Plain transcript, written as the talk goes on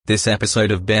This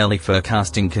episode of Barely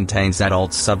Furcasting contains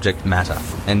adult subject matter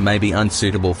and may be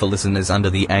unsuitable for listeners under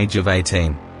the age of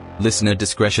 18. Listener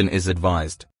discretion is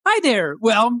advised. Hi there.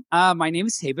 Well, my name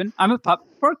is Taben. I'm a pup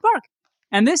for Bark.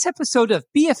 And this episode of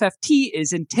BFFT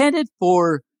is intended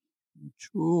for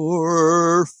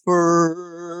turfers,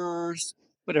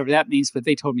 whatever that means, but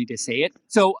they told me to say it.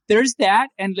 So there's that,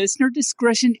 and listener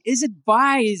discretion is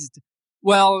advised.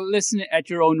 Well, listen at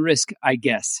your own risk, I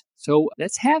guess. So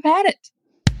let's have at it.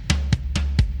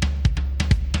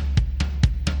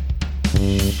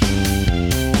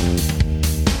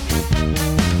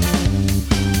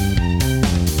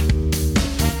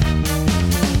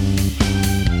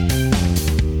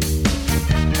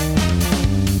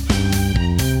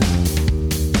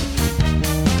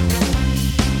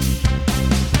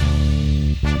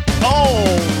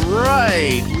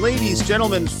 Ladies,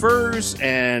 gentlemen, furs,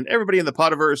 and everybody in the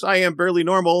Podiverse, I am Barely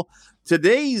Normal.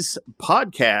 Today's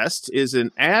podcast is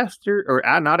an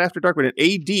not after dark, but an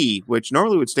AD, which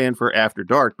normally would stand for after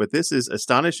dark, but this is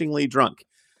Astonishingly Drunk.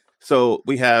 So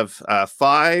we have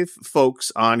 5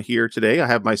 folks on here today. I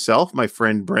have myself, my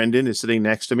friend Brendan is sitting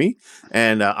next to me,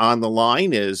 and on the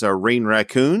line is Rain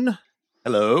Raccoon.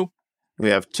 Hello. We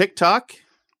have TikTok.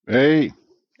 Hey.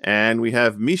 And we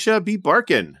have Misha B.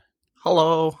 Barkin.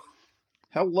 Hello.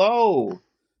 Hello.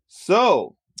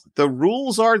 So the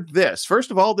rules are this.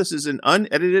 First of all, this is an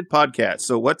unedited podcast.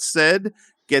 So what's said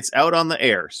gets out on the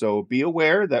air. So be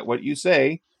aware that what you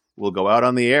say will go out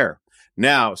on the air.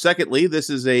 Now, secondly, this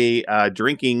is a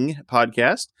drinking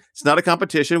podcast. It's not a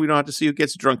competition. We don't have to see who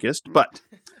gets drunkest. But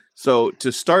so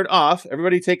to start off,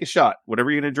 everybody take a shot. Whatever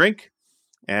you're going to drink.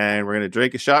 And we're going to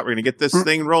drink a shot. We're going to get this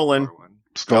thing rolling.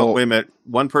 Oh, wait a minute.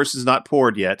 One person's not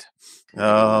poured yet.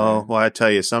 Oh, well, I tell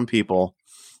you, some people.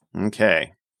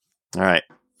 Okay. All right.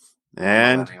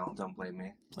 And don't blame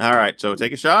me. All right. So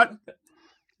take a shot.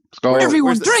 Let's go.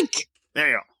 Everyone drink. There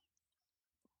you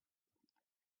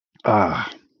go.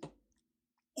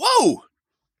 Whoa.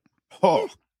 Oh.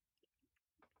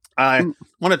 I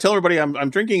want to tell everybody I'm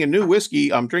drinking a new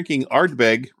whiskey. I'm drinking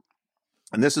Ardbeg,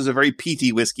 and this is a very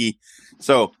peaty whiskey.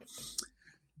 So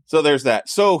there's that.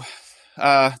 So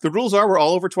the rules are we're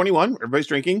all over 21. Everybody's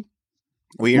drinking.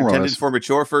 We are intended for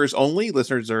mature furs only.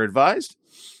 Listeners are advised.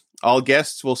 All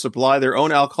guests will supply their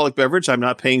own alcoholic beverage. I'm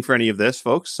not paying for any of this,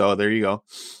 folks. So there you go.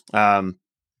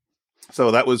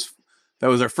 So that was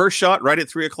our first shot right at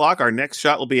 3:00. Our next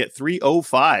shot will be at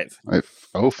 3:05. 05.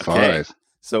 Okay.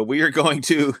 So we are going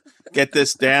to get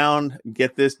this down.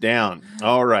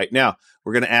 All right. Now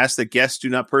we're going to ask that guests do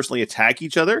not personally attack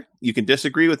each other. You can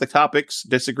disagree with the topics,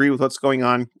 disagree with what's going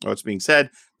on, or what's being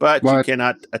said, but you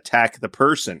cannot attack the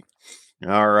person.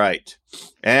 All right.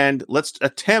 And let's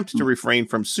attempt to refrain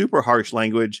from super harsh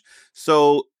language.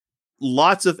 So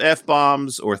lots of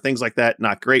F-bombs or things like that,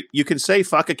 not great. You can say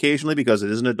fuck occasionally because it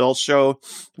is an adult show.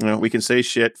 You know, we can say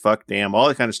shit, fuck, damn, all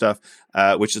that kind of stuff,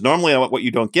 which is normally what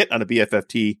you don't get on a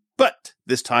BFFT, but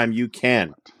this time you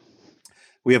can.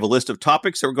 We have a list of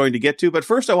topics that we're going to get to, but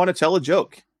first I want to tell a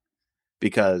joke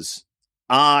because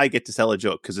I get to tell a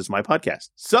joke because it's my podcast.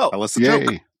 So tell us a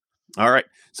joke. All right.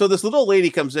 So this little lady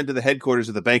comes into the headquarters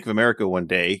of the Bank of America one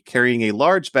day carrying a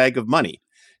large bag of money.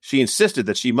 She insisted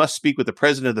that she must speak with the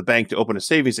president of the bank to open a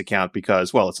savings account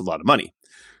because, well, it's a lot of money.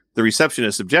 The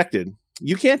receptionist objected.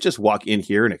 You can't just walk in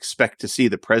here and expect to see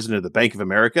the president of the Bank of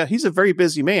America. He's a very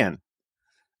busy man.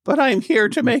 But I'm here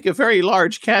to make a very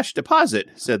large cash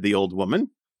deposit, said the old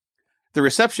woman. The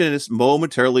receptionist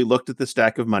momentarily looked at the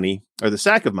sack of money,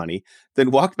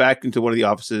 then walked back into one of the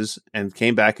offices and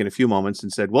came back in a few moments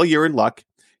and said, well, you're in luck.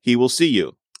 He will see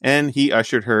you. And she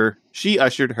ushered her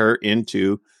in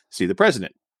to see the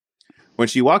president. When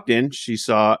she walked in, she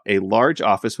saw a large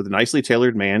office with a nicely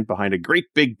tailored man behind a great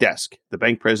big desk. The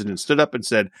bank president stood up and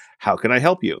said, how can I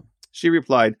help you? She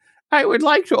replied, I would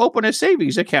like to open a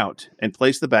savings account, and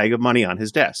placed the bag of money on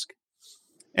his desk.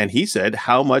 And he said,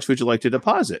 how much would you like to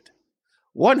deposit?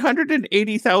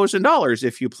 $180,000,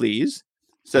 if you please,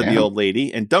 said the old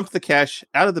lady, and dumped the cash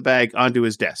out of the bag onto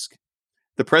his desk.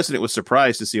 The president was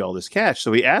surprised to see all this cash,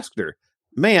 so he asked her,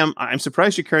 ma'am, I'm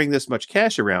surprised you're carrying this much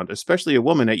cash around, especially a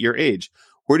woman at your age.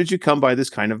 Where did you come by this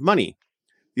kind of money?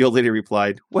 The old lady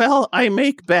replied, well, I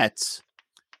make bets.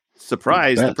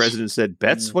 Surprised, the president said,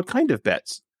 bets? What kind of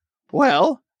bets?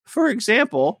 Well, for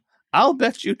example, I'll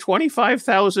bet you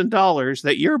 $25,000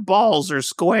 that your balls are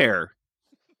square.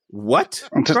 What?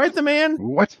 Cried the man.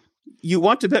 What? You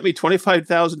want to bet me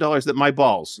 $25,000 that my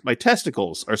balls, my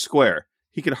testicles, are square?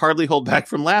 He could hardly hold back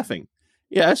from laughing.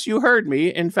 Yes, you heard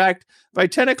me. In fact, by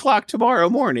 10 o'clock tomorrow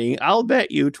morning, I'll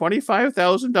bet you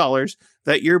 $25,000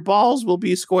 that your balls will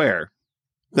be square.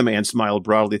 The man smiled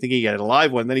broadly, thinking he had a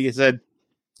live one. Then he said,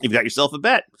 You've got yourself a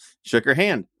bet. Shook her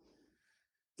hand.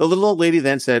 The little old lady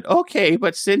then said, okay,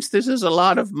 but since this is a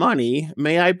lot of money,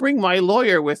 may I bring my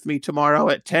lawyer with me tomorrow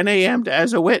at 10 a.m.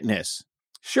 as a witness?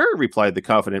 Sure, replied the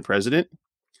confident president.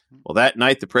 Well, that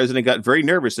night, the president got very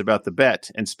nervous about the bet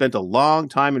and spent a long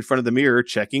time in front of the mirror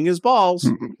checking his balls,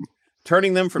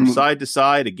 turning them from side to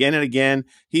side again and again.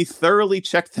 He thoroughly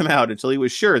checked them out until he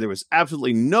was sure there was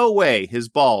absolutely no way his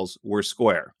balls were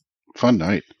square. Fun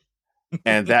night.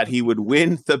 And that he would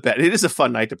win the bet. It is a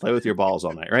fun night to play with your balls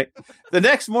all night, right? The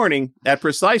next morning, at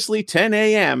precisely 10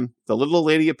 a.m., the little old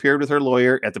lady appeared with her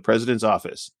lawyer at the president's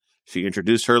office. She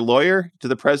introduced her lawyer to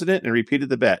the president and repeated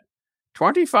the bet.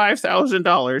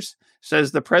 $25,000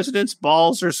 says the president's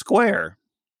balls are square.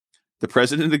 The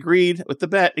president agreed with the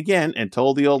bet again and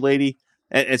told the old lady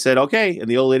and said, okay. And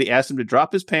the old lady asked him to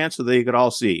drop his pants so they could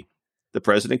all see. The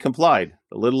president complied.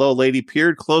 The little old lady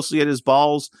peered closely at his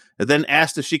balls and then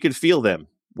asked if she could feel them.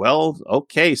 Well,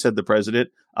 okay, said the president,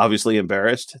 obviously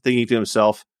embarrassed, thinking to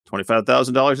himself,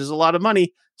 $25,000 is a lot of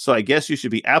money, so I guess you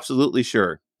should be absolutely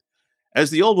sure.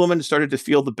 As the old woman started to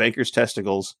feel the banker's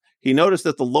testicles, he noticed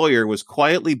that the lawyer was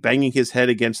quietly banging his head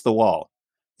against the wall.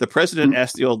 The president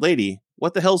asked the old lady,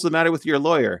 what the hell's the matter with your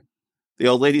lawyer? The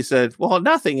old lady said, well,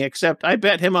 nothing, except I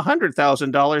bet him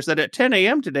 $100,000 that at 10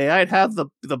 a.m. today I'd have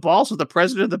the balls of the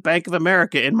president of the Bank of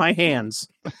America in my hands.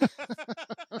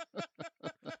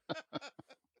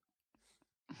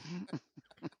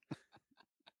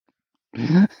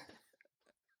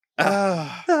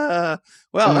 Well,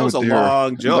 that was a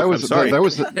long joke. I'm sorry. That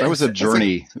was a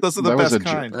journey. Those are the best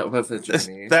kind. That was a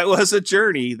journey. That was a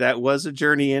journey. That was a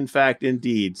journey, in fact,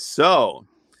 indeed. So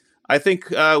I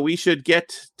think we should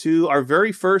get to our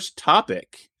very first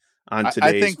topic on today's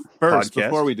I think first, podcast.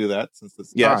 Before we do that, since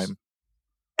it's Yes. time.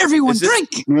 Everyone drink!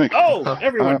 Oh,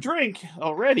 everyone drink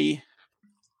already.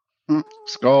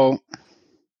 Skull.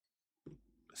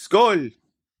 Skål.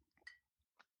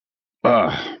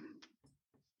 I'm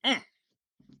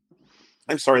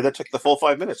sorry, that took the full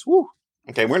 5 minutes. Woo.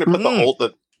 Okay, we're going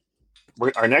to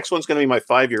put our next one's going to be my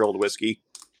 5-year-old whiskey,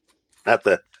 not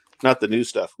the new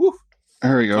stuff. Woo.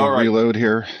 There we go. All right. Reload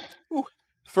here. Woo.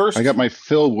 First, I got my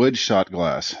Phil Wood shot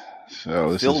glass.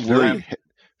 So this Phil is very,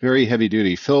 very heavy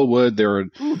duty. Phil Wood, they're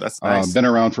That's nice. been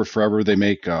around for forever. They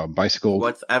make bicycle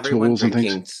What's everyone tools and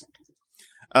drinking? things.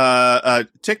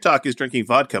 TikTok is drinking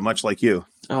vodka, much like you.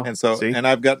 Oh, And so, See? and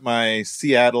I've got my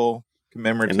Seattle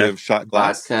commemorative shot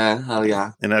glass. vodka. Hell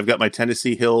yeah. And I've got my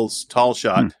Tennessee Hills tall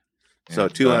shot. So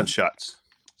And, 2 ounce shots.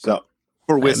 So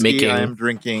For whiskey, making I'm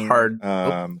drinking hard-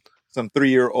 some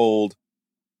 3-year-old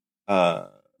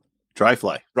dry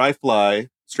fly. dry fly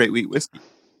straight wheat whiskey.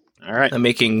 All right. I'm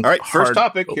making. All right. First hard-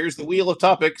 topic. Here's the wheel of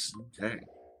topics. Okay.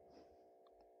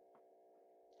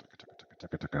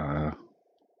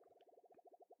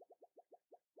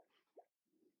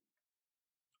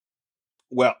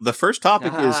 Well, the first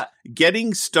topic is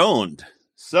getting stoned.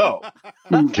 So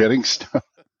Getting stuff.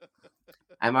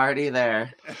 I'm already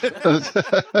there.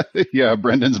 Yeah,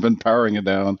 Brendan's been powering it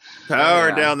down. power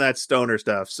Yeah. down that stoner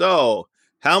stuff. So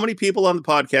how many people on the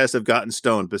podcast have gotten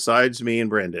stoned besides me and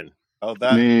Brendan? Oh,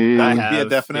 that Me. would I be a have,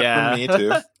 definite yeah. for me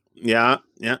too. Yeah.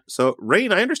 Yeah. So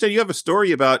Rain, I understand you have a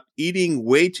story about eating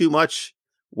way too much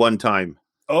one time.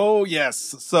 Oh yes.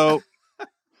 So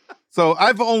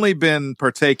I've only been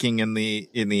partaking in the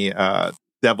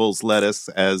devil's lettuce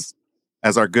as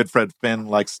our good friend Finn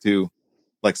likes to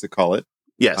call it.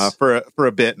 Yes. For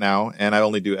a bit now, and I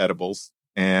only do edibles.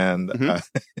 And Mhm.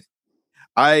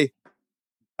 I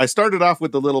started off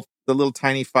with the little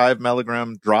tiny 5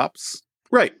 milligram drops.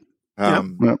 Right.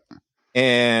 Yep.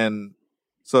 And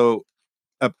so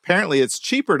apparently it's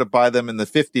cheaper to buy them in the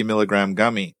 50 milligram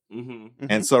gummy. Mm-hmm.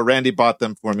 And so Randy bought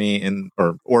them for me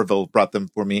or Orville brought them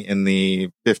for me in the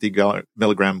 50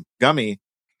 milligram gummy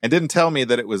and didn't tell me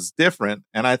that it was different.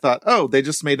 And I thought, oh, they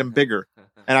just made them bigger.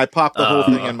 And I popped the whole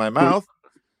thing in my mouth.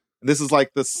 And this is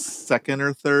like the second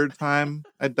or third time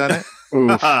I'd done it.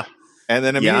 Oof. And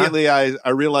then Yeah. immediately I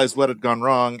realized what had gone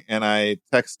wrong. And I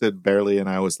texted Barely and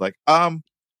I was like,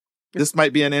 this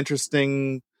might be an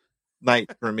interesting night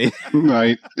for me.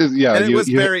 Right. Yeah. And it was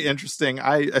very interesting.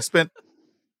 I spent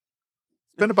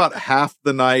about half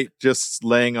the night just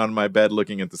laying on my bed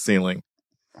looking at the ceiling.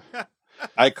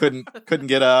 I couldn't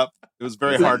get up. It was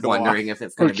very hard to wondering walk. if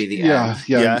it's going to be the yeah, end.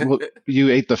 yeah. Yeah. Well, you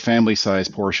ate the family size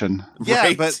portion. Yeah,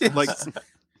 Right. but like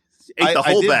Ate the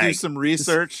whole I did bag. do some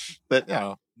research that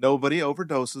nobody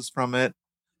overdoses from it.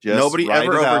 Just Nobody ride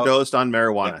ever it out. overdosed on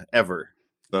marijuana, ever.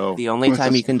 So The only What's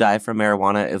time this? you can die from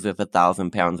marijuana is if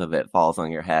 1,000 pounds of it falls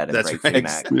on your head and That's breaks right. your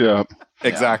neck. Yeah.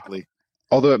 exactly.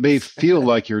 Although it may feel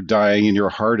like you're dying and your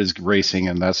heart is racing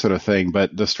and that sort of thing,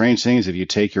 but the strange thing is if you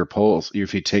take your pulse,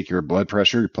 if you take your blood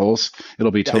pressure, your pulse,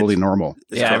 it'll be totally normal.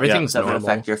 Everything's Doesn't normal.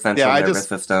 affect your central nervous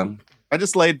system. I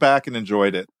just laid back and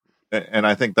enjoyed it. And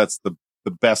I think that's the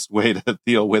best way to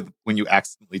deal with when you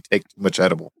accidentally take too much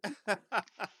edible.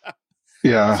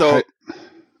 Yeah. So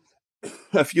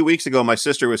a few weeks ago, my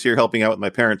sister was here helping out with my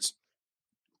parents,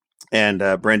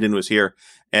 and Brendan was here,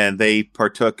 and they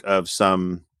partook of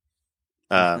some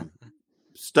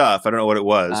stuff. I don't know what it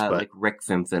was, but like Rick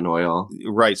Simpson oil,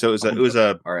 right? So it was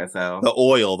a RSO, the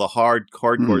oil, the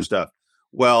hardcore stuff.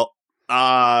 Well,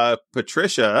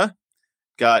 Patricia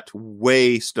got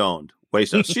way stoned.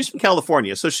 She's from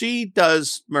California, so she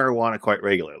does marijuana quite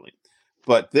regularly.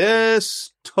 But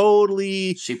this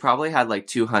totally... She probably had like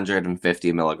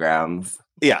 250 milligrams.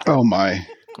 Yeah. Oh, my.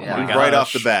 Right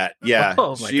off the bat. Yeah.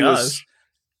 Oh, my gosh.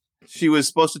 She was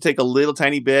supposed to take a little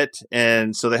tiny bit,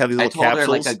 and so they have these little capsules. I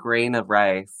told her like a grain of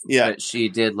rice, but she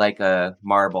did like a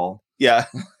marble. Yeah.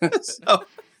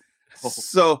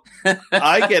 So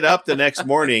I get up the next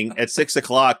morning at 6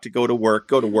 o'clock to go to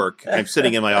work. I'm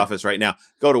sitting in my office right now.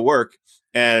 Go to work,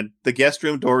 and the guest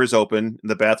room door is open, and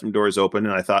the bathroom door is open.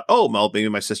 And I thought, oh, well, maybe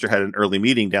my sister had an early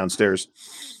meeting downstairs.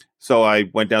 So I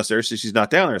went downstairs, and she's not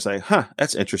down there. I was like,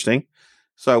 that's interesting.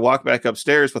 So I walked back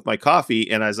upstairs with my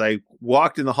coffee, and as I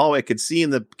walked in the hallway, I could see in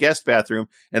the guest bathroom,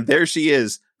 and there she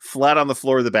is, flat on the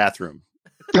floor of the bathroom.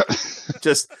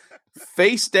 Just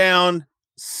face down,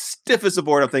 stiff as a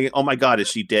board. I'm thinking, oh my God, is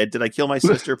she dead? Did I kill my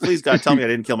sister? Please, God, tell me I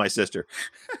didn't kill my sister.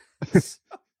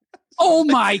 Oh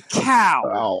my cow.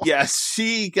 Wow. Yes,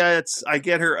 I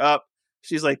get her up.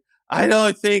 She's like, I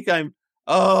don't think I'm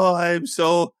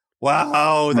so,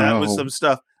 wow, that was some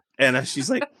stuff. And she's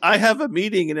like, I have a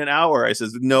meeting in an hour. I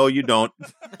says, no, you don't.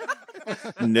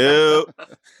 No,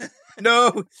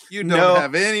 you don't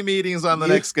have any meetings on the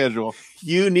next schedule.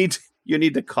 You need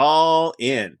to call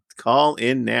in. Call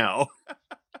in now.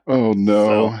 Oh,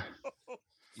 no.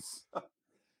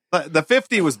 But the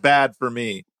 50 was bad for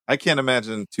me. I can't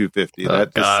imagine 250.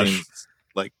 That just seems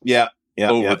like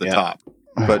over the top.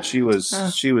 But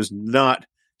she's not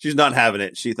having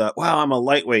it. She thought, wow, I'm a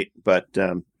lightweight, but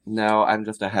no, I'm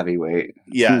just a heavyweight.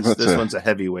 Yes, this one's a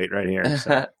heavyweight right here.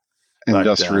 So.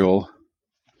 Industrial.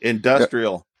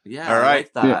 Industrial. Yeah, all right.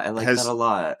 I like that a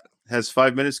lot. Has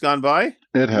 5 minutes gone by?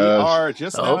 It has. We are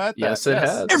just now at that. Yes, it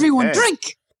has. Everyone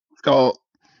drink! Let's go.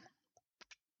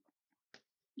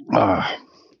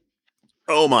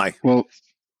 Oh, my. Well,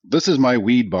 this is my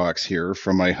weed box here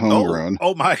from my homegrown.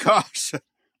 Oh my gosh.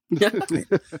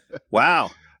 Wow.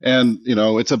 And,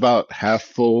 it's about half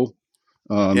full.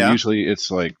 Usually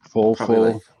it's like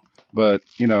full. But,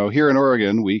 here in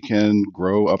Oregon, we can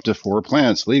grow up to 4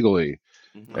 plants legally.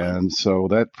 Mm-hmm. And so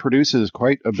that produces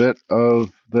quite a bit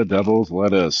of the devil's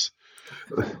lettuce.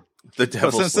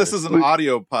 Since this is an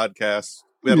audio podcast,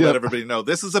 we have to let everybody know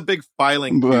this is a big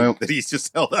filing cube that he's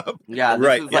just held up. Yeah,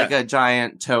 this is like a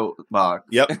giant tote box.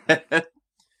 Yep.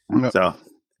 So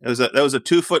that was a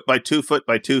 2 foot by 2 foot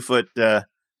by 2 foot.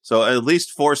 So at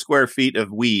least 4 square feet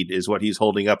of weed is what he's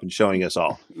holding up and showing us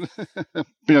all.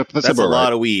 That's a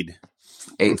lot of weed.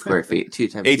 8 square feet. 2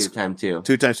 times 2 times 2.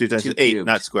 2 times 2 times 2. 8,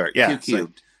 not square. Yeah. 2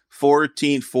 cubed.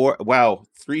 14, 4. Wow.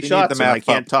 3 shots and I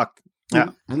can't talk. Yeah.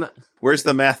 Where's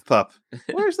the math pup?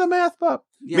 Where's the math pup?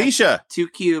 Yeah. Misha. 2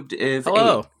 cubed is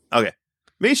Hello. 8. Okay.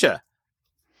 Misha.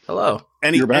 Hello.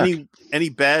 Any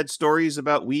bad stories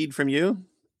about weed from you?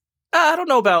 I don't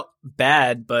know about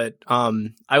bad, but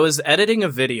I was editing a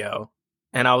video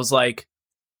and I was like,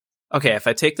 okay, if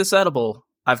I take this edible,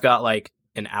 I've got like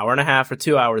an hour and a half or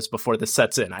 2 hours before this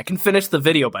sets in. I can finish the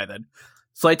video by then.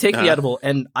 So I take the edible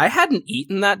and I hadn't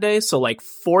eaten that day. So like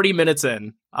 40 minutes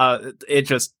in, I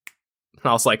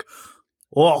was like,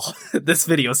 whoa, this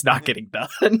video's not getting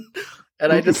done.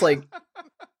 And I just like,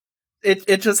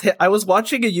 it just hit. I was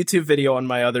watching a YouTube video on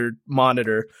my other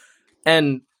monitor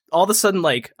and all of a sudden,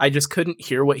 like, I just couldn't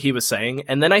hear what he was saying.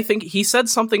 And then I think he said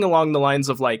something along the lines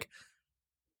of like,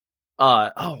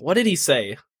 what did he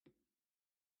say?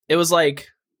 It was like,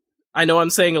 I know I'm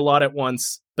saying a lot at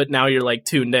once, but now you're like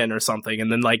tuned in or something.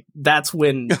 And then like, that's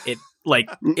when it like,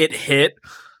 it hit.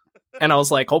 And I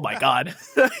was like, oh my God,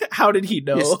 how did he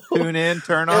know? Just tune in,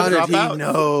 turn on, drop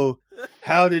out.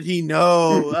 How did he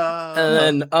know?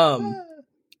 And then,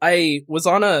 I was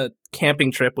on a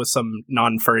camping trip with some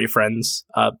non-furry friends,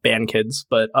 band kids,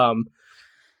 but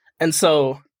and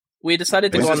so we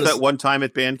decided to go on this. That one time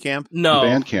at band camp? No,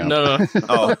 band camp. No.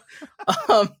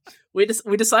 Oh, we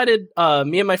decided.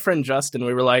 Me and my friend Justin,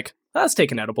 we were like, let's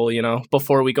take an edible,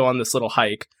 before we go on this little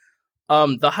hike.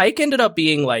 The hike ended up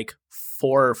being like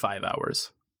 4 or 5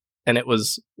 hours. and it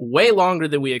was way longer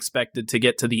than we expected to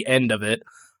get to the end of it.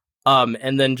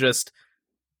 And then just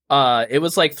it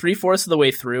was like 3/4 of the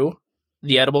way through,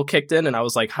 the edible kicked in, and I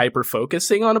was like hyper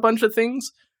focusing on a bunch of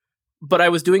things, but I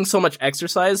was doing so much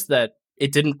exercise that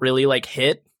it didn't really like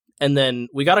hit. And then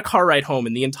we got a car ride home,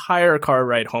 and the entire car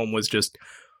ride home was just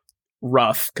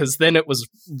rough, because then it was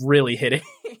really hitting.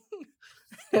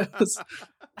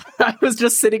 I was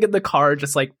just sitting in the car,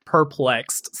 just like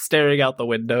perplexed, staring out the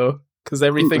window, because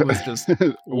everything was just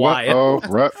wild.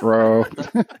 Retro.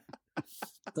 What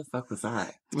the fuck was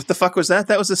that? What the fuck was that?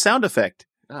 That was a sound effect.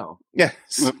 Oh. Yes.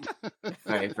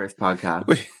 Sorry, first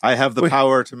podcast. I have the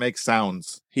power to make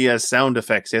sounds. He has sound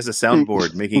effects. He has a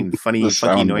soundboard making funny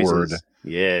noises.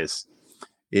 Yes.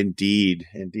 Indeed.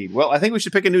 Well, I think we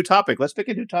should pick a new topic. Let's pick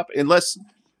a new topic. All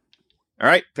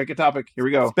right, pick a topic. Here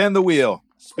we go. Spin the wheel.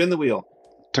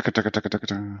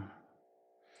 Tucka.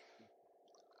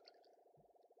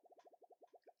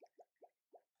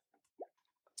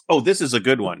 Oh, this is a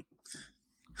good one.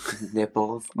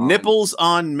 Nipples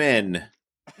on men.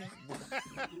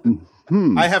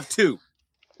 I have two.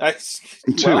 I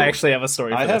actually have a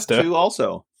story for I have two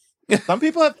also. Some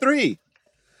people have three.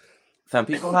 Some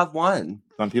people have one.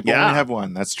 Some people only have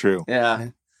one. That's true. Yeah.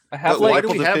 I have but why do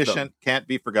we have deficient can't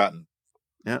be forgotten.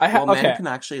 Yeah. Men can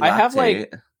actually lactate. I have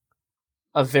like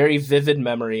a very vivid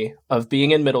memory of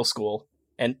being in middle school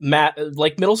and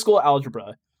middle school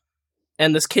algebra.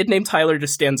 And this kid named Tyler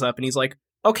just stands up and he's like,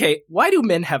 okay, why do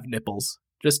men have nipples?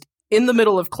 Just in the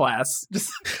middle of class.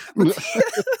 Just the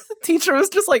teacher was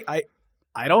just like,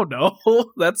 I don't know.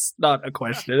 That's not a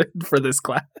question for this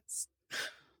class.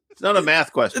 It's not a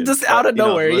math question. Just out of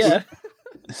nowhere, yeah.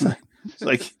 It's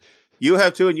like, you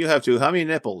have two and you have two. How many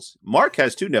nipples? Mark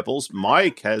has 2 nipples.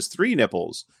 Mike has 3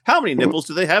 nipples. How many nipples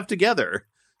do they have together?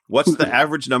 What's the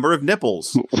average number of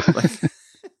nipples?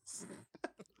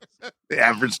 The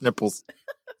average nipples.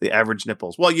 The average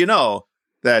nipples. Well, you know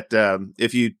that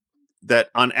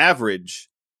on average,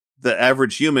 the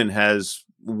average human has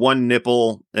 1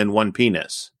 nipple and 1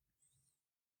 penis.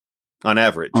 On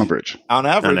average. On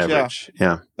average,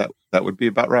 yeah. That would be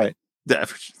about right. The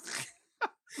average.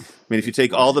 I mean, if you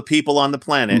take all the people on the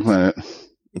planet,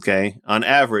 okay, on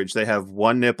average, they have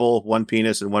 1 nipple, 1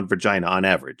 penis, and 1 vagina on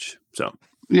average. So,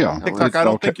 yeah. TikTok, I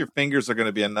don't think your fingers are going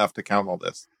to be enough to count all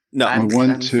this. No, I'm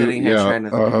sitting here trying to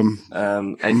think.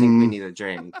 I think we need a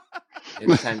drink.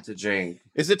 It's time to drink.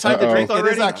 Is it time to drink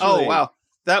already? Actually, oh, wow.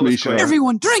 That was quick.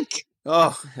 Everyone drink!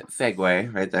 Oh,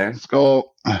 segue right there. Let's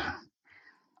go.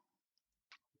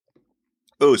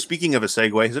 Oh, speaking of a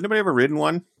Segway, has anybody ever ridden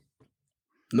one?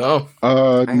 No.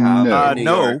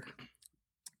 No.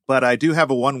 But I do have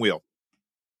a one wheel.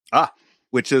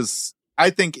 Which is, I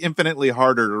think, infinitely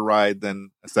harder to ride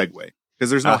than a Segway because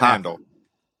there's no handle.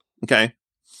 Okay.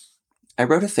 I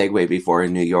rode a Segway before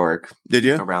in New York. Did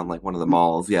you? Around like one of the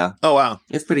malls, yeah. Oh, wow.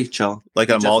 It's pretty chill. Like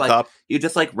a mall cop? You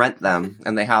just like rent them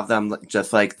and they have them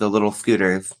just like the little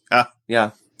scooters.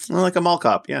 Yeah. Well, like a mall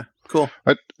cop, yeah. Cool.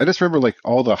 I just remember like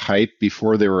all the hype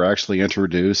before they were actually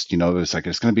introduced. You know, it's like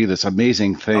it's going to be this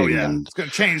amazing thing. Oh, yeah. And it's going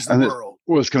to change the world.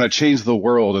 It's going to change the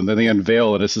world. And then they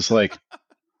unveil it. It's just like,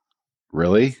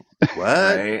 really? What?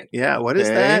 Right. Yeah, what is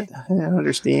that? I don't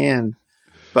understand.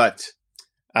 But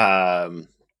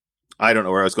I don't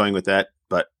know where I was going with that.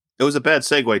 But it was a bad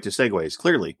segue to Segways,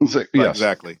 clearly. Yes.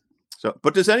 Exactly. So,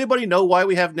 but does anybody know why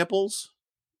we have nipples?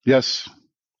 Yes.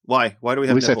 Why? Why do we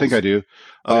have nipples? At least I think I do.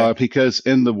 Okay. Because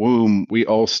in the womb, we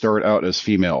all start out as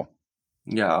female.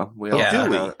 Yeah. We all do start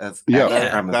we? out as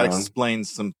That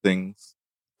explains some things.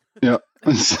 Yeah.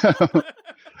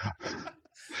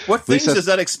 What things does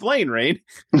that explain, Rain?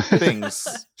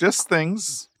 Things. Just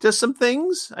things. Just some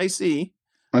things? I see.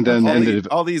 And then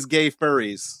all these gay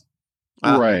furries.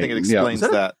 Right. I think it explains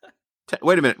that.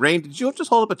 Wait a minute, Rain, did you just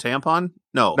hold up a tampon?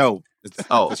 No. No. It's a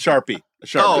Sharpie.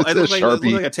 Oh, it looked like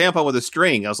a tampon with a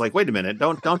string. I was like, wait a minute,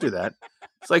 don't do that.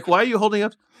 It's like, why are you holding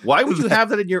up? Why would you have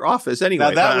that in your office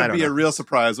anyway? Now that would be a real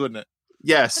surprise, wouldn't it?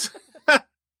 Yes.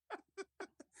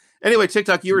 Anyway,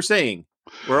 TikTok, you were saying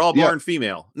we're all born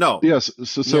female. No. Yes.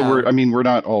 So we're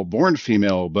not all born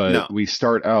female, but we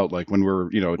start out like when we're,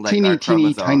 like teeny,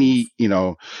 tiny,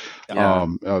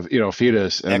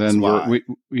 fetus. And then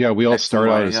we all start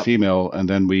out as female, and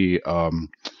then we,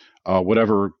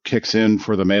 whatever kicks in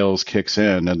for the males kicks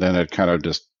in, and then it kind of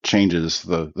just changes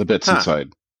the bits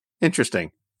inside.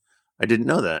 Interesting. I didn't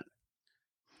know that.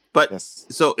 But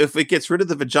so if it gets rid of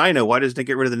the vagina, why doesn't it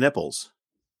get rid of the nipples?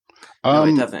 No,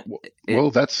 it doesn't.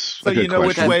 That's so you know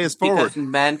question. Which way is forward. Because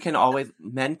men can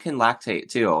lactate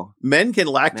too. Men can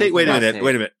lactate. Wait a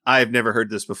minute. I've never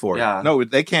heard this before. Yeah. No,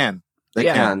 they can. They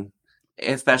can.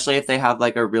 especially if they have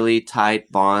like a really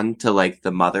tight bond to like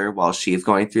the mother while she's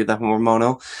going through the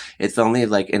hormonal. It's only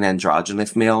like in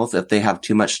androgynous males. If they have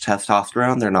too much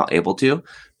testosterone, they're not able to.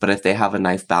 But if they have a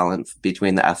nice balance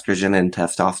between the estrogen and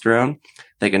testosterone,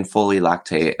 they can fully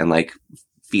lactate and like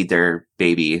feed their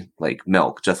baby like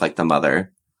milk, just like the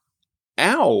mother.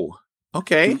 Ow.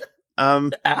 Okay.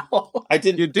 Ow. I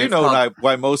didn't. You do know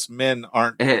why most men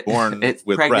aren't born it's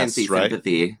with pregnancy breasts, right?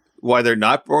 sympathy. Why they're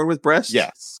not born with breasts?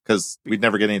 Yes, because we'd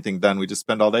never get anything done. We just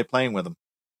spend all day playing with them.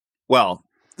 Well,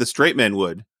 the straight men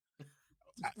would.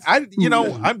 I'm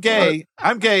gay.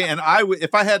 I'm gay, and I would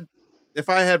if I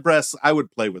had breasts, I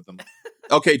would play with them.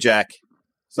 Okay, Jack.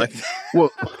 It's like,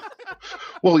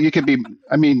 well, you could be.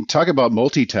 I mean, talk about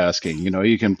multitasking. You know,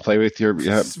 you can play with your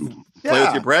play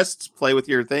with your breasts, play with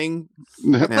your thing.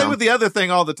 I play with the other thing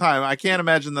all the time. I can't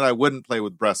imagine that I wouldn't play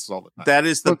with breasts all the time.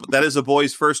 That is a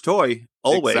boy's first toy.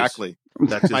 Always. Exactly.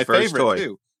 That's his my first favorite toy.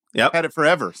 too. Yep. Had it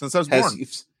forever since I was born.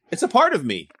 It's a part of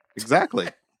me. Exactly.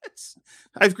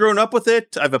 I've grown up with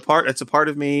it. It's a part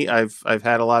of me. I've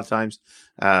had a lot of times.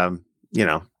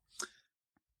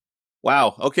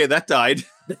 Wow. Okay, that died.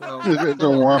 Now you know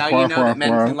that men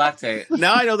can lactate.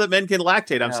 Now I know that men can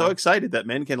lactate. I'm so excited that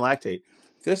men can lactate.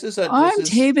 I'm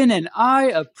Taven, and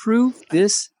I approve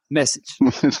this message.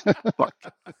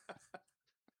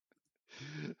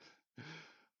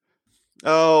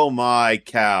 Oh my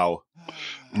cow!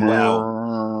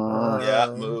 Wow.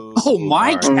 Yeah. Move. Oh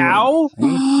my cow!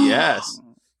 Yes.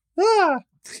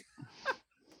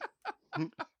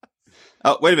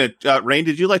 Oh, wait a minute, Rain.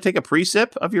 Did you take a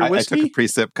pre-sip of your whiskey? I took a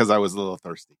pre-sip because I was a little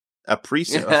thirsty. A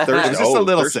pre-sip, thirsty. Just a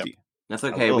little sip. That's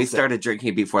okay. We started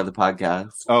drinking before the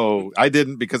podcast. Oh, I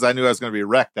didn't because I knew I was going to be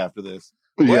wrecked after this.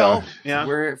 Well, yeah.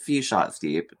 We're a few shots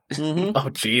deep. Mm-hmm. Oh,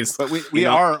 jeez. But we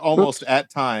are almost at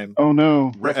time. Oh,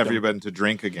 no. For everyone to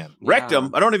drink again. Wrecked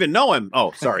him? I don't even know him.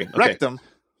 Oh, sorry. Okay. Wrecked him.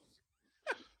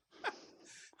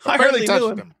 I barely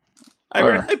touched him.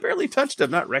 I barely touched him,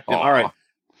 not wrecked him. All right.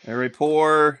 Every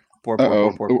pour.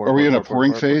 Are we in a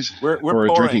pouring phase? We're or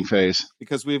a drinking phase?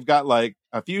 Because we've got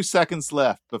a few seconds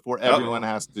left before everyone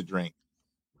has to drink.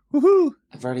 Woohoo!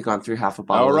 I've already gone through half a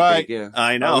bottle. All right.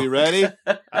 I know. Are we ready?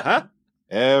 Uh-huh.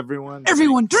 Everyone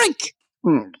drink!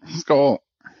 Let's go.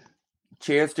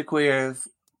 Cheers to queers.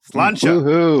 Slancha.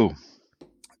 Woohoo.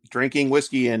 Drinking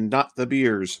whiskey and not the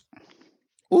beers.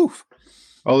 Oof.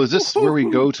 Oh, is this where we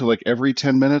go to every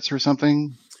 10 minutes or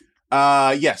something?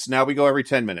 Yes. Now we go every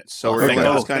 10 minutes. So we're going to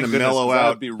just kind of mellow out.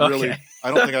 That'd be really. Okay.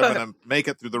 I don't think I'm going to make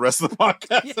it through the rest of the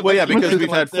podcast. Well, yeah, because we've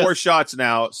had 4 shots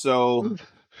now. So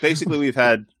basically, we've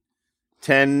had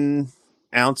 10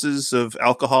 ounces of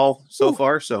alcohol so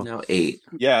far. So no, 8.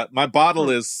 Yeah, my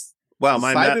bottle is my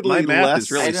math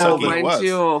is really sucky. Mine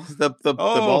too. The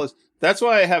ball is. That's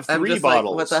why I have 3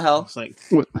 bottles. What the hell?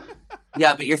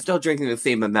 Yeah, but you're still drinking the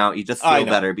same amount. You just feel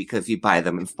better because you buy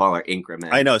them in smaller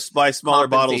increments. I know. Buy smaller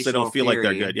bottles, they don't feel like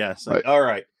they're good. Yes. Yeah, all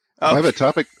right. I have a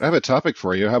topic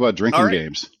for you. How about drinking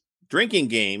games? Drinking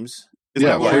games? Is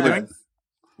that what we're doing?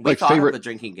 We thought of a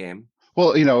drinking game.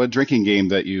 Well, a drinking game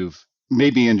that you've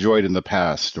maybe enjoyed in the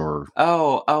past, or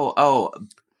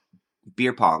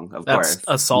beer pong, of that's course.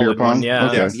 A solid beer pong? one, yeah.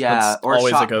 Okay. Yeah, or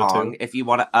always shot a go-to. pong. If you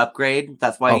want to upgrade,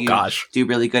 that's why you do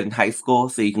really good in high school,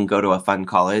 so you can go to a fun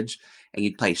college and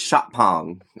you play shot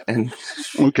pong. And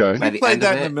okay, we played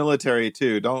that in the military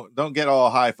too. Don't get all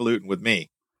highfalutin with me.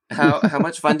 How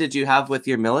much fun did you have with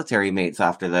your military mates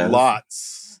after this?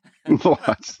 Lots.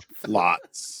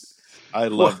 I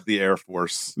love the Air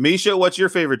Force. Misha, what's your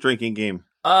favorite drinking game?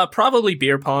 Probably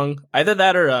beer pong. Either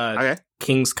that or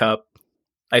King's Cup.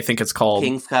 I think it's called.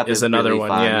 King's Cup is another really one.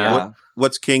 Fun, yeah.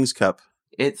 What's King's Cup?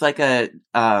 It's like a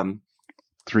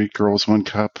 3 girls, 1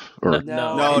 cup. Or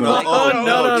No. 2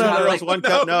 girls, 1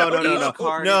 cup.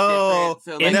 No.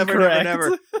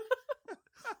 Never.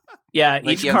 Yeah,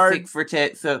 each card 6 for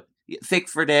tits. So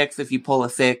 6 for dicks. If you pull a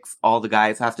 6, all the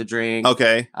guys have to drink.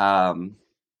 Okay. I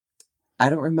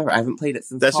don't remember. I haven't played it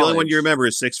since. That's college. the only one you remember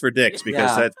is 6 for dicks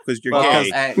because you're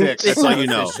gay. Dicks. That's all you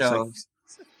know.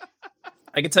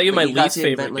 I can tell you my least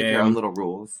favorite game. Your own little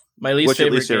rules. My least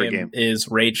favorite game is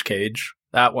Rage Cage.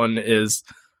 That one is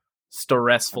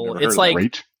stressful. It's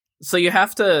like so you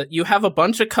have a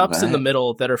bunch of cups in the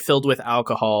middle that are filled with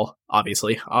alcohol,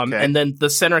 obviously. And then the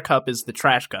center cup is the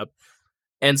trash cup.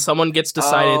 And someone gets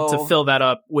decided to fill that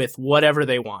up with whatever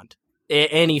they want.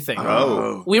 Anything.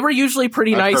 Oh. We were usually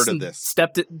pretty nice and this.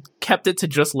 kept it to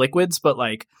just liquids, but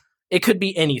it could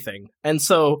be anything. And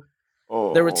so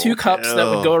There were 2 cups that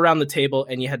would Oh. go around the table,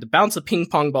 and you had to bounce a ping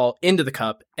pong ball into the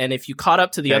cup. And if you caught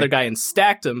up to the Okay. other guy and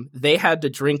stacked them, they had to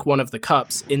drink one of the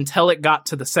cups until it got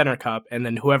to the center cup, and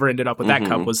then whoever ended up with that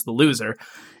cup was the loser,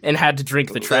 and had to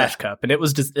drink the trash cup. And it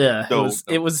was just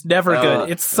it was never good.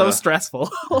 It's so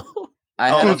stressful. I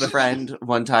had a friend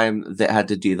one time that had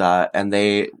to do that, and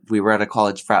we were at a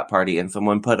college frat party, and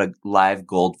someone put a live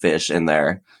goldfish in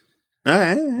there, All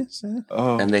right.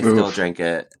 and they still drank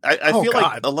it. I Oh, feel God.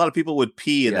 like a lot of people would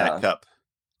pee in Yeah. that cup.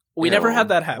 We never had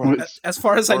that happen. Well, As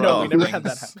far as I know, we never had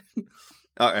that things. happen.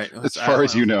 All right. As far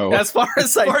as you know. As far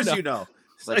as I As far know. as you know.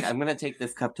 It's like, I'm gonna take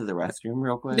this cup to the restroom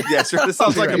real quick. Yes, sir. This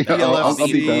sounds like a Yeah, I'll be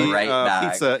PLFC back. Right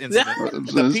back. pizza incident.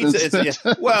 The pizza is,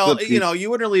 yeah. Well, The you know,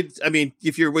 you wouldn't really, I mean,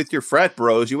 if you're with your frat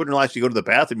bros, you wouldn't actually go to the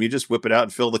bathroom. You just whip it out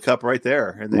and fill the cup right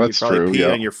there. And then That's you probably true, pee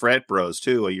yeah. on your frat bros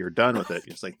too when you're done with it.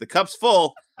 It's like, the cup's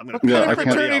full. I'm going to Yeah, pee I on What can't-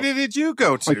 everybody fraternity else. did you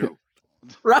go to?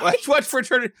 Right? What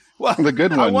fraternity? Well, The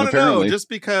good I one, want to know, apparently. just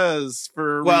because,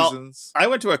 for Well, reasons. I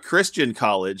went to a Christian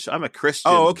college. I'm a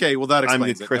Christian. Oh, okay. Well, that I'm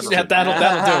explains a it. Christian. Yeah,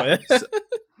 that'll do it.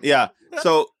 Yeah.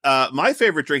 So my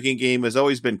favorite drinking game has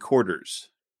always been quarters.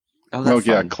 Oh, that's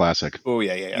yeah, fun. classic. Oh,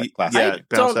 yeah. Y- Classic. Yeah, I bounce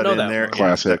don't that know in that there. one.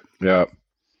 Classic. Yeah.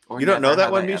 Or You don't know never that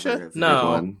have one, I Misha? ever. It's a No. good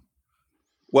one.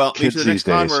 Well, Kids Misha, the next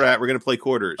these con days. we're at, we're going to play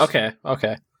quarters. Okay.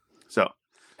 So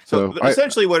So I-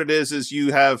 essentially what it is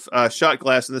you have a shot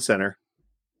glass in the center,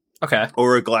 Okay.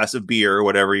 or a glass of beer or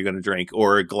whatever you're going to drink,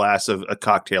 or a glass of a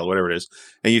cocktail, whatever it is.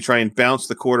 And you try and bounce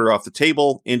the quarter off the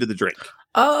table into the drink.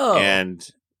 Oh. And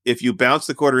if you bounce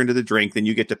the quarter into the drink, then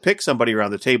you get to pick somebody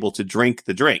around the table to drink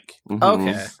the drink. Mhm.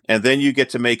 Okay. And then you get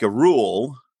to make a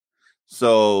rule.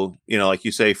 So, you know, like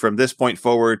you say, from this point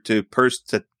forward to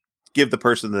give the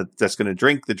person that's going to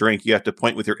drink the drink, you have to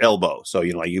point with your elbow. So,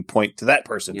 you know, you point to that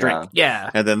person, Yeah. drink. Yeah.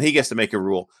 And then he gets to make a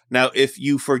rule. Now, if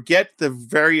you forget the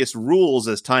various rules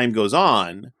as time goes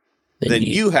on, then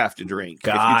you have to drink. If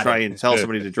Got you try it. and tell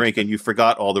somebody to drink and you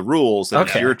forgot all the rules, then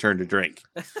it's Okay. your turn to drink.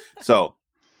 So,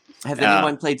 Has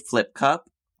anyone played Flip Cup?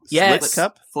 Yes. Flip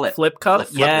cup? Flip cup. Flip Cup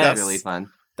Yes. is really fun.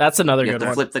 That's another You have good to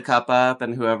one. flip the cup up,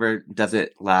 and whoever does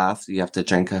it last, you have to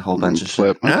drink a whole bunch of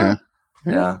Flip. shit. Okay.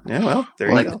 Yeah. Yeah, well, there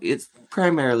you Like, go. it's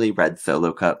primarily red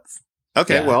solo cups.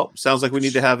 Okay, Yeah. well, sounds like we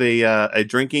need to have a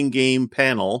drinking game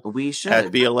panel We should.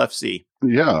 at BLFC.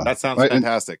 Yeah. That sounds and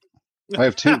fantastic. I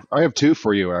have two. I have two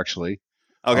for you, actually.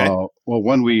 Okay. Well,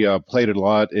 one we played a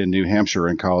lot in New Hampshire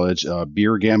in college,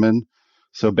 beer gammon.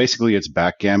 So basically, it's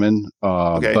backgammon,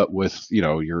 Okay. but with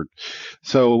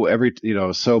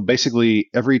so basically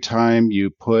every time you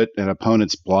put an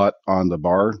opponent's blot on the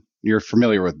bar, you're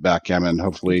familiar with backgammon,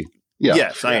 hopefully. Yeah.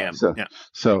 Yes, I am. So- yeah.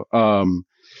 So,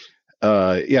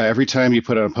 every time you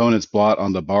put an opponent's blot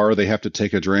on the bar, they have to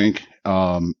take a drink.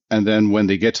 And then when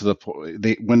they get to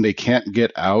when they can't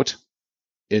get out,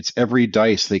 it's every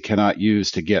dice they cannot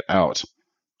use to get out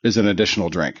is an additional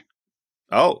drink.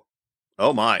 Oh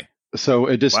my. So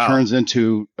it just Wow. turns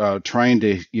into trying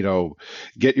to,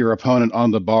 get your opponent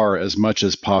on the bar as much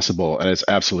as possible. And it's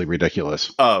absolutely ridiculous.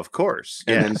 Of course.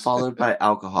 and then Yes. followed by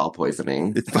alcohol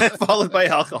poisoning. Followed by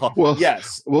alcohol. Well,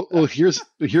 yes. Well, here's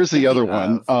the other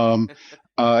one.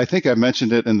 I think I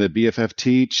mentioned it in the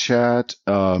BFFT chat.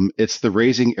 It's the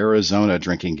Raising Arizona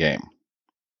drinking game.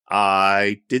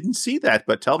 I didn't see that,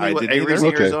 but tell me I what didn't either. Raising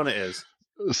Okay. Arizona is.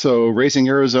 So Raising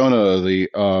Arizona, the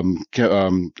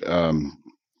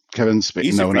Kevin Spacey.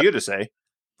 Easy No, for you to say.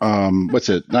 what's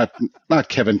it? Not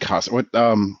Kevin Costner.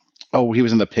 What? He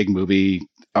was in the Pig movie.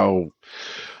 Oh,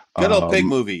 Good old pig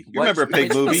movie. You what- remember Pig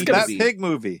which movie? pig That movie? pig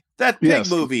movie. That pig Yes.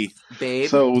 movie. Babe.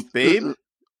 So Babe?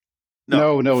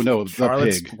 no, the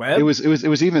Charlotte's pig. Web? It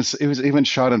was even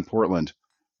shot in Portland.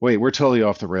 Wait, we're totally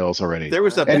off the rails already. There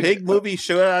was a And- pig movie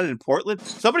shot out in Portland.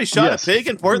 Somebody shot Yes. a pig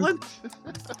in Portland.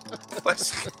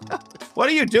 What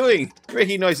are you doing? You're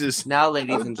making noises. Now,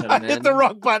 ladies and I gentlemen. hit the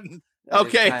wrong button. it is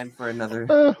Okay. time for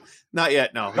another. Not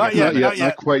yet. No. Not yet.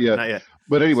 not quite yet. Not yet.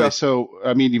 But anyway, so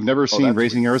I mean, you've never seen that's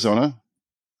Raising Arizona?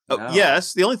 Oh, No.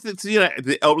 yes. The only thing,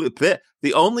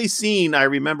 the only scene I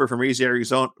remember from Raising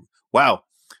Arizona. Wow,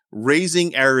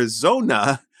 Raising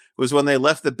Arizona was when they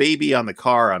left the baby on the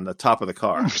car on the top of the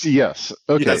car. Yes.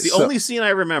 Okay. That's the so, only scene I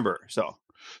remember.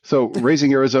 So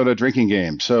Raising Arizona drinking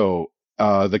game. So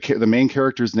the main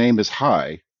character's name is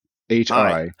Hi, Hi.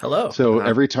 Hi. Hello. So Uh-huh.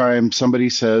 every time somebody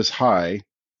says hi,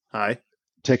 Hi,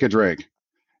 take a drink.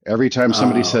 Every time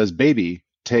somebody Oh. says baby,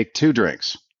 take 2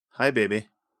 drinks. hi, baby.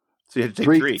 So you had to take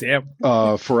 3. three. Damn.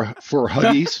 For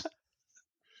Huggies,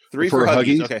 Three for for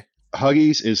Huggies. Huggies? Okay.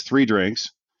 Huggies is 3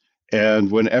 drinks. And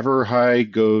whenever Hi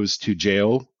goes to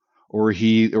jail or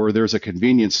there's a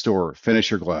convenience store,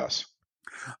 finish your glass.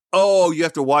 Oh, you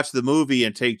have to watch the movie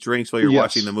and take drinks while you're Yes.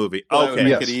 watching the movie. Well, that would Okay.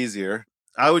 make it easier.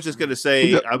 I was just gonna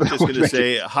say,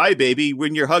 hi, baby,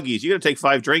 win your Huggies. You gotta take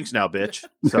 5 drinks now, bitch.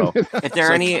 So If there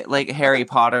are any like Harry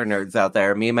Potter nerds out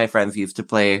there, me and my friends used to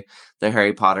play the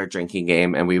Harry Potter drinking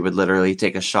game, and we would literally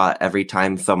take a shot every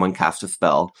time someone cast a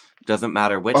spell. Doesn't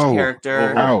matter which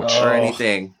character ouch. or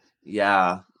anything.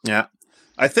 Yeah. yeah,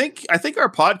 I think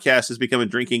our podcast has become a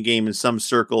drinking game in some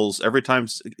circles. Every time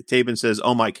Tabin says,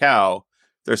 "Oh my cow,"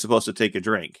 they're supposed to take a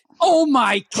drink. Oh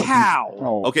my cow!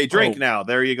 Oh, Okay, drink now.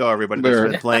 There you go, everybody. There.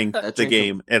 That's been playing the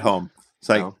game at home. It's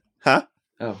like, No. huh?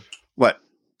 Oh. What?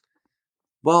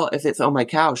 Well, if it's oh my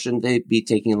cow, shouldn't they be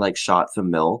taking like shots of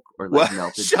milk or like What?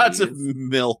 melted Shots cheese? of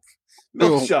milk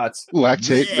Oh. shots.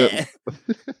 lactate.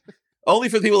 Yeah. Only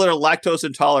for people that are lactose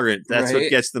intolerant. That's what Right?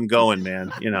 gets them going,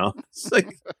 man. You know, it's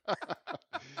like,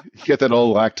 You get that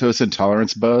old lactose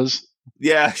intolerance buzz.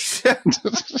 yeah.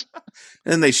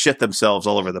 And they shit themselves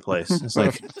all over the place. It's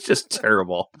like, it's just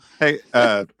terrible. Hey,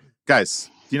 guys,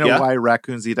 do you know Yeah? why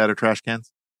raccoons eat out of trash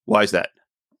cans? Why is that?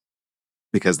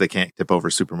 Because they can't tip over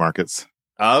supermarkets.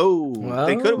 Oh,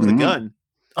 they could have with a Mhm. gun.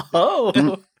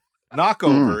 Oh,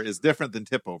 Knockover is different than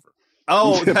tip over.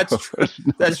 Oh, that's true.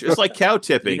 That's just like cow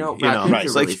tipping. You know, You know, raccoons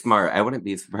It's are like really smart. I wouldn't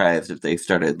be surprised if they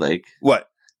started like what?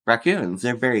 raccoons.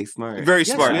 They're very smart. Very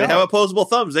Yes, smart. they They are. have opposable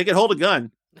thumbs. They can hold a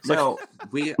gun. So I've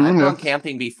yeah. gone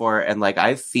camping before, and like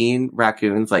I've seen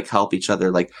raccoons like help each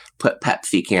other, like put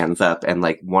Pepsi cans up, and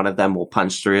like one of them will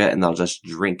punch through it, and they'll just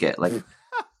drink it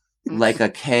like a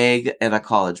keg at a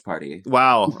college party.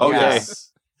 Wow. Okay.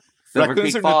 Yes. Silver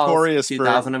Raccoons Creek are Falls, notorious for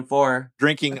 2004.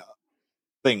 drinking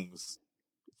things.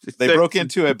 They broke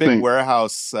into a big Thing.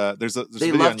 warehouse. There's a They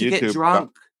video love on to YouTube. get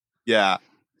drunk. Yeah.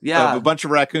 Yeah. Of a bunch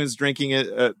of raccoons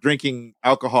drinking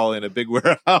alcohol in a big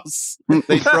warehouse.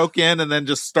 They broke in and then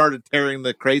just started tearing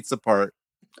the crates apart.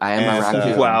 I am a And,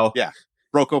 raccoon. Wow. Yeah.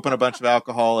 Broke open a bunch of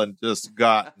alcohol and just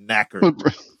got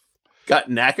knackered. Got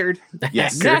knackered?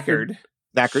 Yes. Knackered.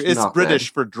 Knackered. It's Knackered.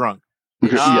 British for drunk.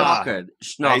 Ah. Schnockered.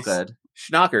 Schnockered.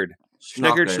 Schnockered.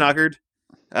 Snickered, schnockered.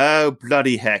 Oh,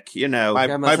 bloody heck. You know, My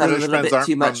must have a British little friends bit aren't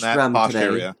too from much that drum posh today.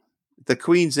 area. the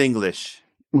Queen's English.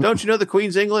 Don't you know the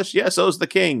Queen's English? Yes, so's the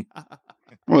King.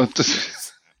 Well,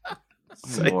 just,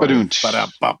 Lord.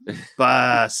 Ba-dum-bum.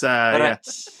 Yeah.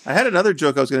 I had another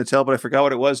joke I was going to tell, but I forgot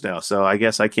what it was now. So I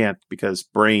guess I can't because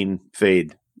brain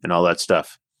fade and all that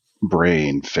stuff.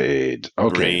 brain fade.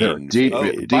 Okay, there. Brain Deep, Oh,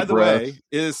 fade. by deep the breath. way,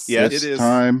 Yes. it is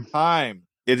Time. time.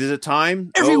 It is a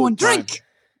time. Everyone, time. drink.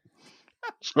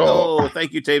 Oh,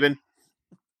 thank you, Tabin.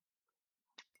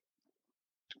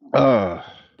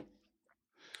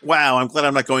 Wow, I'm glad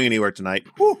I'm not going anywhere tonight.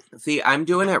 See, I'm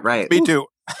doing it right. Me too.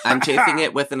 I'm chasing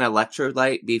it with an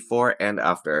electrolyte before and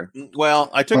after. Well,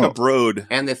 I took a broad.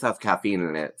 And this has caffeine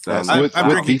in it. So Yes. I'm- With- I'm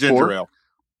with drinking B4? ginger ale.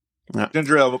 Yeah.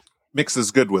 Ginger ale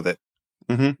mixes good with it.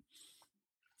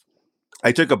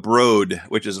 I took a Broad,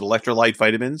 which is electrolyte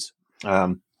vitamins.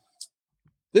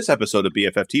 This episode of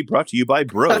BFFT brought to you by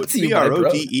Broad, Brought to you by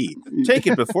B-R-O-D-E. Take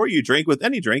it before you drink with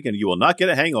any drink and you will not get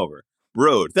a hangover.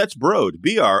 Broad, that's Broad,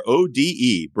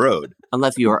 B-R-O-D-E, Broad.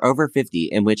 unless you are over 50,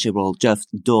 in which it will just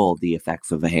dull the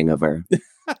effects of a hangover.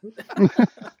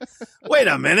 Wait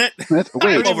a minute. Wait,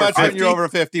 Pretty over much when 50? you're over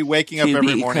 50, waking up To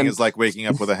every be morning is like waking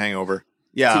up with a hangover.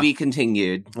 Yeah. To be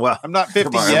continued. Well, I'm not 50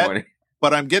 tomorrow yet, morning.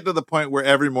 but I'm getting to the point where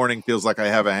every morning feels like I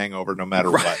have a hangover no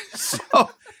matter what.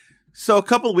 So a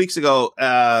couple of weeks ago,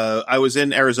 I was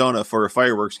in Arizona for a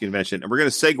fireworks convention, and we're going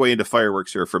to segue into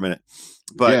fireworks here for a minute.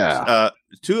 But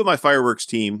two of my fireworks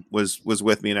team was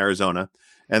with me in Arizona,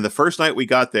 and the first night we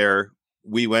got there,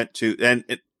 we went to, and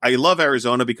I love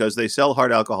Arizona because they sell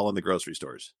hard alcohol in the grocery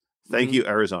stores. Thank you,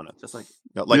 Arizona. Just like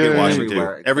Like in Yay.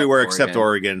 Washington, everywhere except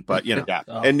Oregon, but you know, Yeah.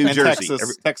 and New And Jersey,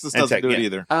 Texas and doesn't do it yeah.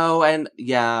 either. oh, and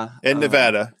yeah, and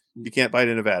Nevada. You can't buy it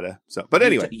in Nevada. So, but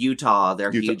anyway, Utah,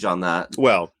 they're Utah. huge on that.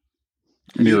 well,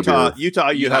 near Utah,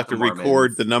 beer. you got have to the Mormons.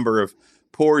 record the number of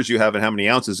pours you have and how many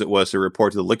ounces it was to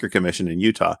report to the Liquor Commission in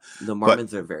Utah. The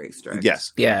Mormons are very strict.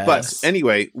 Yes. yeah. But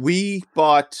anyway, we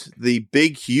bought the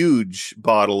big, huge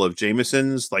bottle of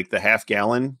Jameson's, like the half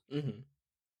gallon, Mhm.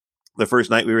 the first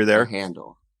night we were Their there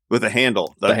handle. with a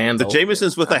handle. The handle. The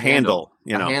Jameson's with A a handle,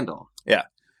 you A know. handle.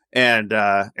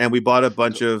 And we bought a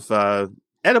bunch of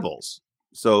edibles.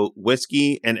 So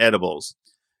whiskey and edibles.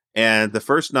 And the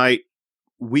first night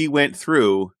we went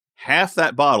through half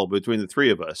that bottle between the three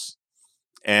of us.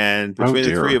 And between the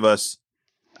dear. three of us,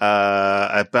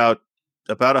 about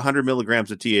 100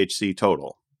 milligrams of THC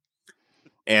total.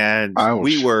 And Ouch.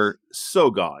 we were so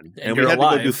gone. And And we you're had to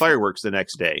go do alive. fireworks the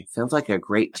next day. Sounds like a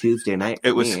great Tuesday night for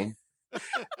It was- me.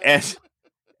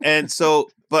 And so,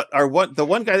 but the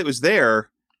one guy that was there,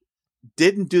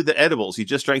 didn't do the edibles. He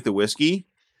just drank the whiskey.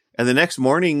 And the next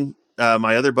morning,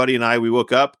 my other buddy and we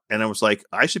woke up and I was like,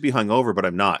 I should be hungover, but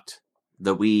I'm not.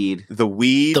 The weed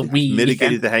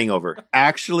mitigated the hangover.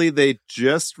 Actually, they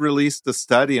just released a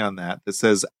study on that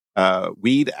says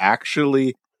weed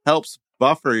actually helps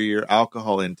buffer your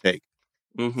alcohol intake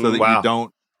so that you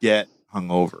don't get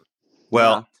hungover.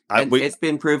 Well, it's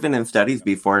been proven in studies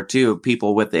before too.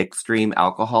 People with extreme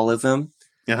alcoholism,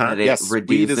 that it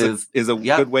reduces weed is a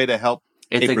good way to help.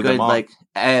 It's a good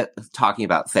talking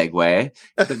about segue.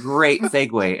 It's a great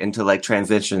segue into like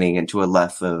transitioning into a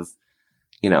less of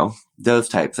those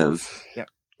types of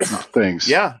things.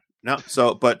 Yeah. No.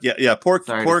 So, but yeah. Pork.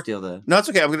 To steal the no, it's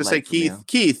okay. I'm going to say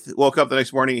Keith woke up the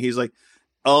next morning. And he's like,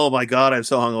 "Oh my god, I'm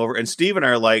so hungover." And Steve and I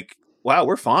are like, "Wow,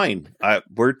 we're fine.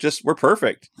 We're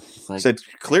perfect." I said,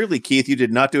 "Clearly, Keith, you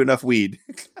did not do enough weed."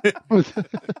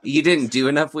 You didn't do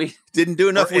enough weed. Didn't do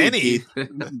enough weed, Keith.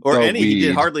 Or No any. weed. He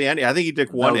did hardly any. I think he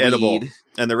took one edible, weed.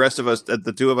 and the rest of us,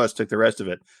 the two of us, took the rest of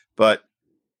it. But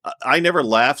I never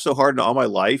laughed so hard in all my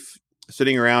life.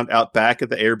 Sitting around out back at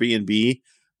the Airbnb,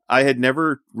 I had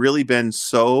never really been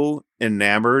so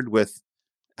enamored with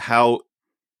how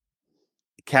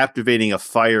captivating a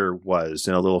fire was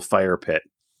in a little fire pit.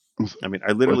 I mean,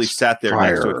 I literally sat there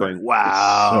next to it going,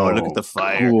 wow, look at the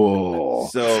fire. Cool.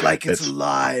 So It's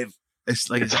alive. It's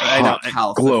like, it's I know.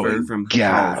 hot, glowing from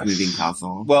gas. Hell's Moving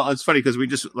Castle. Well, it's funny because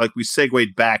we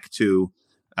segued back to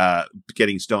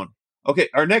getting stoned. Okay,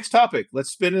 our next topic. Let's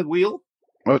spin the wheel.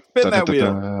 Spin that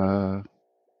wheel.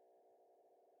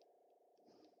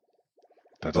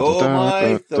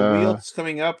 The wheel's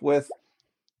coming up with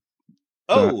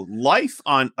life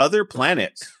on other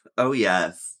planets. Oh,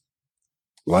 yes.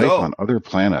 Life on other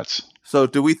planets. So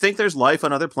do we think there's life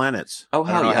on other planets? Oh,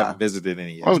 hell I yeah. haven't visited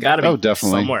any yet. It's got to be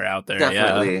definitely. somewhere out there.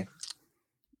 Definitely. Yeah.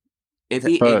 It'd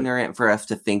be ignorant for us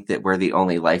to think that we're the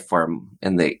only life form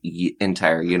in the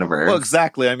entire universe. Well,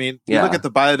 exactly. I mean, you look at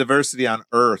the biodiversity on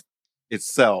Earth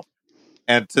itself,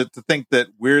 and to think that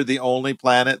we're the only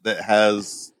planet that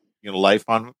has life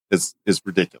on is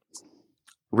ridiculous.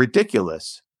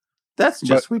 Ridiculous. That's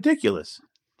just ridiculous.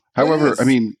 However, I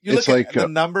mean, you it's look like at the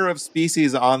number of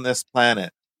species on this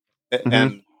planet,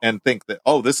 and think that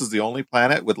this is the only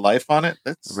planet with life on it.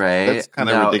 That's kind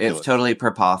of ridiculous. It's totally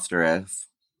preposterous.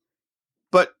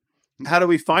 But how do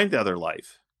we find the other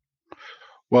life?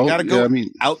 Well, you gotta go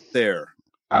out there.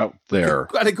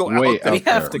 Got to go way out there. We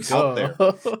have to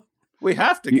go. We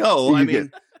have to go.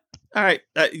 All right,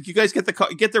 you guys get the car,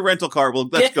 get the rental car. Well,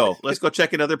 let's go. Let's go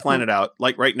check another planet out,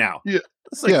 like right now. Yeah,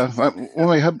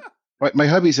 Well, my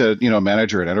hubby's a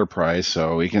manager at Enterprise,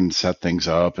 so we can set things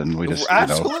up, and we just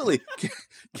absolutely.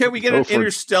 Can we get an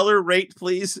interstellar rate,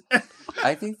 please?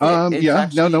 I think. No,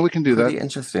 we can do that.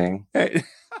 Interesting.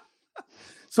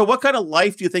 So, what kind of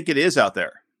life do you think it is out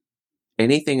there?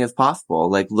 Anything is possible.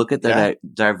 Like, look at the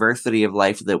diversity of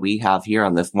life that we have here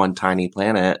on this one tiny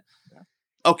planet.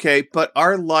 Okay, but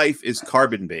our life is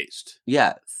carbon based.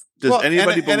 Yes. Does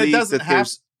anybody believe that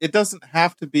there's? It doesn't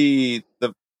have to be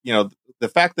the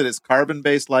fact that it's carbon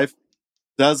based life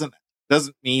doesn't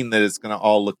mean that it's going to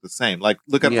all look the same. Like,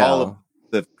 look at all of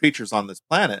the creatures on this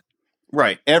planet.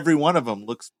 Right. Every one of them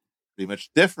looks pretty much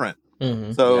different.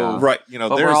 Mm-hmm. So, right.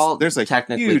 There's a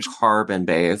technically huge carbon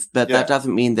based, but that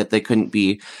doesn't mean that they couldn't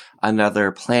be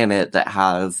another planet that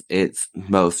has its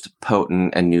most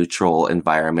potent and neutral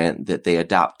environment that they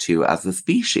adapt to as a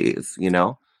species,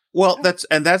 Well,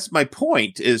 that's my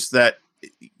point is that,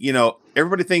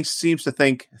 everybody seems to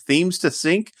think themes to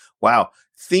think. Wow.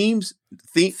 Seems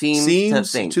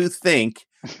to think.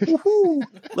 Woo-hoo.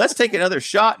 Let's take another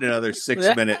shot in another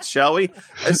 6 minutes, shall we?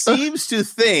 Seems to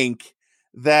think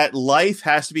that life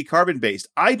has to be carbon based.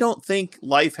 I don't think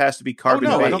life has to be carbon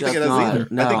based. I don't think it does either.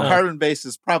 No. I think carbon based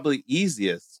is probably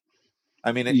easiest.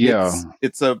 I mean,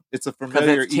 it's a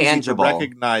familiar, it's tangible, easy to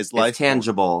recognize life. It's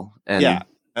tangible, and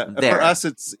for us,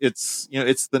 it's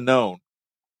it's the known.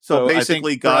 So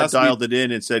basically, God dialed it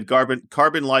in and said,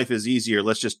 "Carbon life is easier.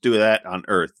 Let's just do that on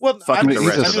Earth." Well, I'm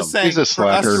just saying, for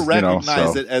us to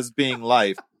recognize it as being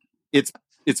life, it's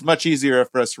much easier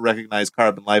for us to recognize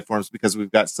carbon life forms because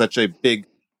we've got such a big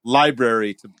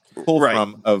library to pull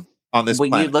from on this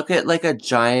planet. When you look at like a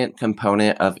giant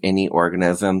component of any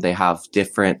organism, they've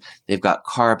got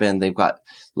carbon, they've got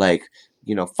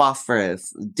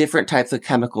phosphorus, different types of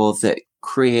chemicals that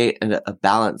create a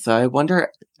balance. So I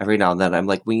wonder every now and then, I'm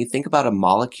like, when you think about a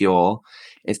molecule,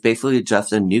 it's basically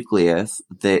just a nucleus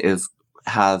that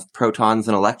has protons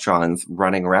and electrons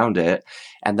running around it.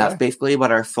 And that's basically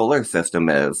what our solar system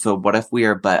is. So what if we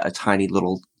are but a tiny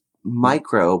little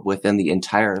microbe within the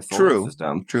entire solar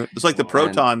system? True. It's like the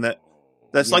proton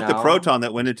That's You like the know? Proton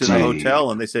that went into the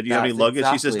hotel and they said, "You have any That's luggage?"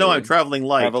 He says, "No, I'm traveling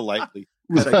light." Travel lightly.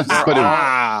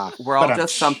 We're all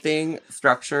just something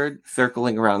structured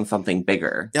circling around something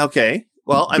bigger. Okay.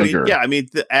 Well, I mean, Bigger. yeah, I mean,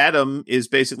 the atom is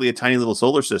basically a tiny little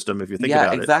solar system if you think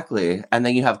about it. Yeah, exactly. And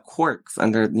then you have quarks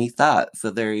underneath that,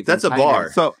 so they're even That's a tinier.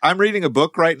 bar. So I'm reading a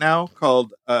book right now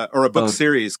called, or a book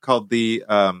series called the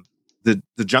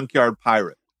Junkyard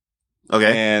Pirate.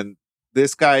 Okay. And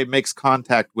this guy makes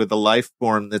contact with a life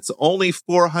form that's only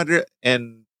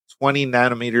 420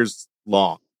 nanometers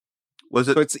long. Was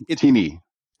it? So it's Teeny.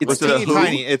 It's Was it a teeny who?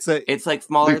 tiny. It's like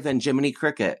smaller than Jiminy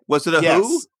Cricket. Was it a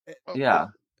who? Yeah.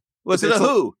 Was it a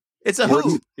who? It's a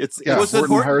Horton. who. It's Yeah, was it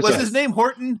Horton Horton? Was Herseth. his name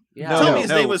Horton? Yeah. Tell me his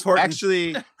name was Horton.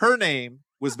 Actually, her name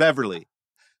was Beverly.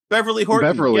 Beverly Horton.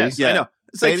 Beverly. Yes, I know.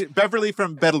 It's like Beverly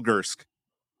from Betelgeuse.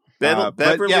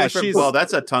 Beverly yeah, from. Well,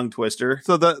 that's a tongue twister.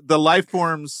 So the life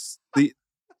forms,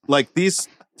 these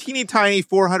teeny tiny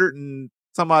 400 and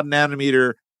some odd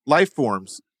nanometer life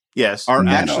forms Yes. are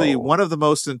Nano. actually one of the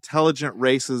most intelligent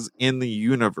races in the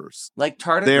universe. Like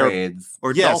tardigrades.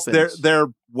 Or Yes, dolphins. they're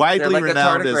widely They're like a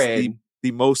renowned as tardigrade.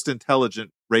 the most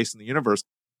intelligent race in the universe,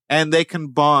 and they can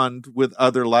bond with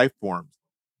other life forms.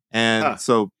 And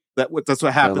so that's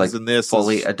what happens like in this.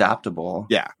 fully adaptable.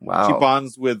 Yeah. Wow. She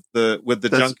bonds with the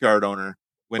That's- junkyard owner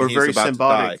when or he's very about to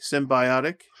die.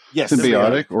 symbiotic. Yes,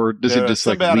 Symbiotic, or does They're it just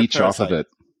like symbiotic leech off of parasite. it?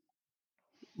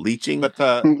 Leeching. But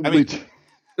I mean,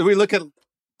 if we look at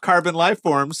carbon life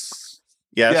forms,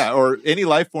 Yes. yeah, or any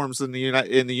life forms in the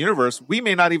universe, we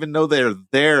may not even know they're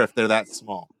there if they're that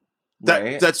small.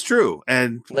 Right? That's true.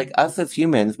 And Like us as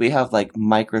humans, we have like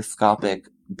microscopic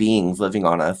beings living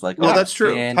on us. Like Well, our that's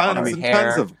true. skin, Tons our and hair.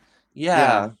 tons of them.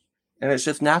 Yeah. And it's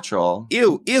just natural.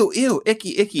 ew,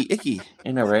 icky.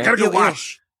 You know, right? Gotta go Ew, ew.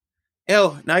 wash.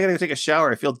 Ew, now I gotta go take a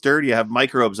shower. I feel dirty. I have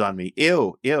microbes on me.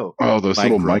 Ew. Oh, those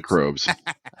little Microbes. microbes.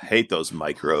 I hate those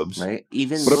microbes. Right?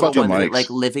 Even What little about the ones that mics? like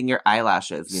live in your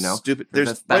eyelashes, you know? Stupid. There's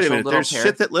a Wait a special minute. little There's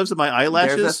shit that lives in my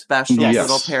eyelashes. There's a special Yes.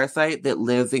 little parasite that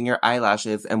lives in your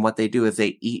eyelashes, and what they do is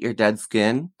they eat your dead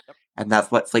skin, and that's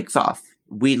what flakes off.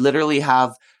 We literally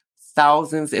have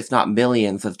thousands, if not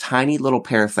millions, of tiny little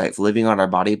parasites living on our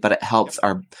body, but it helps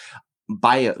our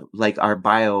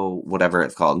bio, whatever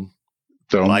it's called.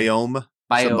 Dome. Biome.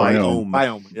 Biome.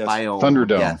 Biome. Yes. Biome.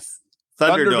 Thunderdome. Yes.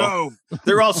 Thunderdome.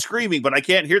 They're all screaming, but I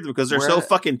can't hear them because they're so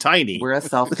fucking tiny. We're a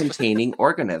self-containing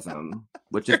organism,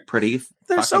 which is pretty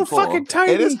They're so cool. fucking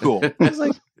tiny. It is cool. It's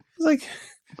like,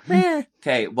 man.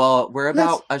 Okay, well, we're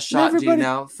about a shot due everybody-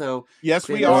 now, so Yes,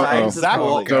 we Creative are. Science is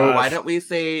cool. Exactly. Why don't we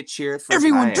say cheers for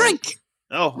Everyone science? drink.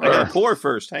 Oh, I gotta pour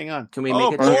first. Hang on. Can we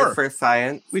Oh, make a pour. cheers for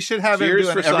science? We should have Cheers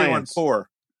him for doing everyone science. pour.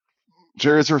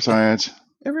 Cheers for science.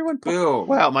 Everyone pour. Boom.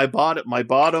 Wow, my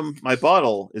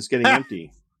bottle is getting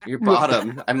empty. Your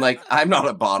bottom. I'm not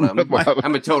a bottom.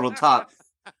 I'm a total top.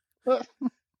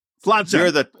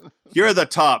 Flancha. You're the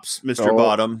tops, Mr. Oh.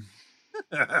 Bottom.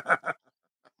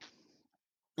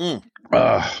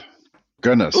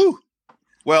 Goodness. Ooh.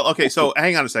 Well, okay, so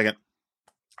hang on a second.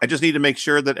 I just need to make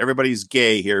sure that everybody's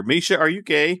gay here. Misha, are you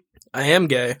gay? I am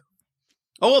gay.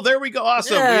 Oh, well, there we go.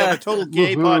 Awesome. We Yeah. have a total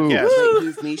gay Woohoo. podcast. Wait,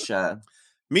 who's Misha?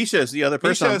 Misha is the other person.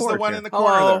 Misha on is the board one here. in the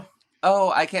corner Hello. there.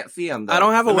 Oh, I can't see him, though. I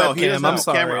don't have a No, he webcam. doesn't I'm have a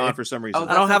sorry. camera on for some reason. Oh,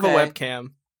 I don't have okay. a webcam.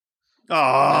 Oh,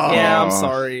 Yeah, I'm Aw.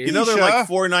 sorry. You know they're Misha? like I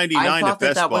 $4.99 at thought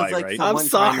Best that Buy, was like right? someone I'm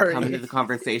trying to sorry. come into the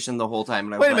conversation the whole time.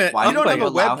 And I was Wait a like, minute, why you don't would have you a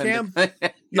allow webcam? him to... You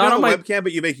Not don't on have a my- webcam,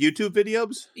 but you make YouTube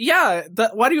videos? Yeah.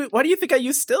 Why do you think I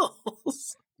use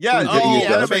stills? Yeah, Oh, Oh, you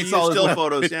that's do? right. You use still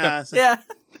photos. Yeah. Yeah.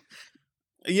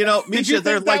 You know, Did Misha, you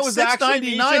they're think that like was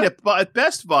actually $6.99 Misha? at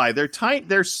Best Buy. They're tiny.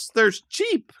 They're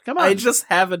cheap. Come on. I just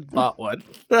haven't bought one.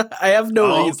 I have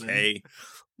no reason. Okay.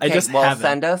 I just well, haven't.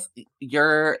 send us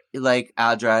your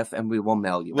address and we will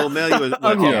mail you. We'll one. mail you a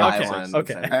Okay, yeah, Buy okay, one and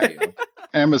okay. send it to you.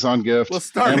 Amazon gift. We'll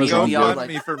start a Amazon GoFundMe.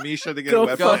 gift. GoFundMe for Misha to get Go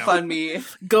a Go webcam. fund me. I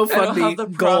GoFundMe don't have the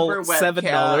goal proper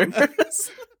 $7.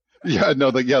 Yeah, no,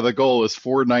 the goal is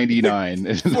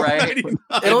 $4.99. Right?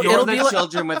 It'll You're be the like-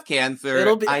 children with cancer.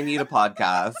 It'll be- I need a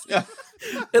podcast.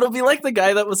 It'll be like the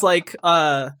guy that was like,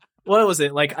 what was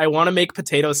it? Like, I want to make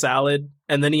potato salad,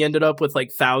 and then he ended up with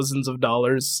like thousands of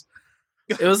dollars.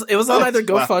 It was on either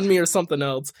Wow. GoFundMe or something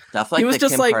else. That's like He was the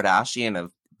just Kim like- Kardashian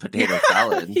of potato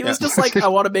salad. He was just like, I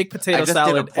want to make potato I just did a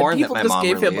salad, and porn that people my just mom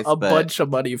gave him released, a but- bunch of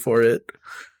money for it.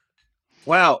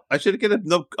 Wow. I should get a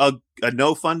no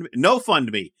fund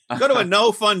me. Go to a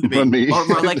no fund me. Fund me. Or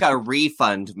more like a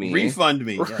refund me. Refund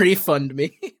me. Yeah. Refund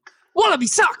me. Wallaby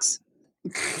sucks.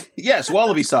 Yes,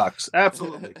 Wallaby socks.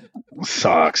 Absolutely.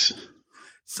 Socks.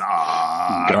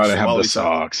 Socks. Gotta have Wallaby the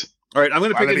socks. All right, I'm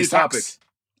going to pick a Wallaby new topic. socks.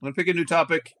 I'm going to pick a new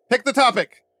topic. Pick the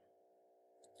topic.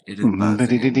 It is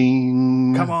buzzing.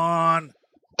 Ding. Come on.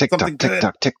 Tick Something tock, tick good.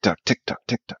 tock, tick tock, tick tock,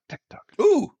 tick tock, tick tock.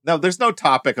 Ooh, No, there's no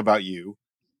topic about you.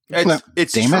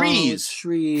 it's Damn it. trees.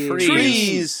 Trees.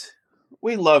 Trees.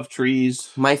 We love trees.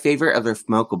 My favorite are the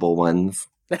smokable ones.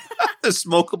 The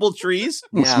smokable trees.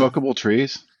 Yeah. Smokable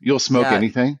trees. You'll smoke Yeah.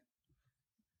 anything.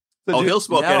 Oh, he'll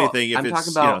smoke No, anything if I'm it's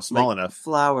talking about small like, enough.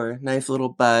 flower, nice little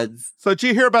buds. So did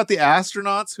you hear about the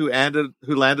astronauts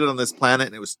who landed on this planet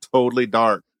and it was totally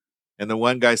dark? And the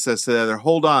one guy says to the other,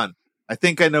 "Hold on, I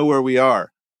think I know where we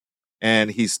are."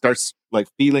 And he starts like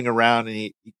feeling around,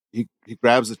 and he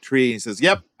grabs a tree and he says,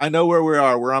 "Yep, I know where we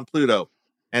are. We're on Pluto."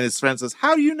 And his friend says,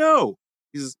 "How do you know?"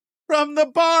 He says, "From the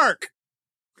bark."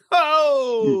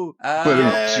 Oh,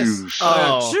 Yes.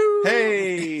 Oh.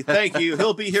 Hey, thank you.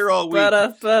 He'll be here all week.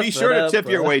 Be sure to tip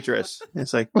your waitress.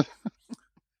 It's like,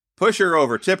 push her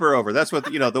over, tip her over. That's what,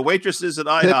 the waitresses at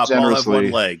IHOP all have generously.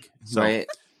 one leg. So Right?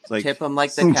 it's like, Tip them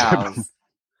like the cows.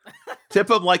 tip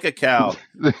them like a cow.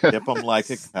 tip him like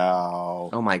a cow.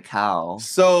 Oh, my cow.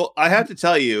 So I have to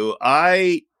tell you,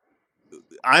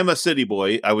 I'm a city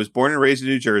boy. I was born and raised in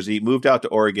New Jersey, moved out to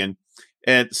Oregon,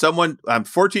 and I'm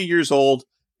 14 years old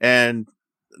and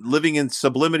living in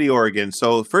Sublimity, Oregon.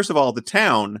 So first of all, the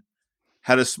town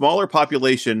had a smaller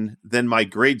population than my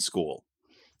grade school.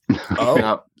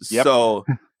 Oh, Yep. So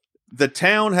the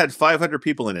town had 500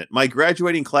 people in it. My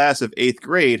graduating class of 8th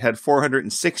grade had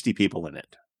 460 people in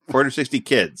it. 460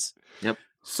 kids. Yep.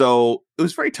 So it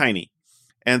was very tiny.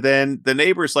 And then the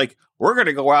neighbor's like, "We're going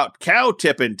to go out cow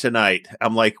tipping tonight."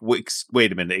 I'm like,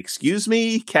 wait a minute. Excuse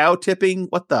me? Cow tipping?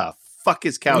 What the fuck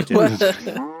is cow tipping?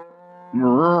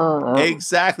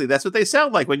 Exactly. That's what they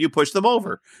sound like when you push them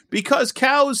over. Because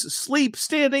cows sleep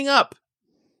standing up.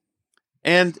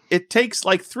 And it takes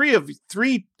like three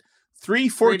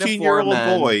 14-year-old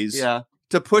men. boys Yeah.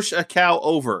 to push a cow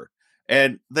over.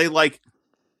 And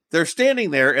they're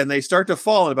standing there and they start to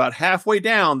fall, and about halfway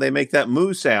down they make that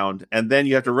moo sound, and then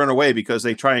you have to run away because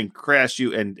they try and crash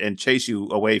you and chase you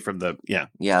away from the Yeah,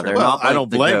 they're Well, not like I don't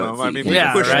the blame goats him. I you mean, can if you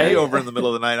Yeah, push right? me over in the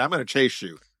middle of the night, I'm going to chase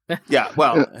you. Yeah,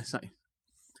 well, it's not.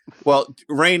 Well,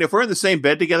 Rain, if we're in the same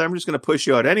bed together, I'm just going to push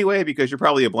you out anyway because you're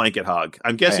probably a blanket hog.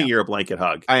 I'm guessing you're a blanket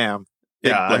hog. I am.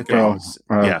 Big Yeah, blanket okay.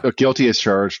 hog. Yeah. Guilty as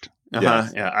charged. Uh-huh.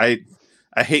 Yes. Yeah,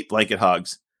 I hate blanket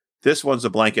hogs. This one's a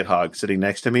blanket hog sitting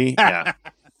next to me. Yeah.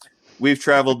 We've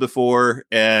traveled before,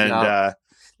 and Yeah.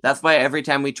 That's why every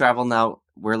time we travel now,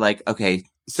 we're like, okay,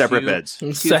 separate two- beds.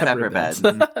 Two separate beds.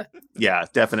 Yeah,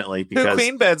 definitely. 2 Because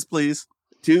queen beds, please.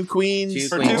 2 queens Two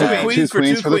for queen 2 beds. queens for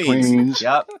 2 for the queens. queens.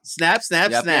 Yep. Snap,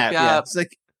 snap, Yep, snap. yep, Yeah, yep. it's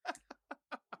like,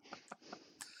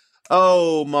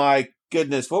 oh my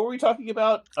goodness, what were we talking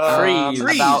about? Trees.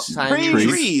 About time.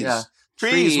 Trees. Yeah.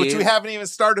 Trees, which we Trees. haven't even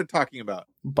started talking about.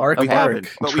 Bark. We Okay. haven't,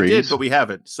 but we did, Trees. but we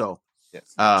haven't. So,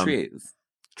 Yes. Trees.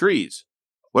 trees.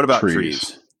 What about Trees.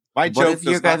 trees? My What joke is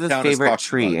your does not guys' count as favorite talking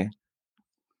tree? about it.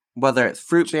 Whether it's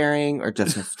fruit bearing or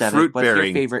just aesthetic, Fruit what's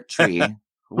bearing. your favorite tree?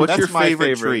 What's That's your my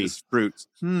favorite tree? is fruits.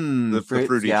 The Fruits,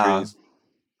 fruity yeah. trees.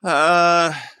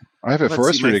 I have a Let's see,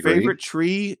 forestry my degree. favorite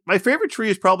tree. My favorite tree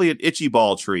is probably an itchy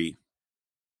ball tree.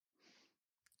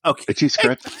 Okay, Itchy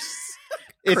scratch.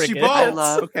 Itchy Cricket. balls. I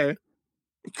love- Okay.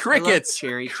 crickets.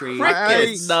 cherry tree.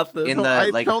 Crickets. Nothing. In the I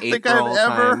like don't think April I've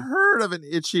ever time. heard of an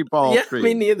itchy ball Yeah, tree.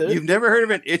 me neither. You've never heard of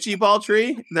an itchy ball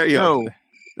tree? There you go. No.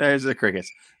 There's the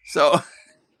crickets.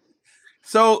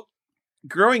 So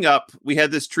growing up, we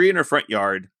had this tree in our front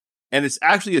yard, and it's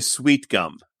actually a sweet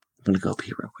gum. I'm gonna go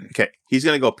pee real quick. Okay, he's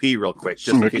going to go pee real quick,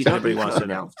 just in You case don't anybody need wants to to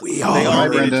know. know. They Bye, all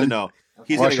needed to Brendan. know.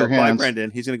 He's Wash going to go. your Bye, hands.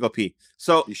 Brendan. He's going to go pee.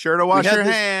 So Be sure to wash had your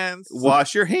this- hands.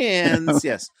 wash your hands.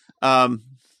 Yes.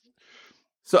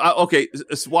 Okay.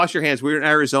 Wash your hands. We were in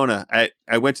Arizona.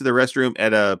 I went to the restroom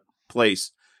at a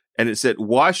place, and it said,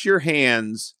 "Wash your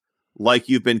hands like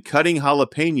you've been cutting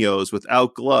jalapenos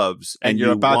without gloves, and you're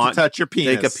you about want to touch your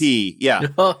penis. take a pee." Yeah.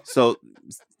 So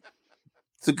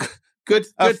it's a good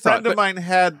A thought. friend of But- mine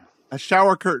had a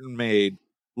shower curtain made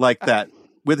like that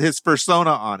with his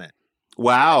persona on it.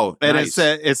 Wow. And nice.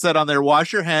 it said on there,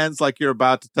 wash your hands like you're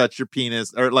about to touch your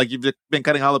penis, or like you've been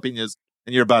cutting jalapenos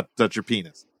and you're about to touch your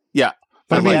penis. Yeah.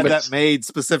 But He I mean, had but- that made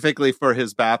specifically for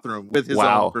his bathroom with his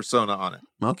Wow. own persona on it.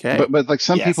 Okay. But like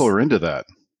some Yes. people are into that.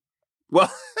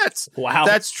 well, that's Wow.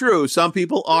 that's true. Some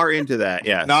people are into that.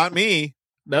 Yeah. Not me.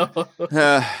 no.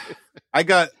 I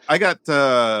got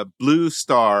Blue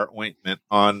Star ointment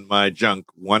on my junk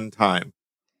one time,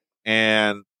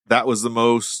 and that was the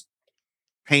most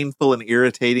painful and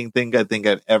irritating thing I think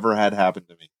I've ever had happen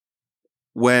to me.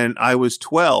 When I was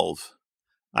 12,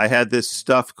 I had this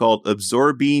stuff called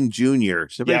Absorbine Junior.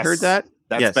 Has anybody Yes. heard that?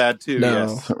 That's Yes. bad too. No.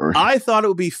 Yes. I thought it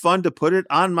would be fun to put it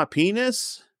on my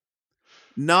penis.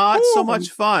 Not so Ooh. much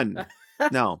fun.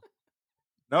 No.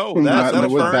 No, that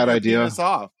was a burn bad your idea. penis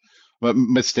off. But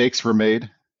mistakes were made.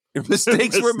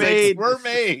 Mistakes were made. Were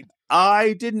made.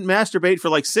 I didn't masturbate for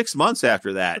like 6 months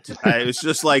after that. I was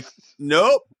just like,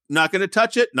 nope, not going to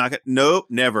touch it. Nope,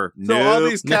 never. So nope. all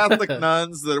these Catholic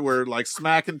nuns that were like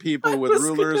smacking people with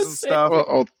rulers and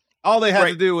stuff, all they had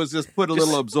to do was just put a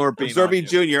little Absorbine. Absorbine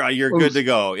Junior, you're good to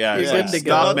go. Yeah, You're good to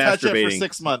go. Stop Don't touch it masturbating for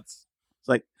 6 months. It's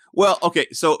like, well, okay.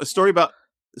 So a story about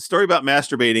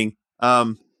masturbating.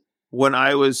 When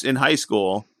I was in high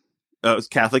school, it was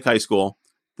Catholic high school.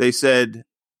 They said,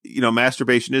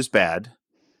 masturbation is bad,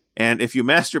 and if you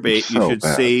masturbate, you should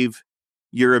save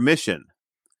your emission.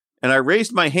 And I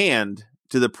raised my hand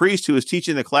to the priest who was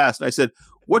teaching the class, and I said,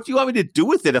 "What do you want me to do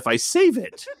with it if I save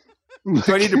it?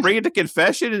 Do I need to bring it to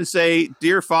confession and say,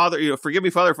 dear Father, forgive me,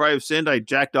 Father, for I have sinned. I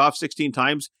jacked off 16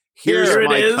 times. Here's Here it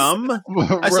my is." cum." I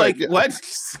was like, what?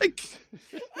 It's like,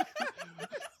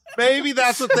 Maybe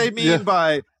that's what they mean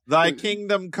by "Thy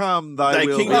kingdom come, thy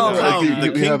will be kingdom done." come, the You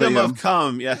have kingdom a, of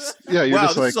cum. Yes. Yeah, you're Wow,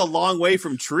 just this like, is a long way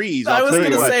from trees. I I'll was tell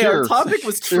going you to what. say, our topic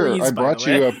was trees. Here, I by brought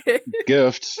the way. you a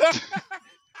gift.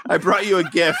 I brought you a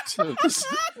gift.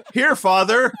 Here,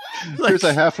 Father. Here's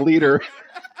a half liter.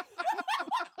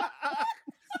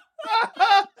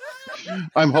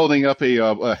 I'm holding up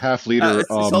a half liter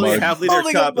It's only a mug. half liter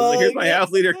Holding a cup. mug. Here's my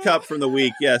half liter cup from the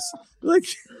week. Yes. Like,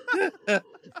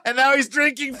 And now he's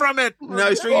drinking from it. now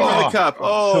he's drinking from the cup.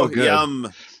 Oh, so good.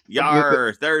 yum.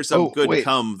 Yar. There's some good wait.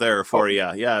 cum there for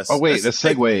you. Yes. Oh wait, the This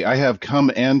is segue. I have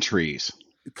cum and trees.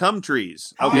 cum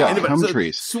trees. Okay. Yeah, anybody- cum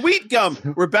trees. Sweet gum.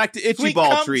 We're back to itchy Sweet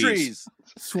ball cum trees.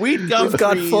 Sweet gum We've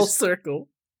got trees. full circle.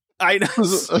 I know.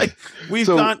 It's like, we've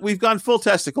So- gone full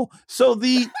testicle. So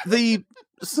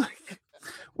it's like,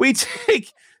 we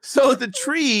take, so the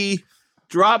tree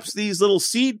drops these little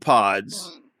seed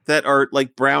pods that are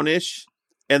like brownish,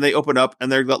 and they open up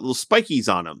and they've got little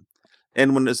spikies on them.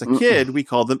 And when as a kid, we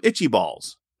called them itchy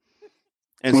balls.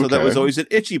 And so that Okay. was always an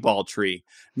itchy ball tree,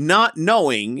 not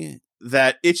knowing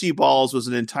that itchy balls was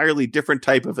an entirely different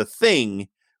type of a thing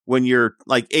when you're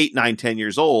like 8, 9, 10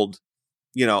 years old.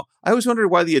 I always wondered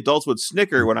why the adults would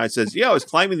snicker when I says, "Yeah, I was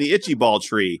climbing the itchy ball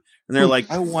tree," and they're like,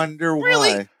 I wonder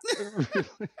Really?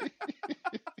 why.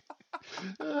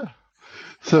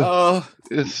 So,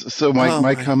 my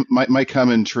my- my cum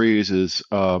in trees is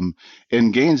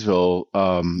in Gainesville.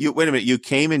 "You wait a minute, you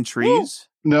came in trees?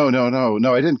 No,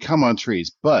 I didn't come on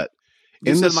trees, but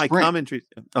You in said the my spring- cum in trees."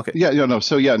 Okay,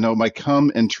 my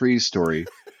cum and trees story.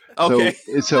 okay.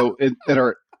 So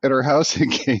at our house in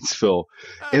Gainesville,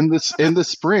 in the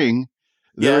spring,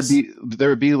 Yes. there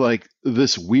would be like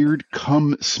this weird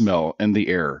cum smell in the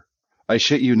air. I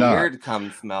shit you not. Weird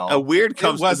cum smell. A weird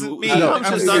cum. It wasn't me. cum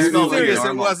I'm does not smell serious.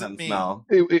 weird. It wasn't me. Smell.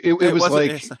 It was wasn't-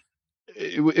 like it's-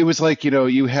 it was like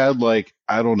you had like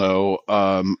I don't know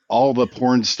all the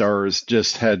porn stars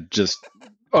just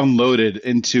unloaded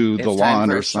into It's the time lawn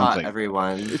for or a shot, something.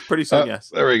 everyone. It's pretty soon. Yes.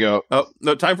 There we go. Oh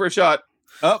no! Time for a shot.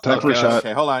 Oh, Time for a okay, shot.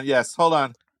 Okay, hold on. Yes, hold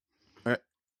on.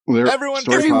 There, Everyone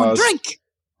story drink. pause. Drink.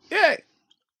 Yay!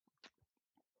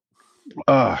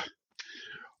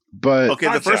 But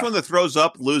Okay, the first one that throws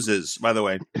up loses. By the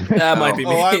way. That might be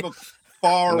me. Oh, I'm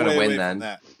far I'm gonna way win away then. from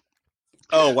that.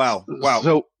 Oh wow!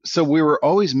 Wow. So we were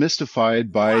always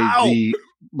mystified by Wow. the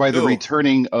Ew.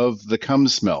 returning of the cum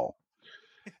smell,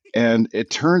 and it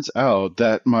turns out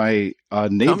that my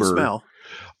Cum neighbor, smell.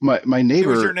 my He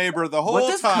neighbor, was your neighbor the whole What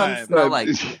does cum time. smell like?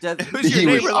 Who's he your was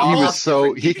neighbor? he All was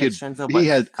so he could descriptions of what he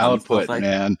had cum output, smells like?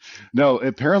 man. No,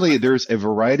 apparently there's a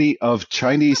variety of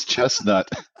Chinese chestnut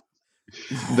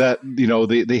that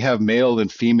they have male and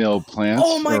female plants.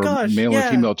 Oh my or gosh, male yeah.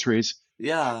 and female trees.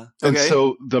 Yeah. And Okay.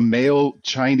 so the male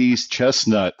Chinese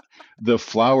chestnut, the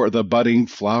budding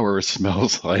flower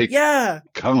smells like Yeah.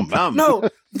 cum. No,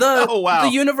 Oh, wow.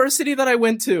 the university that I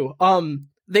went to,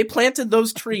 they planted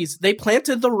those trees. They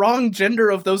planted the wrong gender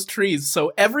of those trees.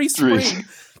 So every spring, Trees.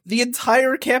 the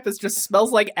entire campus just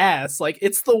smells like ass. Like,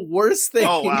 it's the worst thing.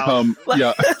 Oh, wow. Like,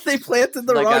 Yeah. they planted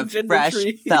the Like wrong a gender fresh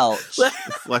tree. felch.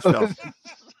 Flesh belt.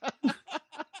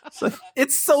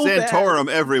 It's so bad. Santorum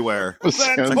everywhere.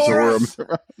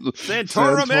 Santorum.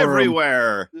 Santorum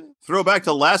everywhere. Throw back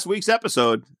to last week's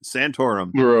episode.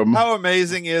 Santorum. How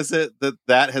amazing is it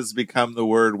that has become the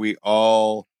word we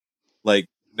all like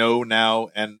know now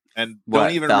and What,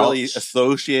 don't even felch? really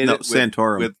associate No, it with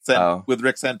Santorum. with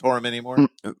Rick Santorum anymore?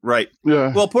 Right.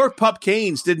 Yeah. Well, poor Pup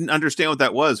Canes didn't understand what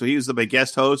that was. So he was the big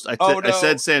guest host. I Oh, said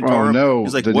no. Santorum. Oh, no.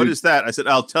 He's like, Did "What he- is that?" I said,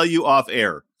 "I'll tell you off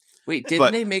air." Wait,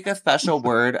 didn't they make a special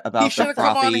word about He the should have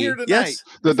come on frothy? here tonight. Yes.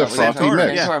 The frothy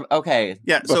mix. Santorum. Okay,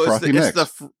 Yeah, The so frothy mix.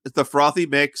 it's the frothy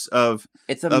mix of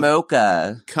it's a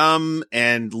mocha. cum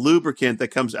and lubricant that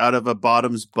comes out of a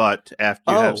bottom's butt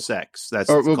after you have sex. That's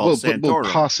called Santorum.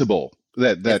 Possible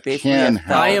that It's basically can a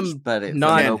happen. I am but it's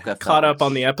not a mocha caught up filch.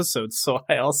 on the episode, so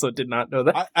I also did not know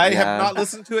that. I Yeah. have not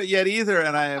listened to it yet either,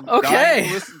 and I am Okay. dying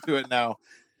to listen to it now.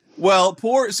 Well,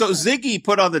 so Ziggy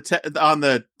put on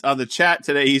the chat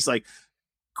today. He's like,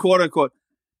 quote unquote,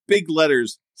 big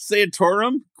letters,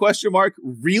 Santorum ?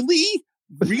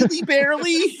 Really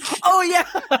barely. Oh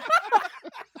yeah,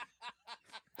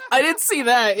 I did see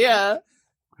that. Yeah.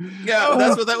 Yeah,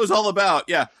 that's what that was all about.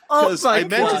 Yeah, Oh because my I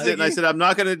mentioned God. it and I said I'm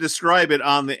not going to describe it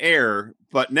on the air,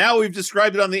 but now we've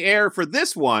described it on the air for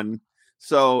this one.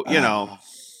 So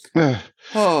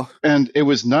oh, And it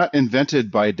was not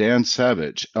invented by Dan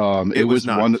Savage. It was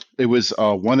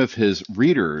not. one of his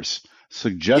readers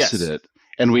suggested Yes. it,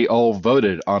 and we all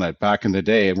voted on it back in the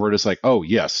day. And we're just like, oh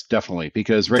yes, definitely,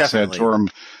 because Rick Definitely. Santorum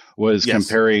was Yes.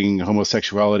 comparing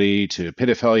homosexuality to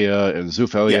pedophilia and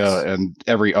zoophilia Yes. and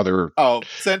every other. Oh,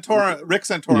 Rick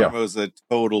Santorum Yeah. was a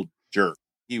total jerk.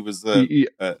 He was Was or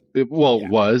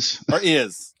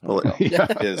is yeah.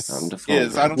 is.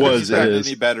 I don't think he's gotten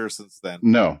any better since then.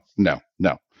 No.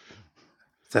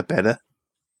 is that better?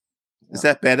 Is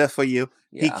that better for you?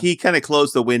 Yeah. He kind of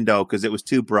closed the window because it was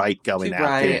too bright going Too out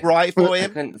bright. there. Bright for I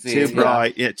him. couldn't see Too it.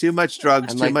 bright. Yeah, too much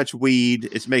drugs, I'm too like- much weed.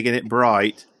 It's making it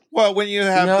bright. Well, when you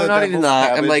have No, the not even devil's that.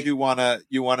 I'm cabbage, like-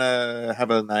 you wanna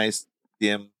have a nice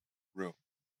dim room.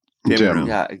 Dim.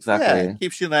 Yeah, exactly. Yeah, it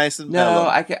keeps you nice and No,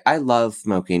 mellow. I love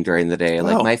smoking during the day.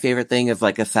 Like Oh. my favorite thing is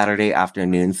like a Saturday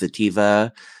afternoon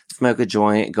sativa, smoke a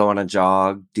joint, go on a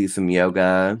jog, do some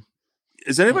yoga.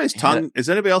 Is anybody's tongue? Is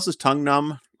anybody else's tongue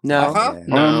numb? No, Uh-huh.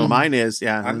 No, mine is.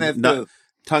 Yeah, I'm that no-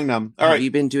 tongue numb. All have right, you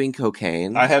been doing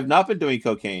cocaine? I have not been doing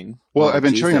cocaine. Well, Oh, I've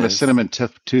been chewing on a Jesus. cinnamon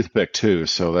toothpick too,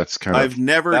 so that's kind of. I've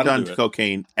never That'll done do it.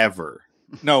 cocaine ever.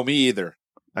 No, me either.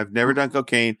 I've never done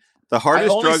cocaine. The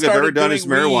hardest only drug I've ever started done is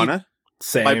doing weed. marijuana.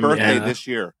 Same. My birthday yeah. this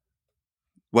year.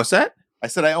 What's that? I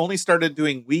said I only started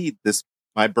doing weed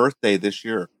my birthday this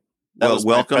year. That Well, was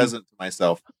welcome. my present to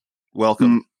myself.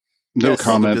 Welcome. No Yes.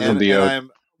 comment And- from the and oak.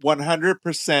 I'm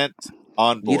 100%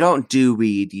 on board. You don't do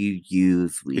weed, you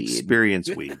use weed. Experience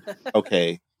weed.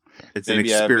 Okay. It's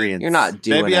Maybe an I've been- experience. You're not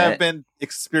doing Maybe it. I've been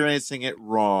experiencing it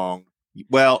wrong.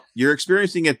 Well, you're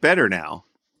experiencing it better now.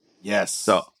 Yes.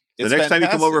 So the It's next time you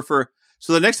come fantastic.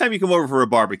 over for a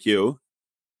barbecue,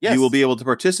 Yes. you will be able to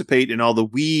participate in all the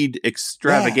weed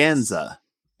extravaganza.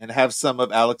 and have some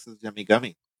of Alex's yummy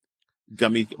gummy.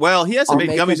 Gummy. Well, he hasn't I'll made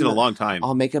make gummies in him- a long time.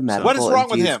 I'll make a medical What is wrong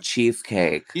with infused him?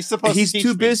 cheesecake. He's supposed He's to teach too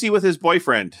me. busy with his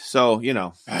boyfriend. So, All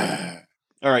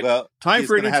right. Well, Time he's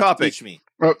for a gonna new have to topic. teach me.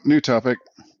 Oh, new topic.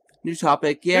 New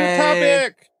topic, yay! New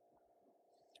topic.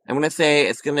 I'm gonna say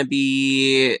it's gonna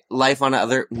be life on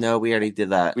other. No, we already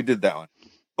did that. We did that one.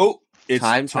 Oh, it's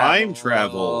Time time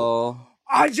travel.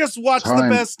 I just watched the Time.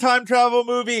 best time travel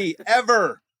movie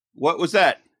ever. What was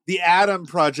that? The Adam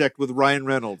Project with Ryan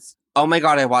Reynolds. Oh my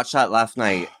god, I watched that last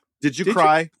night. Did you Did you?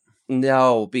 cry?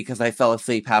 No, because I fell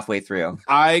asleep halfway through.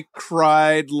 I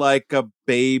cried like a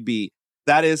baby.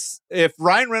 That is, if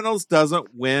Ryan Reynolds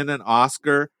doesn't win an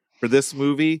Oscar for this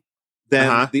movie, then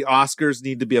Uh-huh. the Oscars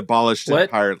need to be abolished What?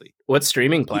 entirely. What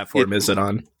streaming platform is it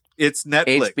on? It's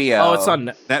Netflix. HBO. Oh, it's on.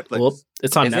 Netflix. Well,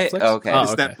 it's on Is it? Netflix. Okay. Oh,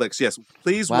 It's okay. Netflix. Yes,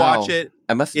 please Wow. watch it.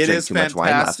 I must have It drank is too much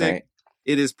wine last fantastic. night.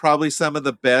 It is probably some of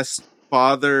the best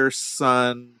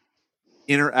father-son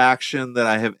interaction that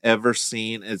I have ever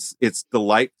seen. It's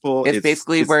delightful. It's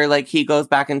basically where like he goes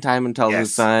back in time and tells Yes.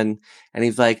 his son, and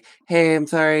he's like, "Hey, I'm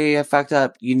sorry, I fucked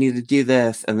up. You need to do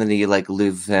this," and then he like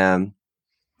loses him.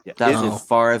 Yeah, That's Oh. as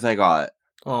far as I got.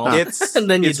 Oh. it's And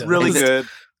then you it's don't. really Is it- good.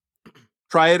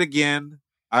 Try it again.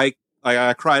 I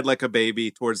cried like a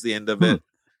baby towards the end of it.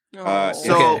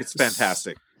 So- it's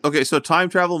fantastic. Okay, so time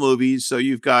travel movies. So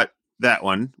you've got that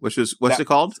one, which is what's That- it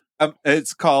called?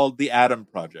 It's called The Adam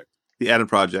Project. The Adam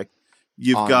Project.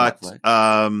 You've On got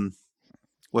Netflix.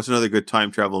 what's another good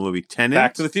time travel movie? Tenet.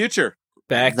 Back to the Future.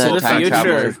 Back the to the time future.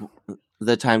 travelers.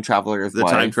 The time traveler's The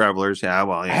wife. Time Travelers. Yeah,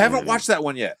 well, yeah, I haven't yeah. watched that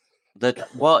one yet.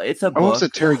 Well, it's a Oh, book, it's a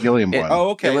Terry Gilliam It- one. Oh,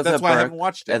 okay. It was That's a why I book, haven't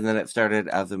watched it. and then it started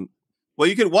as a. Well,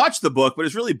 you can watch the book, but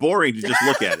it's really boring to just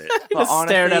look at it. He But just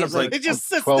stared at honestly, him like, It just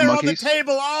sits 12 there monkeys? on the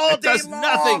table all It day does long.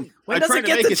 nothing. when I does tried it to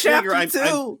get make to it figure. chapter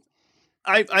two?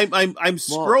 I'm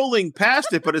scrolling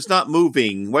past it, but it's not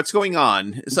moving. What's going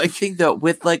on? It's I like think though,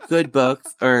 with like good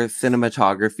books or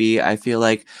cinematography, I feel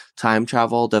like time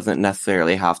travel doesn't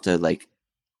necessarily have to like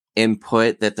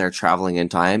input that they're traveling in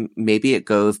time. Maybe it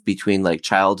goes between like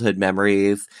childhood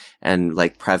memories and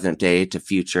like present day to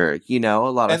future. A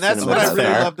lot of and that's cinema what I does really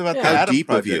that. loved about the How Adam deep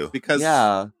of Project, you. because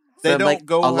they don't like,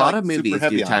 go a lot like, of movies super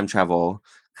heavy do on time it. travel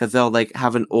because they'll like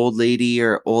have an old lady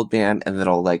or old man and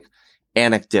they'll like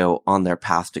anecdote on their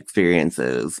past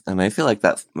experiences, and I feel like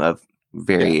that's a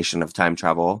variation of time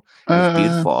travel. It's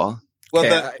beautiful. Well,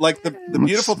 Okay, the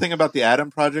beautiful thing about the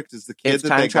Adam Project is the kid It's that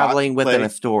time they traveling got to within play, a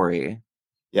story.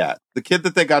 Yeah, the kid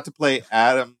that they got to play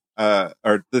Adam,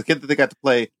 or the kid that they got to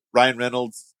play Ryan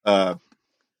Reynolds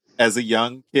as a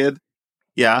young kid,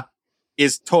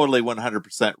 is totally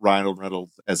 100% Ryan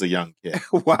Reynolds as a young kid.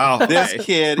 Wow. This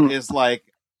kid is like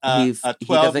a He doesn't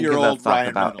 12-year-old give a fuck Ryan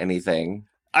about Reynolds. anything.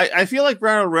 I feel like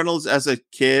Ryan Reynolds as a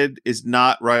kid is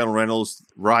not Ryan Reynolds,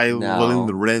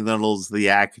 Reynolds the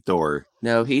actor.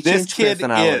 No, he This changed kid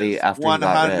personality is after he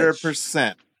got rich.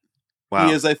 100%. Wow.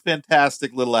 He is a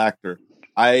fantastic little actor.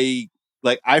 I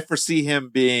foresee him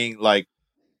being like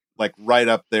right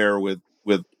up there with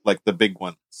like the big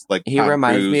ones. Like He Tom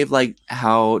reminds Cruise. me of like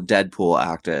how Deadpool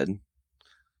acted.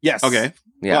 Yes. Okay.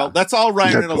 Yeah. Well, that's all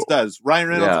Ryan Deadpool. Reynolds does. Ryan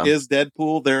Reynolds Yeah. is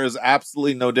Deadpool. There is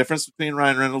absolutely no difference between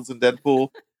Ryan Reynolds and Deadpool.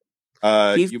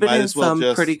 He's You been might in as well some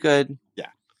just pretty good. Yeah.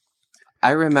 I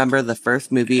remember the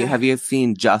first movie. Have you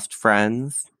seen Just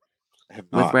Friends I have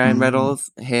with not. Ryan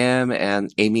Reynolds, him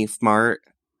and Amy Smart,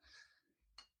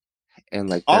 and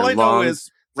like All their I know long- is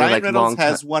they're, Ryan like, Reynolds long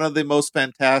has one of the most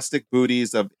fantastic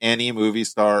booties of any movie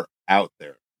star out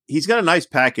there. He's got a nice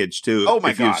package too. Oh my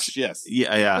If you've- gosh, yes.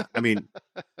 Yeah. I mean,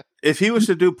 if he was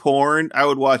to do porn, I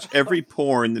would watch every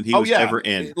porn that he was ever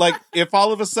in. Like, if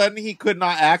all of a sudden he could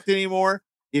not act anymore,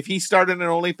 if he started an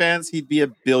OnlyFans, he'd be a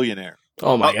billionaire.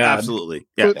 Oh my God. Absolutely.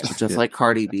 Yeah. just like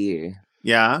Cardi B.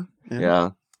 Yeah. Yeah.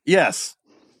 Yes.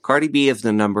 Cardi B is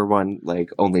the number one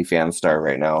like OnlyFans star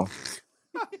right now.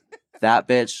 That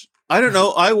bitch. I don't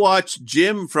know. I watch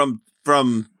Jim from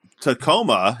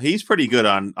Tacoma. He's pretty good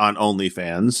on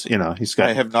OnlyFans. He's got.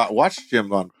 I have not watched Jim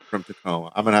from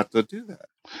Tacoma. I'm going to have to do that.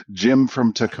 Jim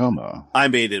from Tacoma. I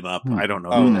made him up. I don't know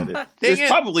Oh. who that is. There's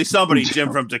probably somebody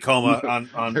Jim from Tacoma on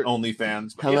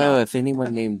OnlyFans. But, Hello, if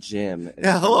anyone named Jim.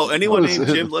 Yeah, hello. Anyone Close.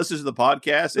 named Jim listens to the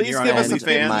podcast and Please you're on give us a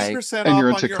OnlyFans. OnlyFans. 50% And off you're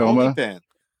in on your Tacoma? OnlyFans.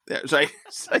 There's like,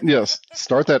 Yes,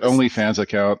 start that OnlyFans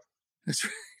account.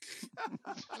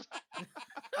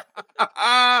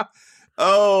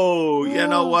 oh, you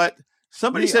know what?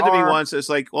 Somebody We said to me are- once, it's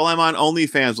like, well, I'm on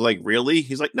OnlyFans. Like, really?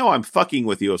 He's like, no, I'm fucking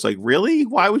with you. It's like, really?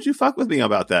 Why would you fuck with me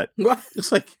about that? What?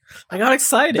 It's like, I got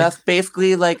excited. That's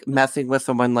basically like messing with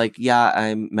someone like, yeah,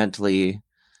 I'm mentally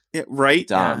yeah, right?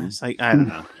 Dumb. Yeah, it's like, I don't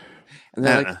know. and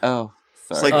they're I like, don't oh,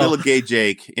 It's sorry. like little gay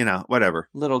Jake, whatever.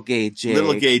 Little gay Jake.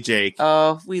 Little gay Jake.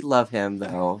 Oh, we love him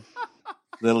though.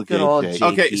 Little Good gay old Jake. Jake.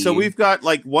 Okay, so JP. we've got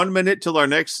like 1 minute till our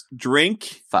next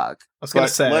drink. Fuck. I was gonna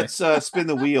But say. let's spin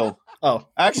the wheel. Oh,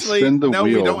 Actually, Spin the no,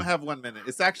 we wheel. don't have 1 minute.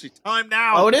 It's actually time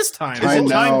now. oh, it is time. Is Time it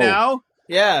time now. now?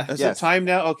 Yeah. Is Yes. it time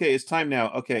now? Okay, it's time now.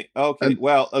 Okay. And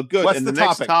Well, good. what's And the the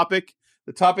next topic?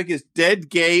 the topic is dead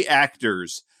gay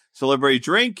actors. So everybody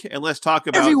drink and let's talk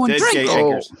about Everyone dead drink. gay Oh.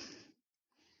 actors.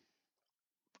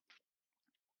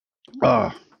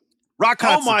 Rock Oh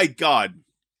Hudson. my god.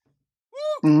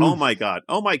 Mm, Oh my god.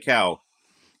 Oh my cow.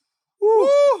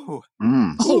 Woo.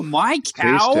 mm, Oh my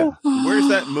cow! Where's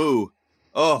that moo?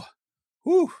 Oh.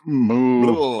 Whew.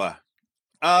 moo. Ugh.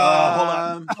 hold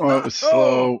on. Oh,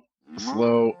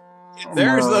 slow.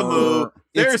 There's the moo.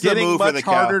 There's It's the getting moo for much the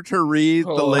cow. harder to read the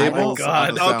Oh my labels. God.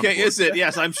 on the Okay, soundboard. is it?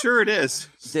 Yes, I'm sure it is.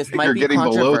 This You're might be getting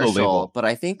below the controversial, label. but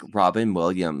I think Robin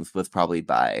Williams was probably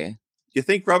bi. You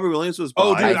think Robert Williams was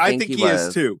Oh, bi? dude, I I think think he he is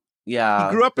was. too. Yeah.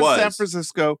 He grew up in Was. San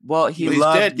Francisco. Well, But he he's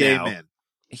loved dead gay now. men.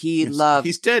 he loved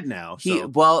He's dead now. he So.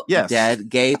 well Yes. dead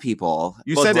gay people.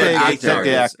 You Well, said dead gay, gay you said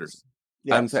gay actors. actors.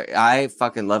 I'm sorry. I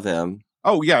fucking love him.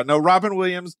 Oh yeah, no. Robin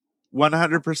Williams,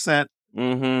 100%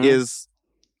 Mm-hmm. is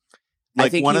I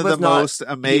like think one he of the was not- most he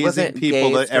amazing wasn't people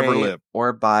gay, that ever straight, lived.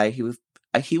 or bi.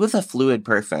 He was a fluid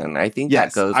person. I think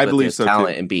Yes, that goes I with believe his so,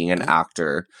 talent too. in being an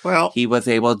actor. Well, He was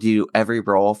able to do every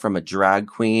role from a drag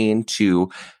queen to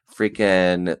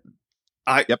freaking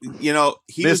Yep.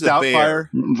 he Miss was a bear.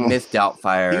 Doubtfire. Miss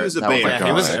Doubtfire. He was a That bear. my Yeah,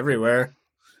 he was God. everywhere.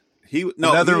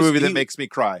 Another movie that he- makes me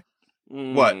cry.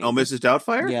 what? Mm. Oh, Mrs.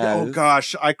 Doubtfire. Yeah. Oh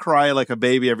gosh, I cry like a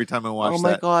baby every time I watch Oh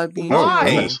my that. God. me Oh, too.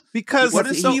 goodness. Because What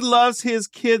is he so- loves his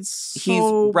kids so He's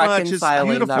much. It's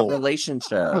reconciling that beautiful.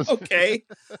 relationship. Okay.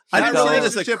 I That didn't know that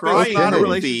as a relationship crying is not a movie.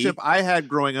 relationship I had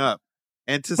growing up.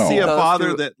 And to Oh. see a Goes father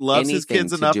through that loves his anything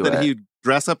kids to enough do that it. he'd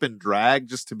dress up in drag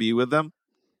just to be with them,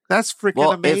 That's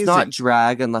freaking amazing. It's not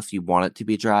drag unless you want it to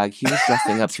be drag. He was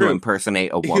dressing up to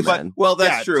impersonate a woman. Well,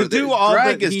 that's true. To do all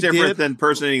drag that is different than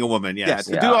impersonating a woman. Yes.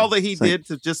 Yeah, to do all that he did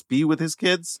to just be with his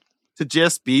kids, to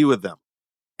just be with them.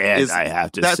 And I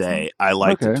have to say, I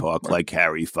like to talk like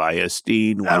Harry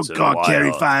Firestein. Oh, God,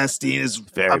 Harry Firestein is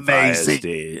very amazing.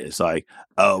 Firestein. It's like,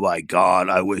 oh, my God,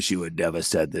 I wish you had never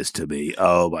said this to me.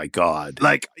 Oh, my God.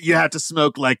 Like, you have to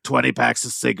smoke like 20 packs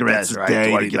of cigarettes a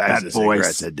day to get that voice.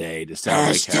 Cigarettes a day to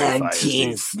sound like Harry Hashtag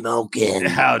teen Firestein. smoking.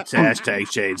 Hashtag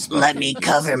chain smoking. Let me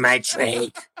cover my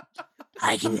trach.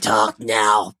 I can talk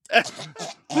now. It's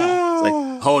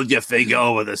like, hold your finger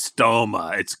over the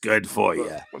stoma. It's good for you.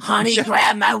 Honey,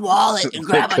 grab my wallet and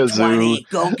grab a Kazoo. 20.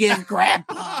 Go give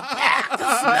Grandpa a pack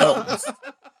of smokes.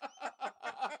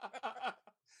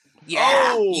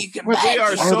 Yeah, you can we bet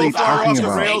are you so they far off talking the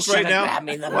about? rails right now. Grab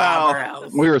me the Wow.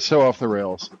 Marlboros. We are so off the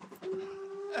rails.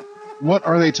 What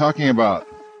are they talking about?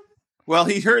 Well,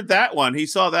 he heard that one. He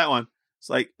saw that one. It's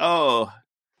like, oh,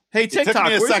 hey, It took TikTok,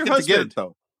 me a where's your second to get husband? it,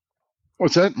 though.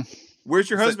 What's that? Where's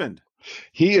your husband?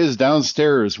 He is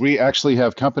downstairs. We actually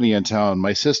have company in town.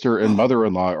 My sister and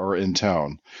mother-in-law are in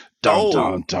town. Dun, Oh.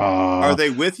 dun, dun. Are they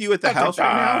with you at the house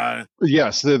right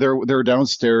Yes, they're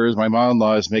downstairs. My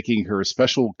mom-in-law is making her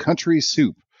special country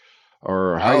soup,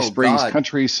 or High Oh, Springs God.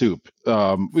 country soup.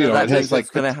 So It that has means like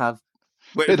it's gonna have.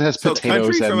 now? It has so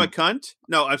potatoes country from a and- cunt?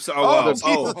 No, I'm sorry. Oh,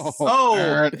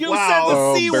 Oh, Jesus. You wow. said the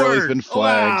Oh, C Barry's word. been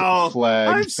flagged. Wow.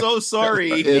 Flagged. I'm so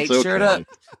sorry. It's Make sure okay.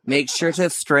 make sure to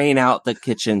strain out the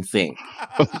kitchen sink.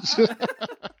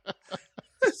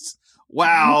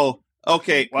 Wow.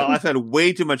 Okay. Well, I've had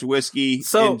way too much whiskey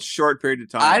So- in short period of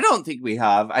time. I don't think we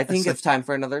have. I think it's time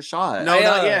for another shot. No, I,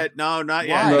 not yet. No, not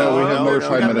yet. Why? No, we have another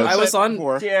 5 minutes. I was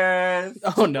on. Cheers.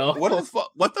 Oh no! What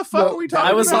the fuck are we talking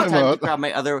I was about? on- Time to grab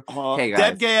my other. Hey guys,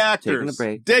 Dead gay taking a actors.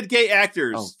 break. Dead gay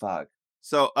actors. Oh fuck.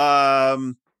 So,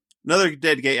 another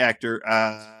dead gay actor.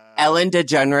 Ellen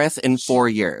DeGeneres in 4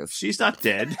 years. She's not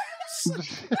dead.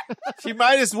 She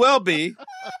might as well be.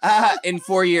 In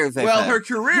 4 years, I Well, said. her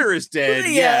career is dead. Yeah.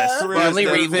 Yes. The The only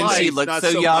Dead reason life, she looks not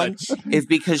so young much. is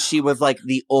because she was like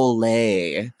the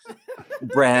Olay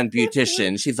brand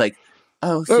beautician. She's like,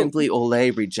 simply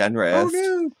Olay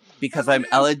Regenerist. Because I'm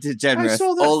Ellen DeGeneres,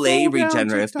 Olay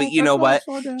Regenerist. But you know what?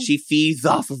 She feeds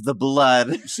off of the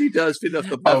blood She does feed off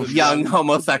the blood of young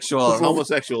homosexuals.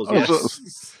 homosexuals. Oh,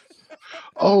 Yes.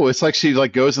 Oh, it's like she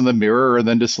like goes in the mirror and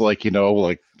then just like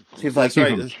She's like, That's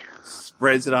right.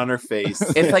 Spreads it on her face.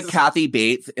 it's like Kathy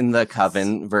Bates in the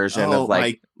Coven version Oh of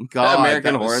like my God,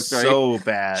 American that was Horror Story. So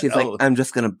bad. She's like, I'm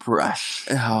just gonna brush.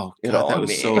 oh it God, that on was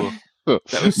me. so.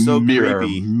 That was so mirror,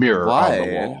 creepy. mirror Why? on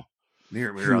the wall.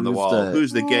 Mirror, mirror on the Who's wall. the-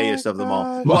 Who's the gayest of them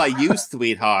all? Why, you,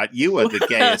 sweetheart. You are the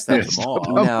gayest of them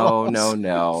all.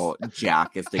 No.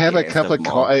 Jack is the Have a gayest cup of them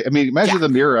all. coffee. I mean, imagine the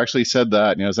mirror actually said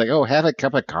that. You know, it's like, oh, have a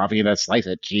cup of coffee and a slice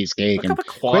of cheesecake A and cup of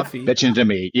quit coffee. bitching to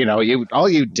me. You know, all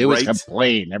you do is Right.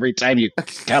 complain every time you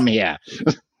come here.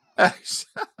 Oh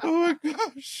my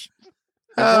gosh.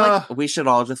 I feel like we should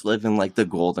all just live in like the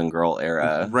Golden Girl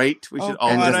era. Right? We should all.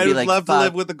 and God, just I be would like, love to fuck.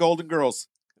 live with the Golden Girls.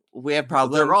 We have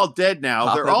problems. They're all dead now.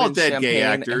 Pop They're all open dead gay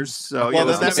champagne actors. So Well, yeah, then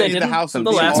that's that Listen, means the didn't house would the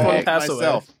be last all one by pass away?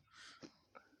 myself.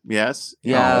 yes.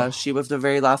 Yeah, she was the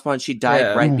very last one. She died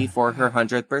Yeah. right before her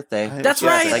 100th birthday. That's Yeah,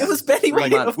 right. like it was Betty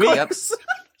White, months. of course.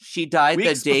 She died the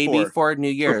Weeks day before. before New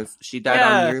Year's. She died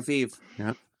Yeah. on New Year's Eve.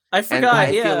 I And forgot. I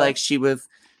yeah. feel like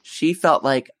she felt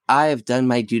like, I have done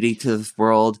my duty to this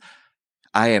world.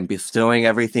 I am bestowing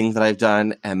everything that I've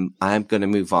done, and I'm going to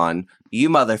move on. You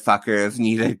motherfuckers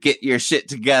need to get your shit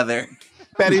together.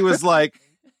 Betty was like,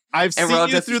 I've And seen we're all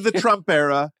you just- through the Trump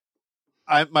era.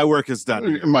 My work is done.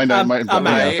 here." I'm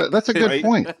Yeah, that's a good Right.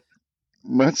 point.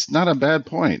 That's not a bad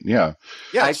point. Yeah.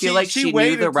 Yeah, I feel like she knew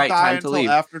waited the to right die time to until leave.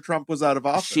 after Trump was out of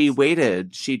office. She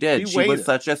waited. She did. She She was waited.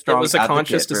 such a strong was a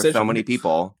conscious advocate for so decision. many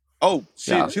people. Oh,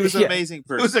 Yeah. she was an Yeah. amazing It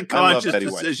person. was a I love conscious Betty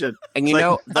White. decision. And you It's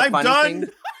know, like, the I'm funny done. thing,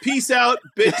 Peace out,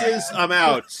 bitches. I'm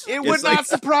out. It It's would like- not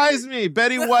surprise me.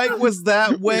 Betty White was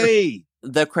that way.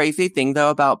 the crazy thing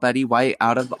though about Betty White,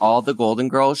 out of all the Golden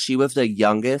Girls, she was the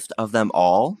youngest of them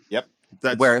all.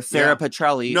 That's- Where Sarah yeah.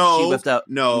 Petrelli, No, she was the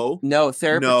no,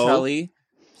 Sarah no, Petrelli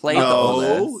played the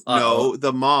oldest. no.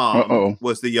 The mom Uh-oh.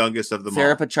 was the youngest of them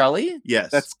Sarah all. Petrelli?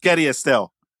 Yes, That's Getty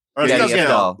Estelle. Or Getty Estelle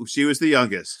Estelle. Getty. She was the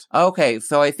youngest. Okay,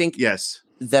 so I think Yes.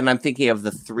 then I'm thinking of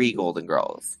the three Golden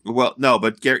Girls. Well, no,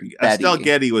 but Estelle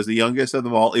Getty was the youngest of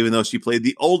them all, even though she played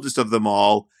the oldest of them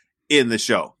all in the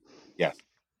show. Yes.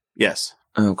 Yes.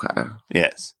 Okay.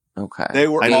 Yes. Okay. They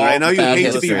were. I know you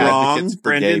hate to be history wrong,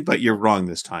 Brendan, but you're wrong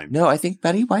this time. No, I think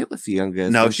Betty White was the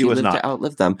youngest. No, and she was lived not. to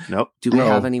outlive them. Nope. Do we No,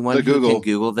 have anyone the who Google. can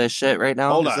Google this shit right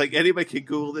now? Hold on. It's like anybody can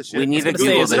Google this shit. We need to gonna say,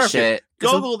 Google is it this our- shit.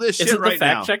 Google this shit Isn't right the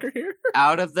fact now. checker here?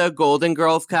 Out of the Golden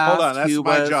Girls cast, Hold on, that's who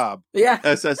my was- job. Yeah.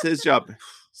 That's his job.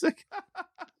 It's like,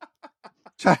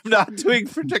 I'm not doing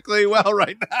particularly well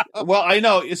right now. well, I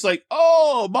know. It's like,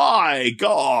 oh my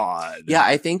God. Yeah,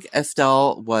 I think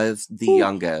Estelle was the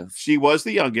youngest, She was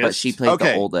the youngest. but she played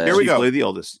Okay, the oldest. here we She go. played the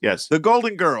oldest. Yes. The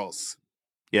Golden Girls.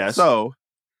 Yes. So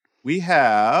we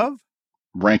have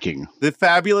Ranking. the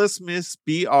fabulous Miss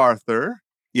B. Arthur,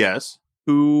 yes.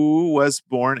 who was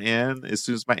born in, as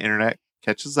soon as my internet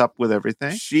catches up with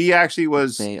everything, She actually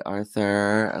was. Bay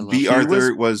Arthur. I love B. her.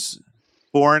 Arthur was.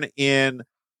 born in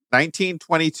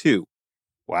 1922.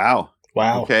 Wow.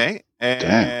 Wow. Okay. Dang.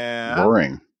 And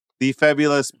Boring. the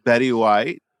fabulous Betty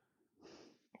White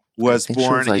was think she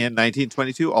born was like- in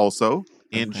 1922 also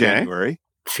in Okay. January.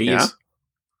 Jeez. Yeah.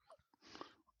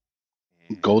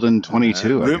 Golden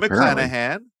 22. Rue apparently.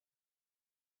 McClanahan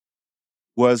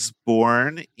was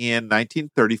born in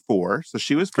 1934, so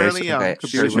she was fairly so- young. okay,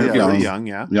 She compared was to the young. others. really young,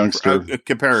 yeah. Youngster.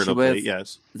 Comparatively, She was-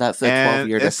 yes. That's a And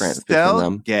 12-year difference Estelle between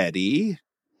them. Getty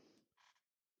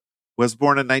was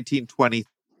born in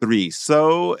 1923,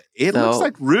 so it So- looks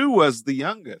like Rue was the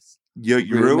youngest.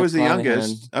 Rue was the McClanahan,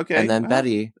 youngest. Okay. And then well,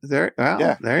 Betty. There, well,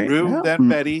 Yeah, there, Rue, well. then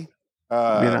Betty,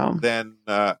 know. then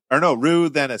Rue,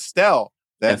 then Estelle,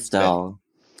 then Estelle.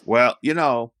 Well,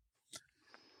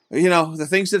 the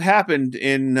things that happened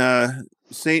in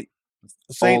Saint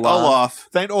Olaf.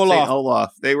 Saint Saint Olaf.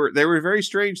 Olaf. They were very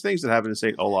strange things that happened in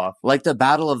Saint Olaf. Like the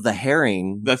Battle of the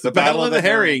Herring. That's the Battle of the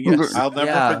Herring. Yes. I'll never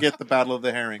Yeah. forget the Battle of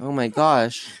the Herring. Oh my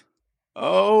gosh.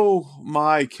 Oh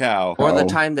my cow! Or the Oh.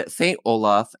 time that Saint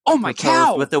Olaf Oh my proposed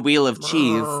cow! with the wheel of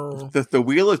cheese. The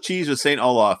wheel of cheese with Saint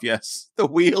Olaf. Yes, the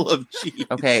wheel of cheese.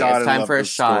 Okay, God, it's I time love for a those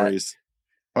shot. stories.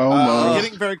 Oh, no. We're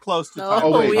getting very close to No, time.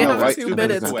 Oh, wait, we no, have right, 2 2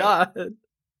 minutes. away. God.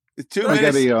 2 I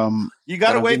minutes. gotta, You got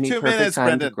to That'll wait give me 2 perfect minutes, time to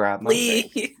Brendan. grab my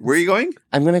Please. Where are you going?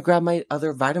 I'm gonna grab my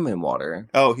other vitamin water.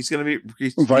 Oh, he's gonna be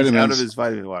he's out Vitamins. of his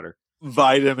vitamin water.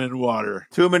 Vitamin water.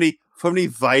 Too many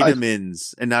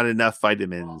vitamins and not enough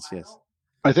vitamins. Yes.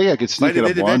 I think I could sneak in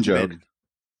a blonde joke.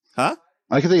 Huh?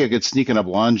 I think I could sneak in a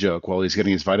blonde joke while he's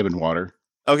getting his vitamin water.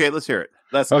 Okay, let's hear it.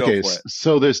 Let's Okay, go for it.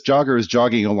 so this jogger is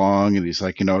jogging along and he's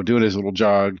like, doing his little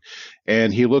jog.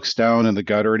 And he looks down in the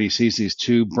gutter and he sees these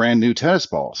 2 brand new tennis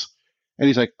balls. And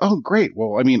he's like, oh, great.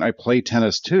 Well, I mean, I play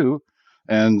tennis too.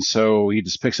 And so he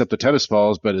just picks up the tennis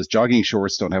balls, but his jogging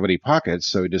shorts don't have any pockets.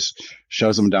 So he just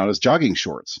shoves them down his jogging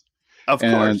shorts. Of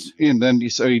course. And then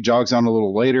he jogs on a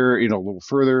little later, a little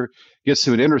further, gets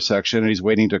to an intersection, and he's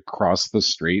waiting to cross the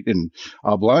street. And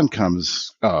a blonde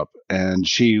comes up, and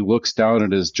she looks down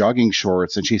at his jogging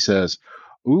shorts, and she says,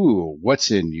 "Ooh, what's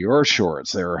in your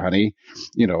shorts there, honey?"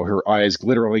 Her eyes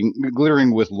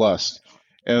glittering with lust.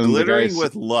 And Glittering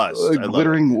with lust. I love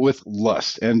glittering it. with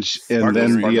lust. And Sparkles,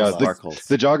 then sparkles, the sparkles.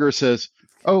 the jogger says,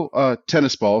 "Oh,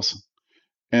 tennis balls."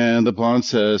 And the blonde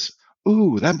says,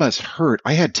 "Ooh, that must hurt.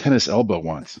 I had tennis elbow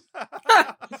once."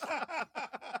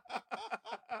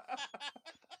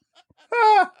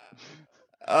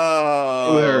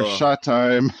 Oh, There, shot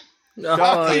time.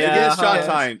 Oh, It yeah. is shot Yes,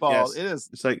 time. balls. Yes. It is.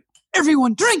 It's like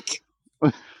Everyone drink!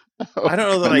 I don't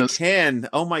know that I Goodness. can.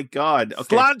 Oh my god.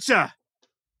 Okay. Slancha.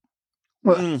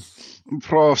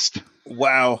 Prost.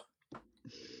 Wow.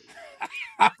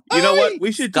 You know what?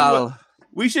 We should do Skull.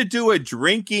 we should do a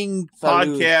drinking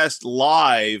Salud. podcast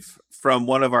live from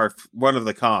one of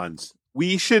the cons.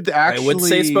 We should actually would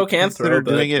say Spokane consider throw,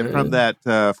 but- doing it from that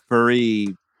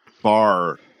furry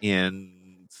bar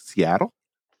in Seattle.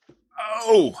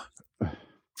 Oh.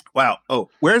 Wow. Oh,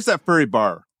 Where's that furry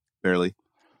bar, Barely?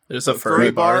 There's a furry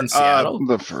furry bar bar, in Seattle.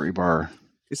 The furry bar.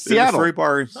 It's there's a Seattle. furry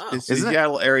bar Oh. in the Isn't it?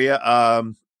 Seattle area.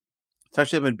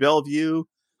 Touched them in Bellevue.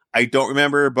 I don't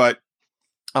remember, but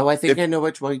Oh, I think If- I know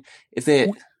which one. Is it?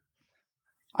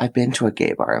 I've been to a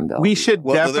gay bar in Bellevue. We should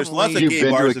well, definitely. there's lots of You've gay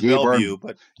been to bars a in gay bar Bellevue,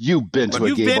 but You've been to a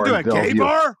You've gay been bar to in a gay Bellevue.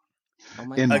 bar? Oh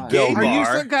my in god. gay Are you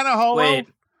bar? some kind of homo? Wait,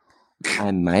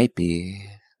 I might be.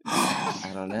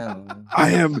 I don't know.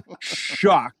 I am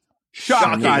shocked.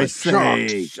 Shocked, I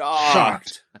say.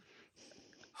 shocked.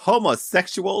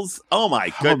 Homosexuals? Oh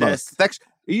my goodness. Are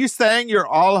you saying you're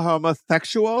all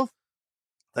homosexual?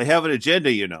 They have an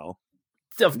agenda, you know.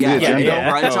 Yeah, Yeah, and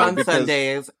yeah. brunch No, on because-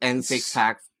 Sundays and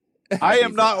 6-packs. I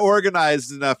am not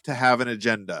organized enough to have an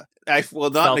agenda. Well,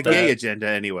 not Felt in the gay that. agenda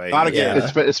anyway. Not a Yeah.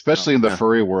 gay Especially in the Yeah.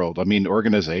 furry world. I mean,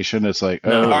 organization, it's like,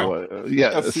 No.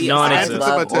 yeah. See, No, it I exists.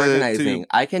 love To- organizing.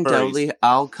 I can furries. totally.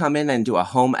 I'll come in and do a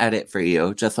home edit for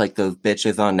you, just like those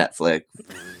bitches on Netflix.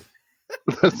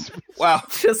 Wow.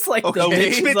 Just like Okay.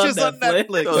 the Bitches on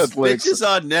Netflix. Those Netflix. bitches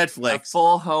on A Netflix.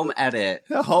 full home edit.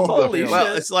 Holy well,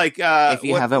 shit. it's like If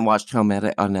you haven't watched Home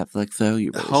Edit on Netflix, though,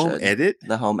 you really home should. edit.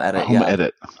 The Home Edit, Home yeah.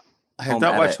 edit. I have Home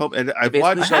not watched edit. home edit. It I've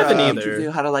basically watched. I haven't teaches either.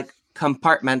 you how to like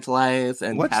compartmentalize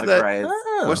and What's that?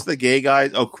 categorize. What's the gay guy?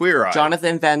 Oh, Queer Eye.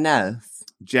 Jonathan Van Ness,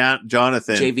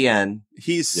 Jonathan. JVN.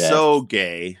 He's Yes. so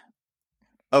gay.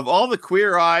 Of all the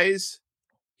Queer Eyes,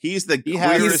 he's the He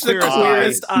has queerest, He's the eye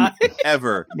queerest eye.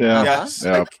 ever. Yeah. Yes.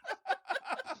 Yeah.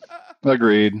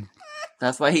 Agreed.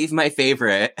 That's why he's my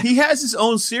favorite. He has his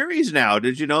own series now.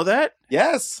 Did you know that?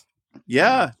 Yes.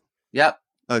 Yeah. Yep.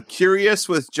 Curious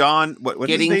with John. What's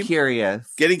Getting his name? Curious.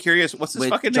 Getting Curious. What's his With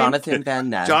fucking Jonathan name? Van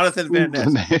Ness. Jonathan Van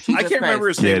Ness. I Jesus can't remember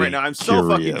his Christ. name right now. I'm so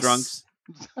fucking Curious.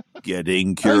 drunk.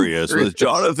 Getting curious with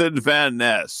Jonathan Van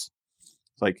Ness.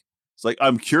 It's like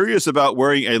I'm curious about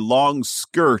wearing a long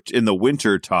skirt in the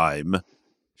winter time.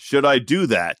 Should I do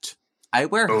that? I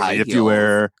wear high If heels. you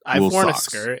wear I've wool worn socks. a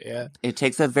skirt, yeah. It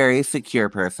takes a very secure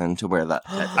person to wear that.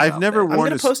 type of I've never outfit. worn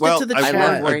gonna a post it well. to the I've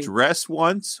chat. worn a dress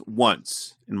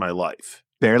once in my life.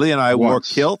 Barely and I wore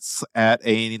Once. kilts at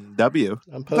A&W.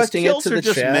 I'm But posting it kilts to are the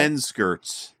just chat. men's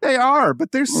skirts. They are,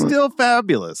 but they're still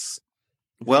fabulous.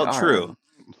 Well, They are. true.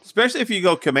 Especially if you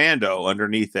go commando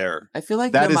underneath there. I feel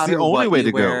like That no is the matter only what way you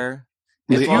to go. wear,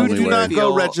 The as If long you as do not go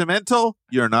feel- regimental,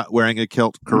 you're not wearing a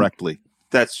kilt correctly.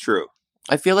 That's true.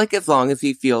 I feel like as long as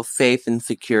you feel safe and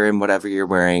secure in whatever you're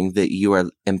wearing, that you are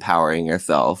empowering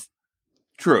yourself.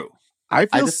 True. I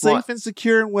feel just safe want- and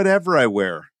secure in whatever I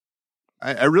wear.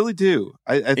 I really do.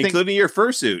 I think Including your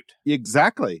fursuit.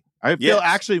 exactly. I feel Yes.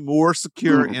 actually more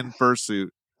secure in fursuit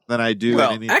than I do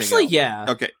Well, in anything Actually, else. yeah.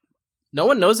 Okay. No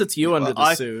one knows it's you under Well,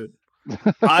 the suit.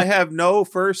 I have no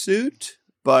fursuit,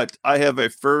 but I have a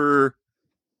fur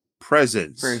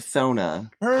presence.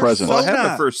 Persona. Present. Well, I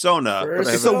have a Persona. fursona. but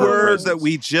I It's have a fur word presence. that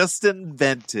we just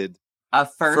invented. A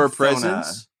for fursona.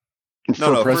 presence.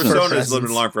 No, present. fursona has presence. lived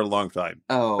along for a long time.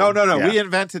 Oh. No. Yeah. We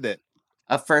invented it.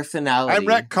 A personality. I'm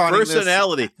retconning this.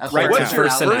 Personality. A Right What's now. your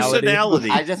Personality. personality?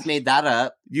 I just made that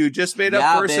up. You just made up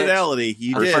Yeah, bitch. personality.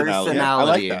 You A did. personality. Yeah, I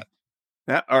like that.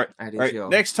 yeah, all right. I did All right. too.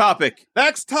 Next topic.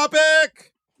 Next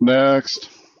topic. Next.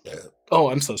 Oh,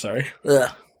 I'm so sorry. Ugh.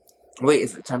 Wait,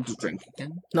 is it time to drink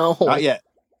again? No. Not yet.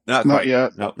 Not Not quite.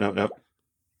 yet. No.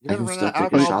 I can run still out take a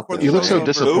alcohol shot. before though. You look so Ooh.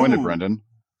 disappointed, Brendan.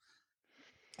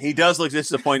 He does look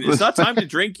disappointed. It's not time to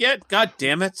drink yet. God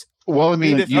damn it. Well, I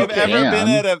mean, If you you've ever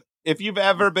been can. if you've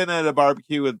ever been at a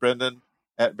barbecue with Brendan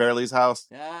at Barely's house,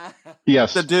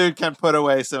 Yes. the dude can put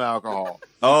away some alcohol.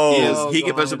 Oh, Yes. he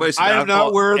can put some place I am not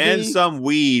alcohol worthy. and some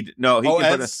weed. No, he can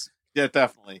put and yeah,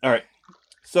 definitely. All right.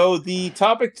 So the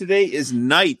topic today is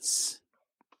nights.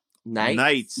 Night.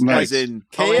 Nights. As in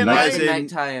K and as I. in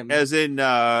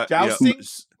Nighttime. Jousting?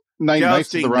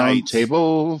 Knights of the round nights.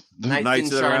 table. Nights Knights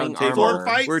in of the round shining table. armor. Sword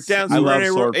fights? We're down I love we're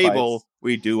sword able. fights.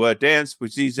 We do a dance,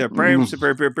 which is a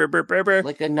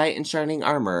Like a knight in shining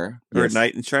armor. or Yes.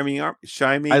 night in shining.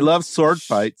 I love sword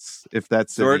fights. If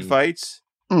that's sword any- fights.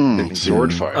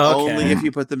 Sword fight. Okay. Only if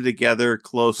you put them together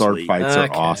closely. Sword fights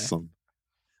Okay. are awesome.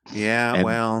 Yeah, And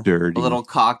well, dirty. A little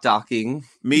cock docking.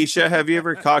 Misha, have you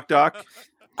ever cock dock?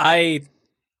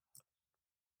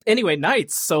 Anyway,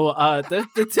 nights. So the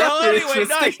Well, anyway,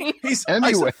 interesting. night. He's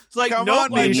Anyway. It's like Come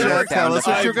nope, on, I've Misha, never- tell us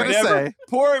what you're I've gonna never- say.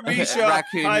 Poor Misha.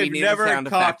 Raccoon, you I've need a never sound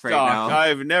cock effect right docked. now.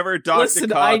 I've never docked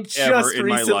Listen, a cock I ever just in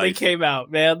my recently life. came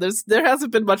out, man. There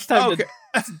hasn't been much time Okay.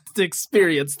 to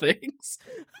experience things.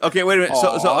 Okay, wait a minute. So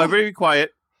Aw. everybody be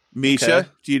quiet. Misha, Okay.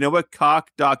 do you know what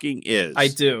cock docking is? I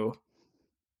do.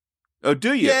 Oh,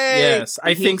 do you? Yes,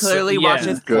 I He think clearly so. Yeah.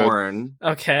 watches Good. porn.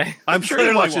 Okay. I'm sure he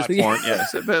Clearly watches watches. porn.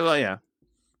 Yes, but well, yeah.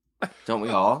 Don't we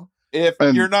all? If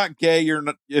And- you're not gay,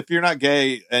 if you're not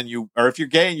gay and if you're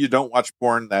gay and you don't watch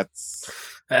porn, That's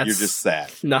you're just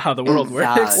sad. not how the world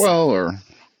God. works. Well, or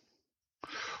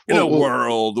In a Well,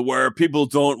 world where people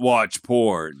don't watch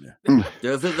porn,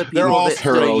 Those are the They're people all that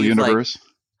still parallel use, like, universe.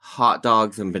 hot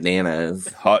dogs and bananas.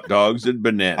 hot dogs and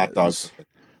bananas. Hot dogs.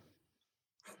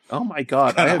 Oh my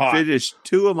god! I Kinda have hot. finished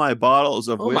 2 of my bottles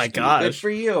of Oh whiskey. my God. Good for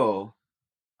you.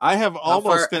 I have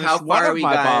almost far finished one are of we,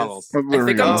 my guys? bottles. There I we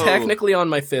think go. I'm go. technically on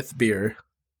my 5th beer,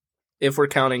 if we're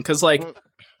counting, because like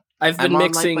I've been I'm on,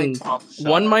 mixing like, my top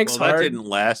one shot. Mike's Well, that Hard didn't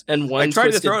last. and one. I tried to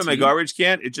Twisted throw it in my Tea. garbage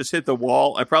can. It just hit the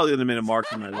wall. I probably didn't have made a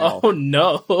mark on my wall. Oh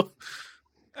no!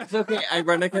 It's okay. I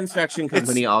run a construction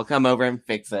company. I'll come over and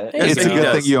fix it. It's It's He a good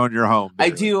does. thing you own your home. I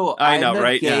Barely. do. I I'm know, the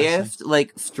right? Yeah. gayest,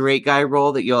 like, straight guy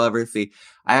role that you'll ever see.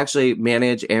 I actually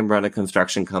manage and run a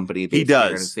construction company. based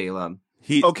does. here in Salem.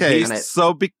 Okay, he's-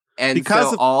 so And Because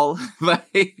so of- all my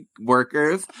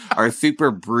workers are super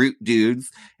brute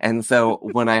dudes. And so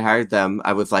when I hired them,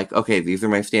 I was like, okay, these are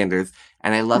my standards.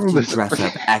 And I love to dress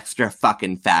up extra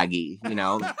fucking faggy, you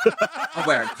know? I'll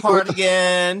wear a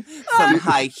cardigan, some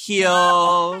high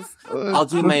heels. I'll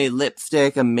do my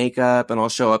lipstick and makeup, and I'll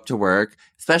show up to work,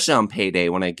 especially on payday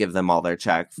when I give them all their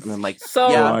checks. And I'm like,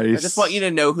 I just want you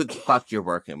to know who the fuck you're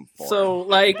working for. So,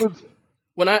 like,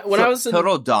 when I was in...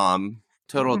 Total Dom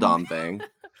thing.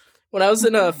 When I was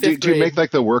in a fifth grade... Do you make,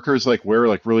 like, the workers, like, wear,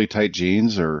 like, really tight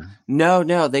jeans, or...?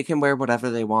 No, they can wear whatever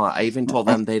they want. I even told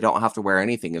them they don't have to wear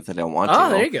anything if they don't want to. Oh,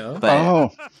 there you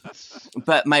go.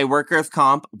 But my workers'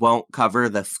 comp won't cover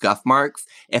the scuff marks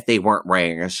if they weren't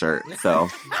wearing a shirt. So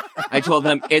I told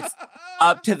them it's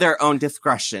up to their own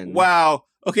discretion. Wow.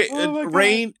 Okay,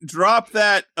 Rain, drop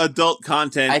that adult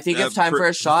content. I think it's time for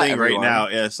a shot right now.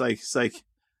 Yeah, it's like.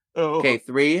 Okay,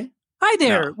 3. Hi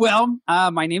there. No. Well,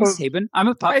 my name is Taben. I'm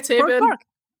a pup for Park.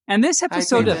 And this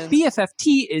episode of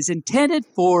BFFT is intended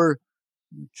for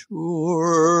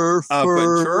mature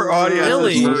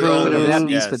audience. Whatever that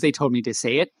means, but they told me to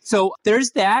say it. So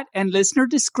there's that, and listener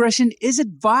discretion is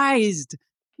advised.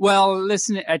 Well,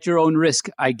 listen at your own risk,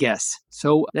 I guess.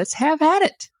 So let's have at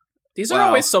it. These are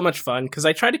always so much fun because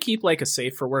I try to keep like a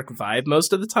safe for work vibe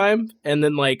most of the time. And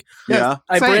then I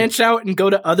branch out and go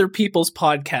to other people's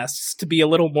podcasts to be a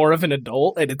little more of an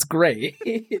adult, and it's great.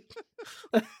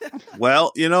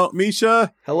 Well,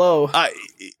 Misha. Hello.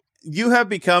 You have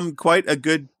become quite a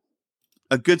good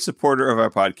supporter of our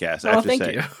podcast, I have to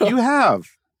say. You have.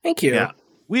 Thank you. Yeah.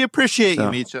 We appreciate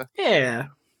you, Misha. Yeah.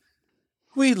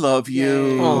 We love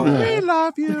you. We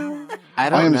love you. I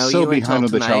don't know so you behind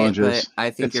on the challenges. But I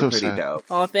think you're pretty dope.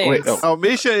 Oh, thanks. Wait,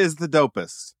 Misha is the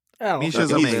dopest. Oh, Misha's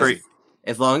amazing.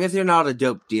 As long as you're not a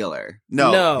dope dealer.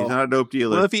 No, he's not a dope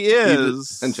dealer. Well, if he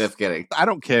is... I'm just kidding. I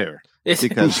don't care.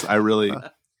 Because I really...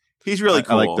 He's really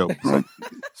cool. I like dope.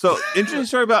 So, interesting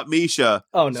story about Misha.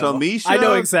 Oh, no. So, Misha... I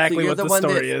know exactly what the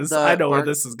story is. I know where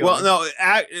this is going. Well, no,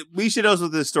 Misha knows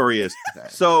what this story is. Okay.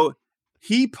 So...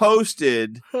 He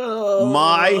posted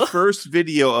my first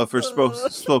video of her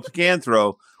scan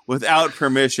throw without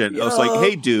permission. I was like,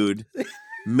 hey, dude,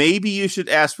 maybe you should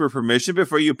ask for permission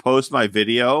before you post my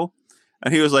video.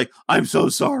 And he was like, I'm so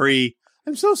sorry.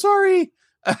 I'm so sorry.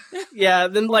 Yeah,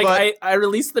 then I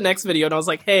released the next video and I was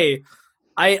like, hey,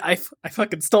 I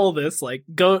fucking stole this. Like,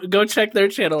 go check their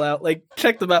channel out. Like,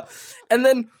 check them out. And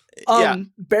then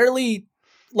barely,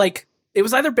 it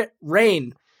was either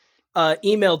Rain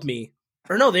emailed me.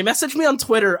 Or no, they messaged me on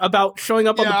Twitter about showing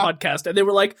up on the podcast, and they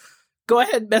were like, go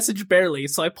ahead, message Barely.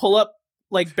 So I pull up,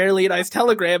 Barely and I's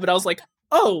Telegram, and I was like,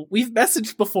 oh, we've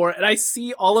messaged before, and I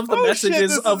see all of the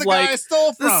messages of, this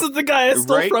is the guy I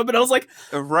stole from, and I was like,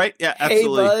 right, yeah,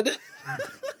 absolutely. Hey, bud.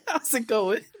 How's it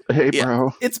going? Hey,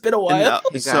 bro. It's been a while.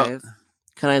 Hey, guys,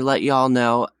 can I let y'all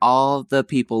know, all the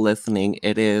people listening,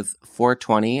 it is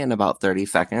 4:20 in about 30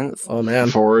 seconds. Oh, man.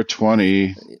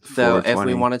 4:20. So if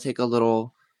we want to take a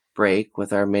little... break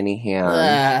with our mini hand.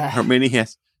 Our mini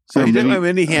hands. So he took my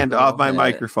mini hand off my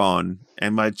microphone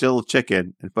and my little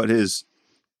chicken and put his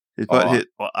well,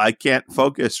 I can't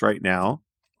focus right now.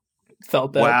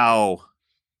 Felt bad. Wow.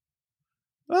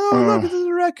 Oh, look at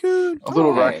the raccoon. A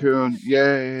little raccoon.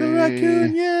 Yay. The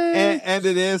raccoon, yay. And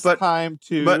it is time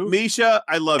to... But Misha,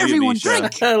 I love you, Misha.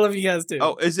 Drink. I love you guys, too.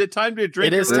 Oh, is it time to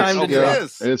drink? It is time to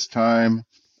drink. It's time.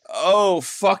 Oh,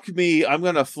 fuck me. I'm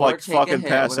going to fucking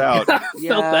pass out.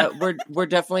 Yeah, we're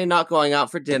definitely not going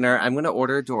out for dinner. I'm going to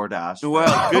order DoorDash.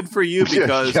 Well, good for you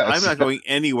because I'm not going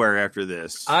anywhere after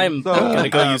this. I'm going to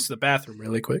go use the bathroom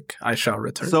really quick. I shall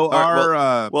return. So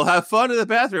we'll have fun in the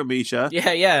bathroom, Misha.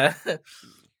 Yeah.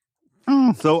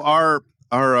 So our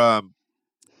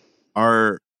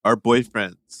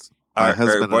boyfriends, our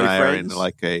husband and I are in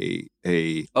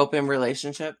a open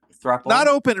relationship. Thruple? Not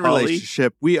open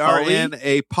relationship. We are in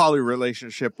a poly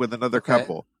relationship with another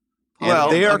couple.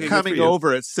 And they are coming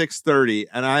over at 6:30,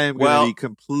 and I am going to be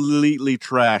completely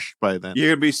trashed by then. You're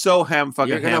going to be so hammered.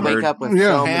 You're going to wake up with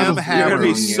so many. You're going to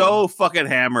be so fucking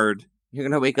hammered. You're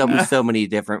going to wake up with so many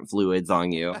different fluids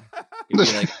on you. You're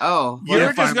like, oh.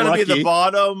 You're just going to be the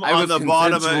bottom on the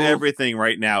bottom of everything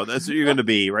right now. That's what you're going to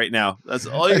be right now. That's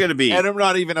all you're going to be. And I'm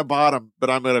not even a bottom, but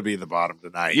I'm going to be the bottom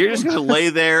tonight. You're just going to lay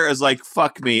there as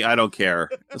fuck me, I don't care.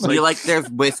 You're like, there's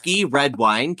whiskey, red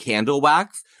wine, candle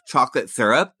wax, chocolate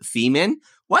syrup, semen.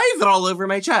 Why is it all over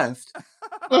my chest?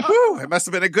 It must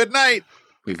have been a good night.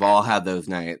 We've all had those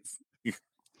nights.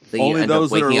 Then Only you end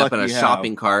those up waking that are up in a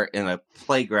shopping cart in a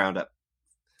playground up.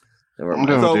 For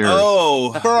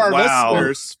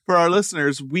our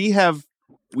listeners, we have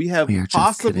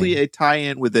possibly a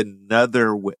tie-in with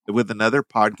another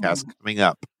podcast coming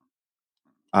up.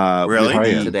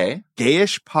 Really? Today?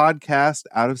 Gayish podcast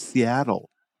out of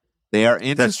Seattle. They are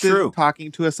interested in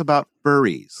talking to us about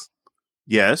furries.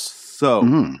 Yes. So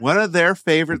one of their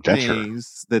favorite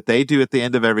things that they do at the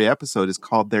end of every episode is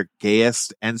called their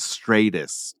gayest and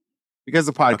straightest, because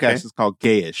the podcast is called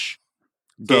Gayish.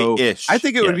 So Gayish, I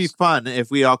think it would be fun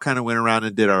if we all kind of went around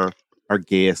and did our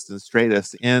gayest and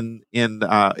straightest in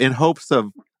hopes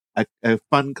of a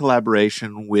fun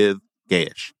collaboration with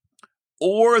Gayish.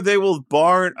 Or they will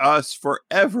barn us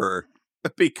forever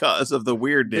because of the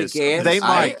weirdness. They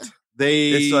might.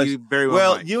 They very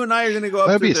well might. You and I are going to go up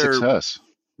That'd to be their... success.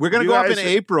 We're going to go up in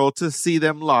April to see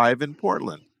them live in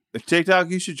Portland. TikTok,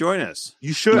 you should join us.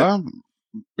 You should.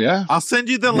 Yeah. I'll send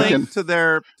you the link to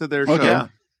their show. Yeah.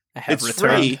 It's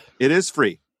free. It is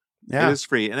free. Yeah. It is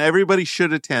free. And everybody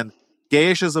should attend.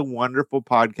 Gayish is a wonderful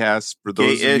podcast for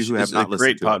those of you who have not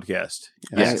listened to it. Great podcast.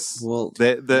 Yes. Well,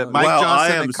 the Mike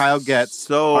Johnson and Kyle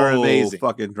Getz are amazing.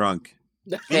 Fucking drunk.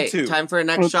 Okay, time for a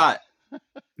next shot.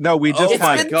 No, we just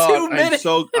It's been 2 minutes.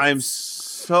 I'm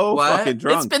so fucking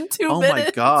drunk. It's been 2 minutes. Oh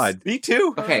my god. Me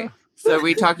too. Okay, so are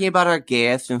we talking about our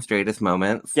gayest and straightest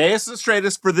moments? Gayest and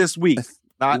straightest for this week.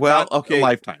 Not a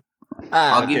lifetime.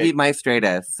 I'll give you my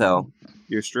straightest. So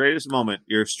your straightest moment.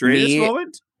 Your straightest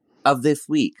moment? Of this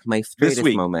week. My straightest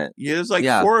moment. Yeah, there's like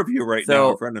 4 of you right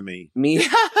now in front of me. Me.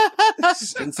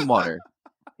 Drink some water.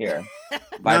 Here.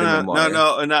 Vitamin water.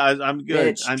 No, I'm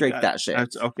good. Bitch, drink that shit.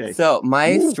 That's okay. So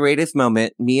my straightest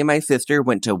moment, me and my sister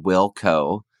went to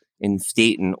Wilco in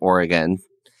Staten, Oregon.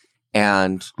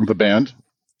 And the band?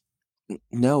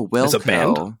 No, Wilco. It's a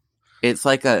band? It's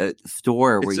like a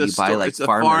store where you buy like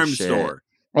farm shit. Store.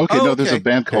 Okay, there's a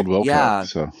band called Wilco. Yeah.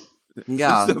 So.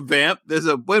 Yeah. There's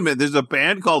a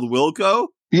band called Wilco?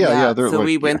 Yeah. So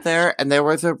we went there and there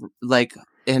was an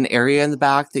area in the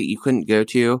back that you couldn't go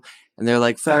to. And they're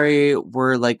like, sorry,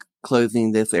 we're like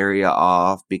closing this area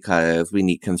off because we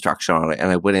need construction on it. And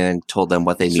I went in and told them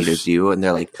what they needed to do. And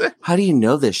they're like, how do you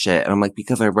know this shit? And I'm like,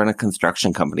 because I run a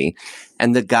construction company.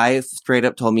 And the guy straight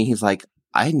up told me, he's like,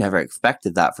 I never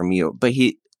expected that from you. But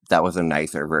that was a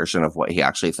nicer version of what he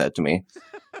actually said to me.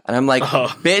 And I'm like,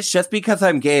 bitch, just because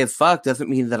I'm gay as fuck doesn't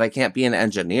mean that I can't be an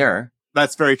engineer.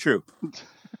 That's very true.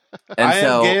 I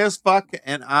am gay as fuck,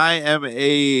 and I am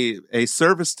a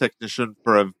service technician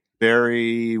for a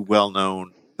very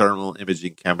well-known thermal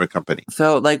imaging camera company.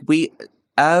 So, like, we,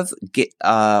 as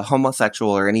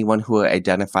homosexual or anyone who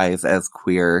identifies as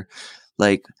queer,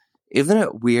 like, isn't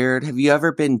it weird? Have you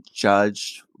ever been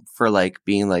judged for, like,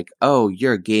 being like, oh,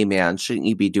 you're a gay man, shouldn't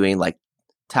you be doing, like,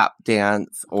 tap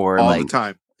dance or, all like, the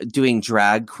time. Doing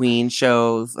drag queen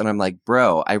shows? And I'm like,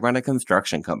 bro, I run a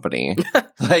construction company.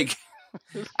 Like,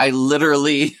 I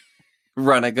literally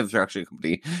run a construction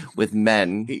company with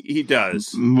men. He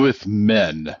does. With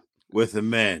men. With the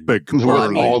men. With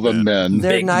all the men.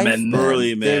 They're Big nice men.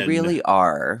 Burly men. They really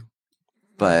are.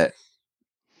 But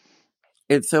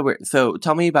it's so weird. So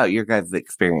tell me about your guys'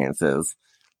 experiences.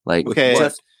 Like,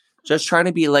 just trying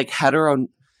to be like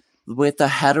with the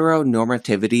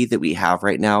heteronormativity that we have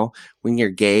right now, when you're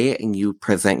gay and you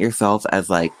present yourself as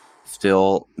like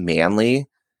still manly,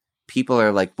 people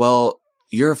are like, well,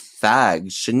 you're a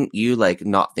fag. Shouldn't you like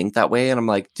not think that way? And I'm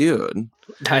like, dude,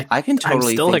 I can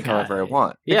totally think however I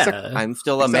want. Yeah. I'm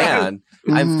still a man.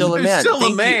 I'm still a man. Still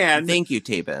a man. Thank you,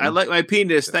 Taben. I like my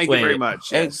penis. Thank you very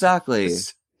much. Exactly.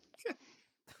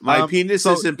 My penis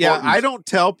is important. Yeah, I don't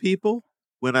tell people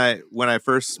when I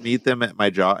first meet them at my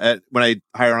job, when I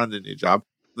hire on a new job,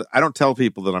 I don't tell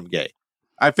people that I'm gay.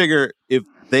 I figure if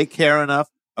they care enough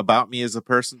about me as a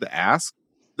person to ask,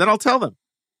 then I'll tell them.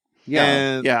 Yeah.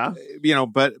 And, you know,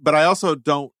 but I also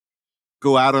don't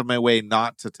go out of my way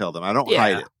not to tell them. I don't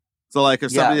hide it. So like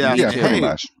if somebody asks me,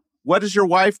 hey, what does your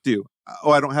wife do?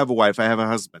 Oh, I don't have a wife. I have a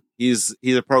husband. He's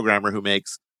a programmer who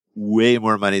makes way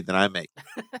more money than I make.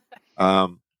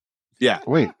 Yeah.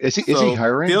 Wait, is he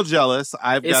hiring? Feel jealous.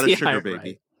 I've got a sugar baby.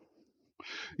 Right?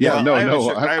 Yeah, no.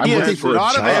 I'm looking for a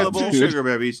job. Available sugar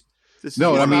babies.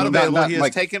 No, I mean not he is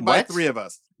like, taken by 3 of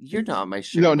us. You're not my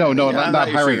sugar. No, not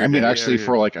hiring. I mean actually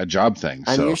for like a job thing.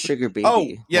 I'm your sugar baby. Oh,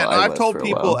 yeah. I've told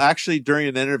people actually during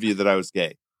an interview that I was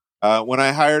gay. When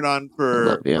I hired on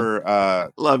for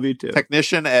love you too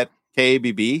technician at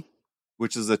KABB,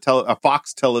 which is a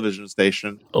Fox television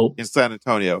station in San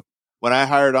Antonio. When I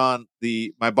hired on,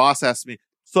 my boss asked me,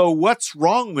 "So what's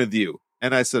wrong with you?"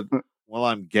 And I said, "Well,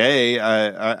 I'm gay.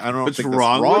 I don't think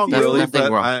wrong with you, really,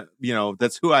 but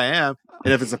that's who I am.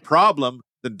 And if it's a problem,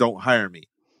 then don't hire me."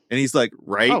 And he's like,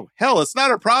 "Right? Oh, hell, it's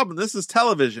not a problem. This is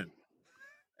television."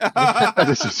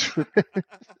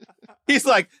 He's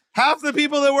like, "Half the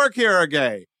people that work here are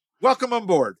gay. Welcome on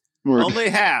board." Only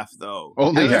half, though.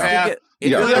 Only half.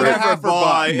 The other half are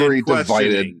bi. Very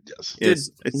divided.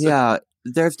 Yeah.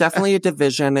 there's definitely a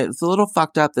division. It's a little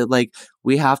fucked up that like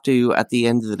we have to at the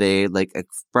end of the day like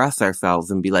express ourselves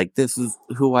and be like, this is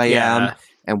who I am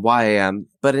and why I am.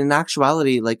 But in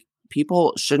actuality, like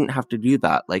people shouldn't have to do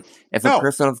that. Like if a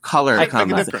person of color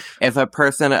comes, if a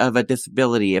person of a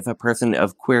disability, if a person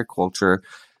of queer culture,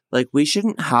 like we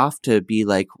shouldn't have to be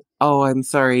like, oh, I'm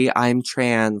sorry, I'm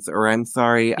trans, or I'm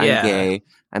sorry, I'm gay.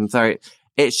 I'm sorry.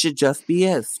 It should just be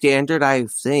a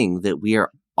standardized thing that we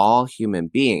are all human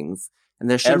beings. And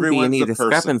there shouldn't be any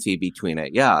discrepancy between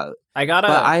it. Yeah. But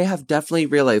I have definitely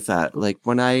realized that. Like,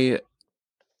 when I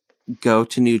go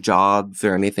to new jobs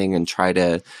or anything and try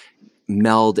to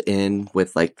meld in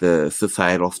with, like, the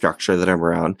societal structure that I'm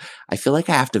around, I feel like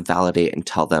I have to validate and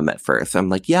tell them at first. I'm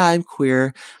like, yeah, I'm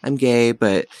queer, I'm gay,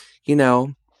 but, you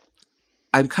know,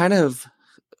 I'm kind of...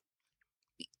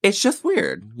 It's just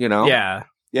weird, you know? Yeah.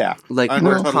 Like,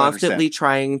 we're constantly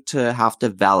trying to have to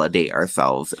validate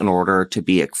ourselves in order to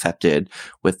be accepted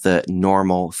with the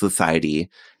normal society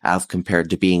as compared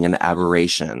to being an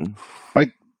aberration.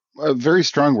 Very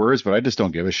strong words, but I just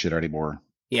don't give a shit anymore.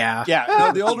 Yeah.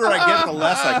 No, the older I get, the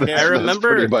less I care. I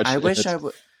remember. I wish I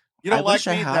would. You don't like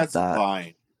me? That's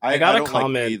fine. I got a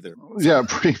comment. Like either. Yeah,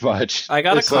 pretty much. I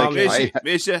got a comment.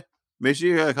 Misha,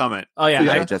 you got a comment. Oh yeah,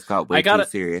 I just got way too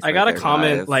serious. I got a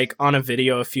comment like on a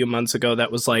video a few months ago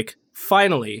that was like,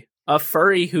 "Finally, a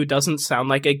furry who doesn't sound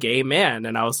like a gay man,"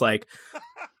 and I was like,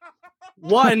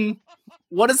 "One,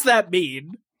 what does that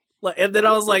mean?" And then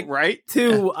I was like, "Right."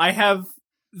 Two, I have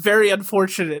very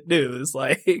unfortunate news.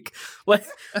 Like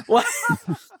what?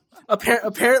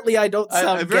 Apparently, I don't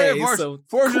sound gay. So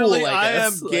fortunately, cool, I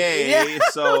am gay. Yeah.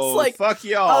 So like, fuck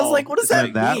y'all. I was like, what does that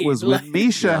mean? That was when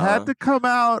Misha had to come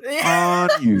out on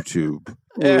YouTube.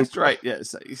 That's right.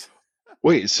 Yes.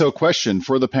 Wait. So, question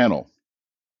for the panel: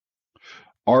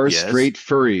 are straight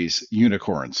furries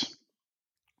unicorns?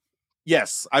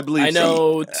 Yes, I believe. I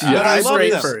know. But I love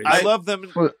them. Furries. I love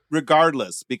them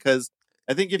regardless, because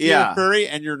I think if you're a furry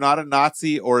and you're not a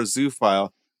Nazi or a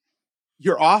zoophile,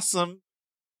 you're awesome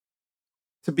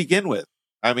to begin with.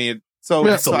 I mean, so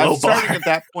I'm starting at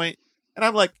that point, and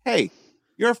I'm like, hey,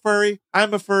 you're a furry,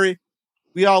 I'm a furry.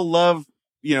 We all love,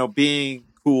 being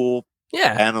cool.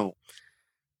 Yeah. Animal.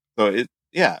 So I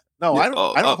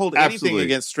don't hold anything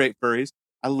against straight furries.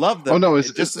 I love them. Oh no,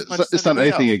 it's not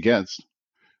anything against.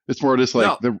 It's more just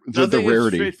like the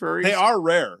rarity. They are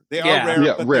rare. They are rare.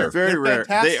 Yeah, but rare. They're rare.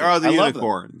 fantastic. They are the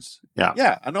unicorns. Yeah.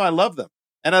 Yeah, I know. I love them.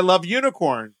 And I love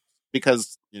unicorns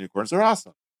because unicorns are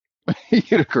awesome.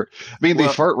 Unicorn. I mean, they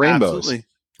fart rainbows. Absolutely.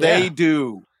 They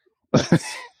do. It's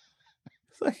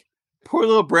like poor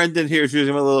little Brendan here is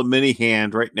using a little mini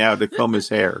hand right now to comb his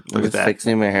hair. Look at that.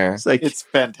 Fixing my hair. It's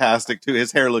fantastic too.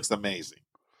 His hair looks amazing.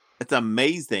 It's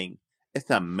amazing.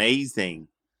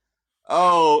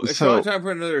 Oh, so time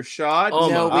for another shot? Oh,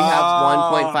 no, we have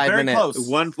 1.5 minutes. Close.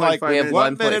 1.5 we have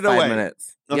 1 minute away.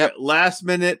 Minutes. Okay, yep. Last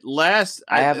minute.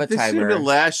 I have a this timer. This is the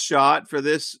last shot for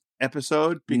this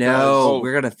episode. Because,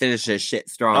 we're gonna finish this shit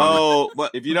strong. Oh,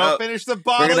 but if you don't finish the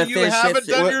bottle, you haven't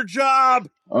done your job.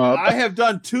 I have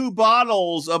done 2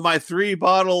 bottles of my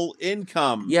 3-bottle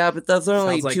income. Yeah, but those are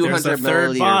only 200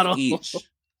 milliliters each.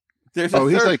 He's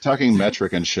like talking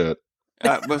metric and shit.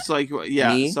 It's like,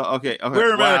 yeah. Me? So okay.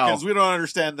 We're Americans. We don't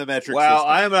understand the metric Wow, system.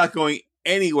 I am not going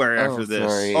anywhere after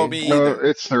this. Sorry. Oh, me No, either.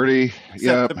 it's 30.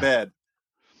 Except to bed.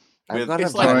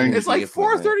 It's like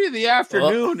 4:30 in the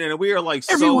afternoon, and we are like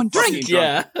everyone drink.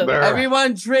 Yeah,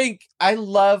 everyone drink. I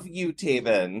love you,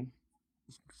 Taven.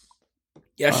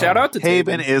 Yeah, shout out to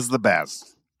Taven is the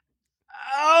best.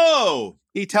 Oh,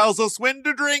 he tells us when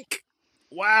to drink.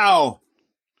 Wow.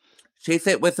 Chase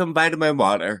it with some vitamin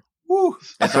water. Woo.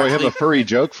 So I have a furry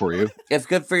joke for you. It's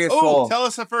good for your soul. Tell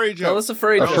us a furry joke. Tell us a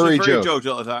furry joke. A furry joke.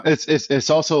 It's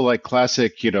also like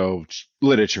classic,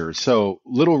 literature. So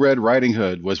Little Red Riding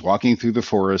Hood was walking through the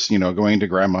forest, going to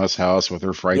grandma's house with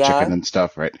her fried chicken and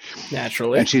stuff, right?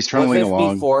 Naturally. And she's trundling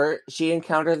along. Before she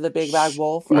encountered the big bad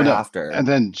wolf or after? And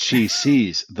then she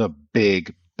sees the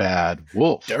big bad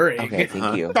wolf. During. Okay,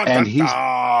 thank you. And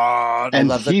I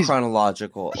love the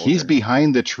chronological order. He's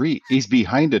behind the tree. He's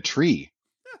behind a tree.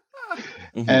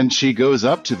 Mm-hmm. And she goes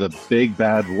up to the big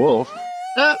bad wolf.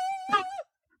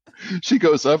 She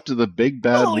goes up to the big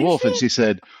bad wolf and she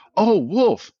said, "Oh,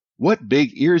 wolf, what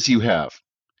big ears you have."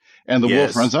 And the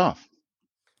wolf runs off.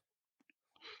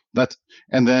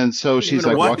 And then so she's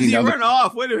like walking down. Why does he run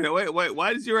off? Wait a minute. Wait.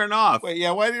 Why does he run off? Why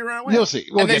did he run away? You'll see.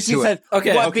 We'll get to it.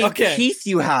 What big teeth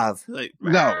you have.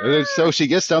 No. So she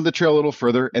gets down the trail a little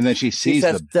further and then she sees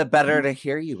the better to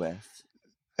hear you with.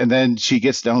 And then she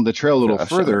gets down the trail a little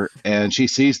further and she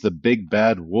sees the big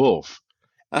bad wolf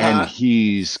and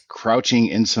he's crouching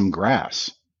in some grass.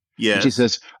 Yes. And she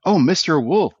says, "Oh, Mr.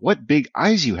 Wolf, what big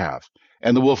eyes you have."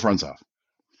 And the wolf runs off.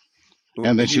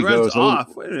 And then she runs goes,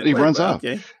 off. He runs off.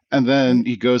 Okay. And then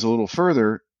he goes a little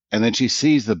further, and then she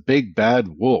sees the big bad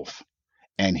wolf,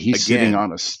 and he's sitting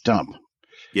on a stump.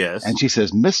 Yes. And she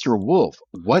says, "Mr. Wolf,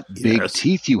 what big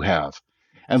teeth you have."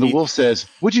 And the wolf says,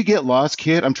 "Would you get lost,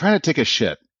 kid? I'm trying to take a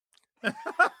shit."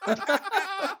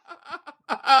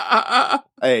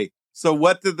 Hey, so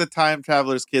what did the time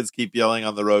travelers kids keep yelling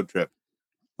on the road trip?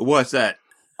 What's that?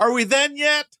 Are we then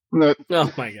yet?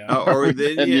 Oh my god. Or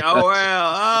then, oh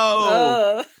well.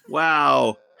 Oh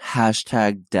wow.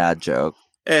 Hashtag dad joke.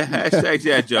 Hashtag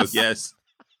dad joke. Yes.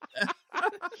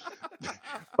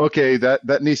 Okay,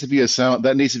 that needs to be a sound.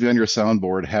 That needs to be on your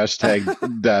soundboard.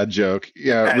 Hashtag dad joke.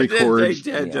 Yeah, record. Hashtag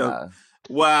dad joke.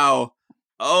 Wow.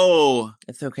 Oh,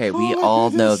 it's okay. We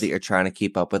all know that you're trying to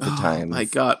keep up with the times. My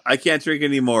God, I can't drink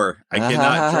anymore. I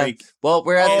cannot drink. Well,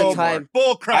 we're at the time.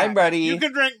 Bull crap. I'm ready. You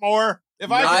can drink more.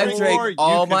 If I drink more,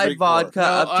 all you can my drink vodka more.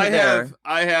 up to there.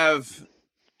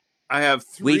 I have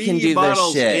 3 we can do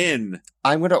bottles this shit. in.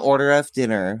 I'm going to order us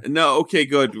dinner. No, okay,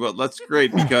 good. Well, that's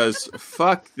great because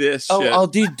fuck this shit. Oh, I'll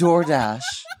do DoorDash.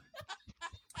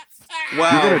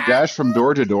 Wow. You're going to dash from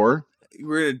door to door?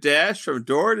 We're going to dash from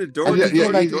door to door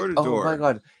door to door. Oh my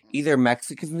God. Either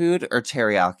Mexican food or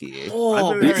teriyaki.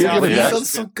 Oh, that sounds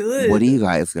so good. What are you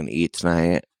guys going to eat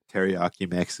tonight? Teriyaki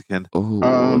Mexican. Oh,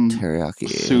 teriyaki.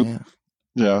 Soup.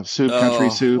 Yeah, soup, country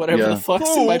soup. Whatever the fuck's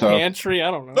in my pantry, I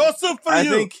don't know. No soup for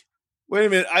you. Wait a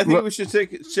minute. I think we should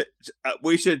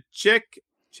check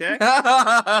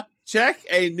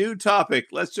a new topic.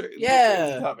 Let's check.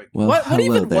 Yeah. Topic. Well,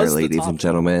 hello there, ladies and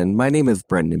gentlemen. My name is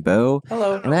Brendan Bowe.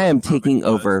 Hello. And I am taking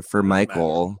over for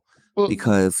Michael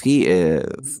because he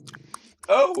is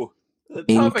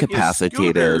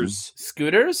incapacitated.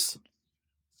 Scooters?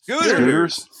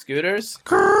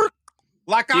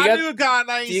 Like do you I guys, knew a guy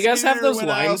named do you guys have those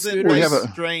lime scooters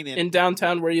in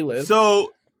downtown where you live?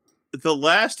 So the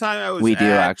last time I was we do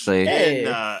actually.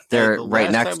 They're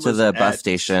right next to the bus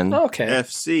station. Okay.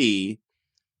 FC.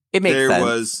 It makes sense. There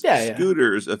was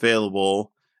scooters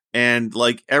available, and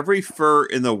like every fur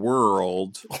in the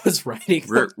world was riding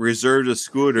reserved a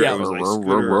scooter. Yeah. It was like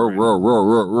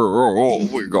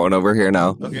We're going over here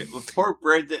now. Okay, well, poor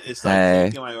Brendan is like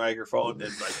taking my microphone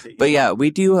and like taking. But yeah, we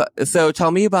do. So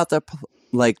tell me about the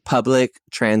public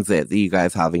transit that you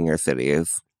guys have in your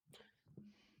cities.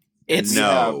 It's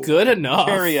good enough.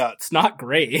 It's not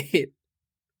great.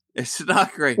 It's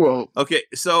not great. Well, okay,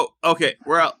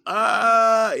 well,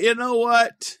 you know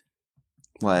what?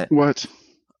 What?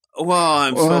 Well,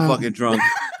 I'm so fucking drunk.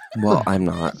 Well, I'm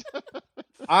not.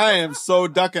 I am so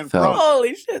ducking front.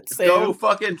 Holy shit, Sam. So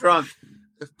fucking drunk.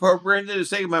 Poor Brendan is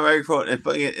taking my microphone and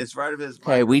putting it. It's right of his.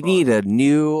 Okay, we need a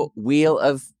new wheel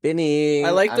of spinning.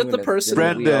 I like that the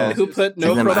person who put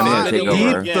no has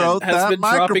been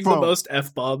dropping the most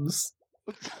F-bombs.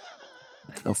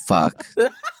 Oh fuck.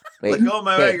 Wait, let go of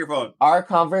my microphone. Our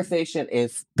conversation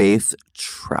is space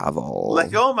travel. Let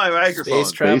go of my microphone.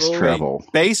 Space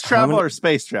travel or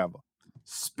space travel?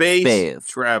 Space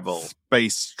travel.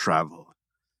 Space travel.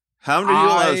 How many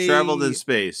people have traveled in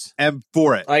space? Am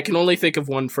for it. I can only think of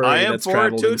one furry I am that's for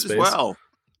traveled it too in space. as well.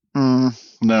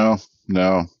 No.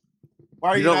 Why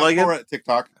are you don't not like for it?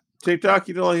 TikTok? TikTok,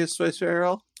 you don't like his space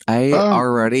travel? I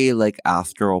already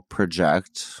astral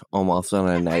project almost on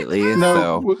a nightly.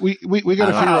 No, so we got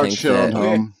to figure out shit on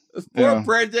home. Poor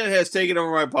Brendan has taken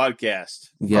over my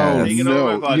podcast. Yeah. Taken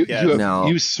over my podcast.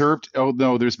 You usurped. Oh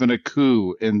no, there's been a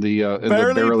coup in the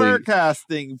Barely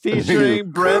Furcasting featuring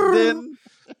Brendan.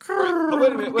 Wait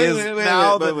a minute.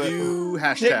 Now the new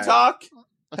hashtag. TikTok.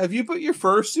 Have you put your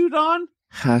fursuit on?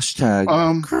 Hashtag.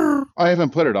 I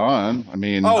haven't put it on. I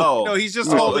mean, no, he's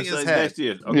just holding his head.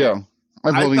 Okay. Yeah,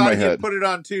 I'm holding my head. I thought he put it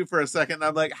on too for a second.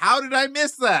 I'm like, how did I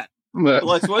miss that?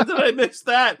 Lex, when did I miss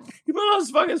that? He put on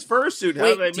his fucking fursuit. How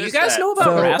did I miss that? Do you guys know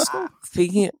about Rascal?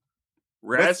 Speaking of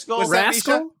Rascal?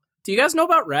 Rascal? Do you guys know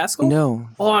about Rascal? No.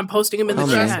 Oh, I'm posting him in the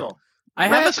chat.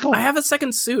 Rascal? I have a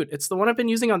second suit. It's the one I've been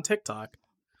using on TikTok.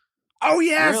 Oh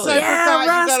yes, really? I forgot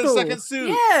Rascal. you got a second suit.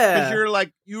 Yeah, because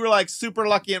you were like super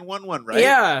lucky and won one, right?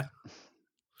 Yeah,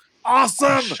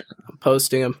 awesome. I'm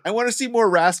posting him. I want to see more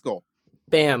Rascal.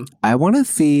 Bam. I want to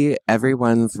see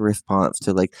everyone's response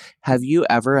to have you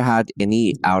ever had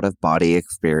any out of body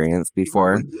experience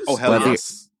before? Oh hell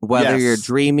yes. Whether you're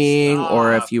dreaming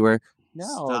or if you were.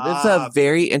 No, this is a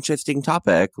very interesting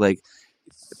topic.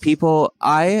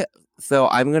 So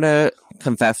I'm going to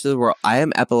confess to the world, I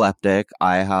am epileptic.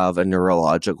 I have a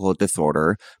neurological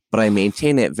disorder, but I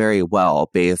maintain it very well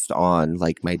based on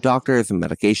my doctors and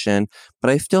medication.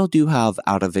 But I still do have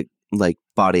out of like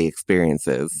body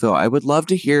experiences. So I would love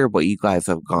to hear what you guys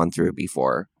have gone through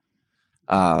before.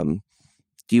 Do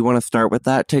you want to start with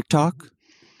that, TikTok?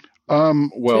 It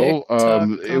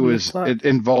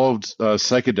involved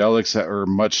psychedelics that are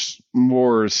much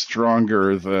more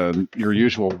stronger than your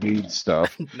usual weed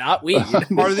stuff. Not weed.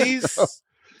 Are these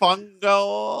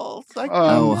fungal psychedelics?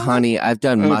 Oh, honey, I've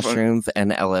done mushrooms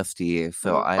and LSD,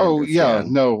 so I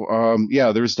understand.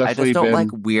 There's definitely I just don't been like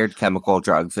weird chemical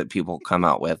drugs that people come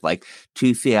out with, like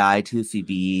 2CI,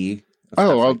 2CB.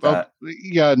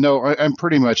 I'm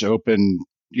pretty much open,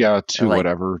 to like,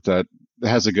 whatever that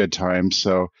has a good time.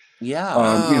 So,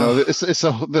 yeah, it's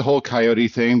the whole coyote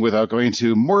thing without going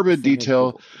into morbid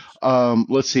detail.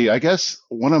 Let's see. I guess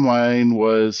one of mine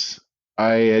was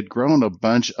I had grown a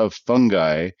bunch of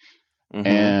fungi,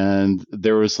 and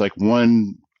there was like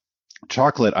one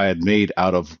chocolate I had made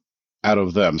out of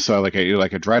them. So I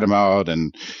dried them out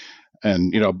and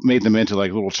made them into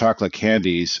like little chocolate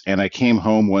candies. And I came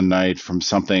home one night from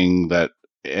something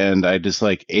and I just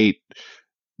like ate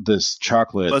this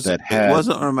chocolate It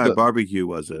wasn't on my barbecue,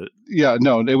 was it? Yeah,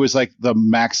 no, it was like the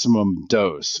maximum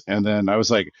dose. And then I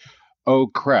was like, oh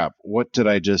crap, what did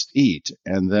I just eat?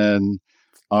 And then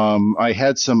I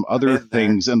had some other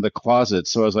things in the closet.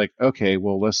 So I was like, okay,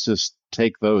 well, let's just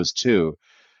take those too.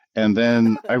 And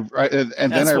then I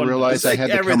realized I had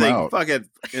to come out. Fuck it.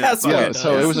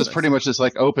 So it was just pretty much just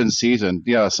like open season.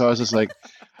 Yeah, so I was just like,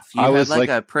 so you had like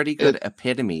a pretty good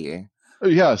epitome.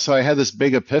 Yeah, so I had this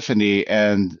big epiphany,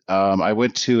 and I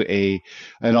went to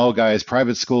an all guys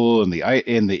private school in the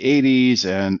 80s,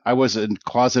 and I was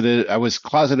closeted. I was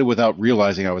closeted without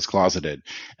realizing I was closeted,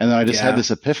 and then I just had this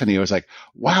epiphany. I was like,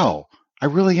 "Wow, I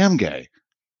really am gay!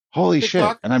 Holy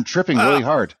shit!" And I'm tripping really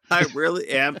hard. I really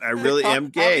am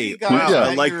gay.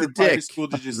 I like the dick. School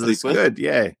did you That's sleep with? good.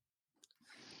 Yay.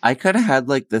 I could have had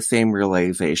like the same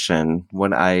realization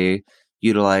when I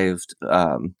utilized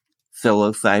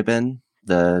psilocybin,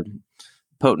 the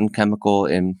potent chemical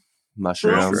in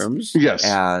mushrooms. Yes,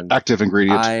 and active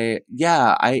ingredient.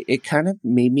 It kind of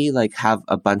made me like have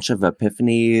a bunch of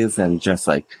epiphanies and just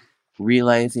like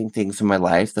realizing things in my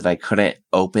life that I couldn't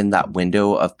open that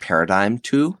window of paradigm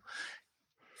to.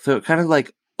 So it kind of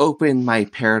like opened my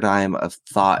paradigm of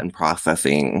thought and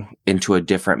processing into a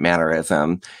different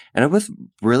mannerism, and it was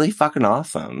really fucking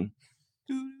awesome.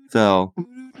 So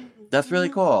that's really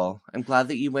cool. I'm glad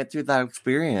that you went through that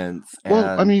experience.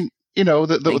 Well, I mean,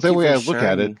 the way I look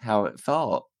at it, how it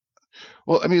felt.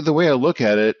 Well, I mean, the way I look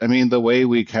at it, I mean, the way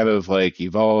we kind of like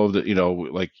evolved, so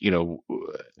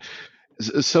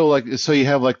you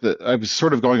have like I was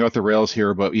sort of going off the rails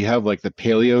here, but you have like the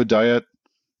paleo diet,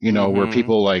 where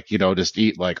people like, just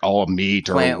eat like all meat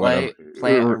or whatever.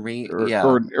 Plant meat,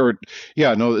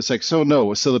 it's like, so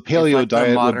the paleo like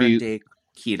diet the would be day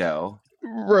keto.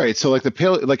 Right. So like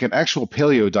an actual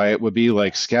paleo diet would be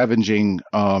like scavenging,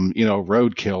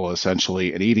 roadkill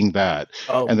essentially and eating that.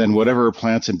 Oh. And then whatever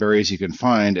plants and berries you can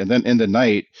find. And then in the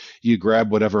night, you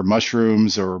grab whatever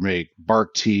mushrooms or make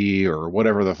bark tea or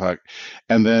whatever the fuck.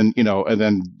 And then, and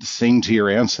then sing to your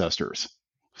ancestors.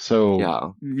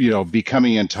 So,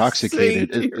 becoming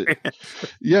intoxicated.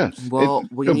 Well,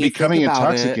 becoming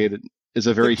intoxicated is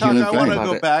a very human thing. I want to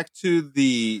go back to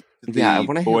the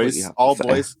boys, all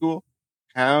boys school.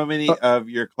 How many of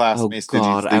your classmates did you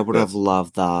sleep with? I would have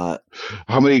loved that.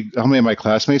 How many of my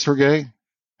classmates were gay?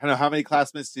 I know. How many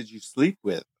classmates did you sleep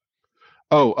with?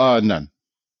 Oh, none.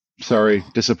 Sorry,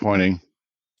 disappointing.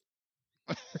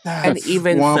 And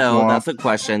even womp. That's a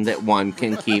question that one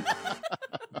can keep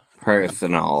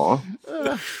personal.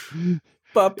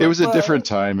 It was a different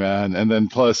time, man. And then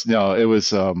plus, it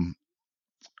was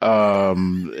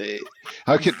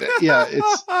how could it's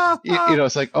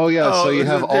it's like, so you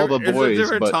have all the boys, it's a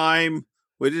different time.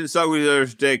 We didn't suck with other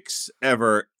dicks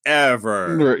ever.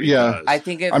 Yeah, I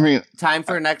think time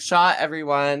for next shot,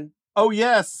 everyone. Oh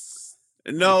yes.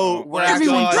 No,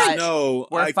 everyone drink. No,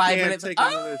 we're I 5 can't minutes. Take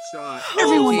another shot.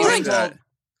 Everyone drink.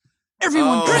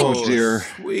 Everyone drink. Oh dear,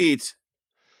 sweet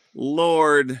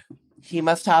Lord. He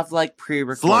must have like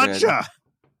pre-recorded. Slancha.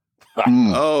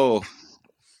 Oh.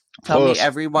 Tell me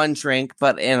everyone drink,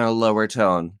 but in a lower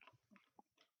tone.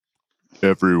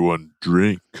 Everyone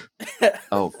drink.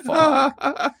 Oh,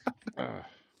 fuck.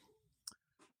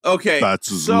 Okay.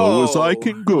 That's as low as I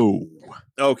can go.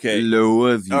 Okay. Low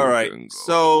as you All right. can go.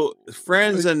 So,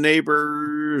 friends and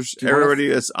neighbors, everybody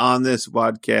that's on this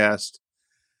podcast,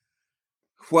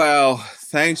 wow,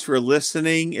 thanks for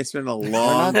listening. It's been a long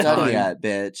time. We're not done yet,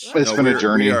 bitch. It's been a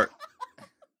journey.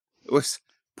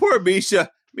 Poor Misha.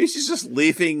 Misha's just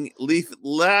laughing like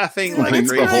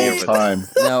the whole time.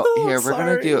 No,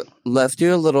 here, let's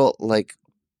do a little, like,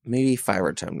 Maybe 5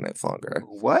 or 10 minutes longer.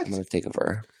 What? I'm gonna take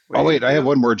over. Wait, I have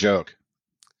one more joke.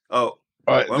 Oh,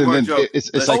 one more joke.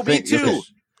 It's like me too. Okay.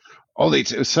 Only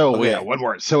two. So Okay. yeah, one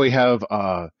more. So we have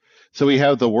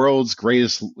the world's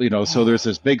greatest. So there's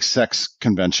this big sex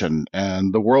convention,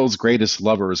 and the world's greatest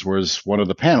lovers was one of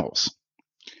the panels.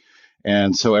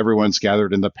 And so everyone's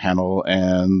gathered in the panel,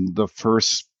 and the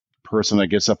first person that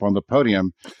gets up on the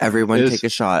podium. Everyone take a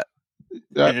shot.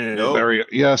 Nope.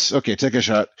 Yes. Okay. Take a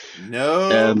shot. No.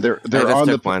 And they're I just on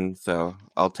took the one, so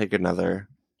I'll take another.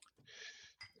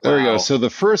 There we Wow. go. So the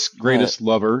first greatest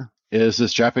lover is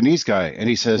this Japanese guy, and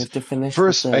he says,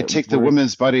 first I take the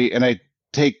woman's body and I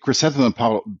take chrysanthemum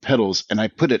petals and I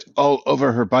put it all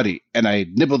over her body and I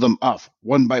nibble them off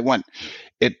one by one.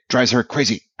 It drives her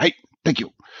crazy. Hey, thank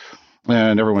you.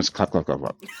 And everyone's clap, clap, clap,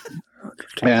 clap.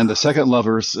 And the second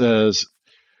lover says,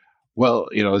 well,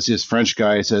 it's this French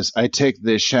guy says, I take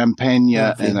the champagne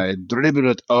and I dribble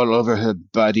it all over her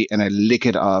body and I lick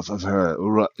it off of her,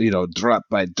 drop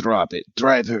by drop. It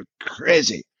drives her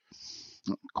crazy.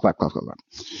 Clap, clap, clap, clap.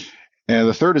 And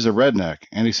the third is a redneck.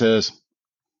 And he says,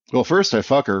 well, first I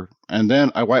fuck her and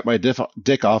then I wipe my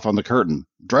dick off on the curtain.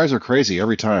 Drives her crazy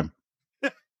every time.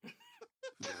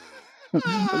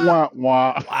 Wah,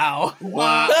 wah. Wow.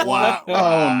 Wah, wah, wah.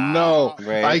 Oh, no.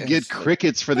 Right. I get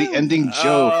crickets for the ending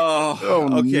joke. Oh,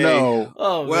 okay. no.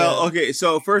 Oh, Well, man. okay.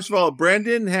 So first of all,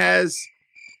 Brendan has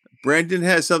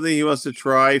something he wants to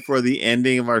try for the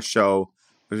ending of our show,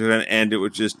 which we're going to end it,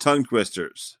 which is tongue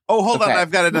twisters. Oh, hold on. Okay.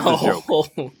 I've got another joke. Before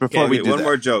we Okay, do one that.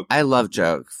 more joke. I love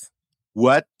jokes.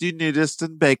 What do nudists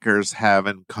and bakers have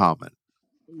in common?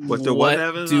 What do what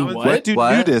have in do common? What do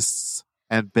What? nudists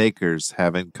and bakers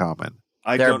have in common?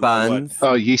 I Their don't know what. buns.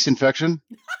 Oh, yeast infection?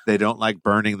 They don't like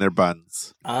burning their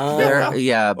buns. They're,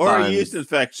 Or buns. a yeast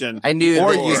infection. I knew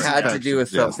Or that you yeast had to do with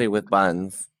infection, yes. something with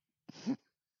buns. It's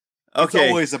Okay.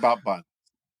 always about buns.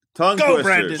 Tongue Go, twisters.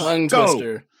 Brandon. Tongue Go.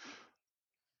 twister.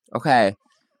 Okay.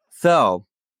 So,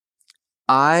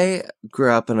 I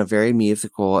grew up in a very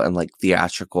musical and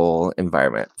theatrical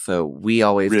environment. So, we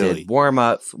always Really? did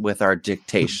warm-ups with our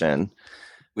dictation.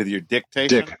 With your dictation?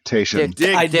 Dictation.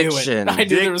 I knew it. Diction. I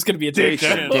knew there was going to be a dick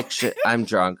joke. Diction. I'm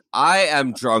drunk. I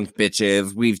am drunk,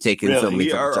 bitches. We've taken so Really? many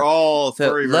We are drugs. all So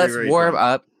very, let's very, very warm drunk.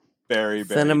 up. Very,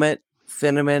 very.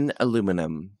 Cinnamon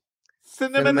aluminum.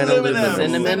 Cinnamon aluminum.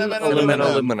 Cinnamon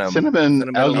aluminum.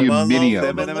 Cinnamon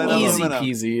aluminium. Easy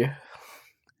peasy.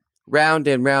 Round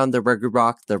and round the rugged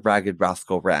rock, the ragged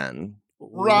rascal ran.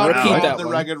 Rock, Repeat that the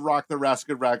one. ragged rock, the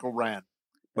rascal raggle ran.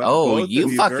 Oh, both you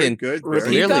of fucking very good. Very repeat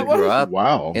clearly that one? grew up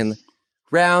Wow. in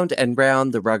round and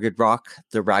round the rugged rock,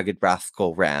 the ragged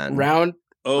rascal ran. Round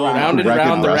Oh, and Ragged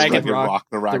round the rascal. ragged rock.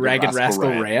 the The ragged rascal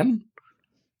ran.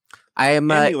 I am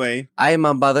Anyway, I am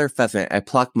a mother pheasant. I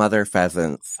pluck mother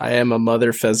pheasants. I am a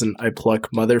mother pheasant. I pluck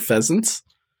mother pheasants.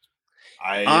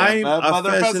 I'm a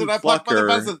mother pheasant pheasant. I pluck mother plucker.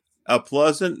 pheasant. a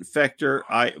pleasant factor.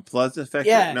 Pleasant factor.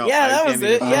 Yeah, No, yeah, I that can't was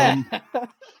even- it. Yeah.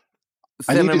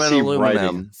 I need to Cinnamon see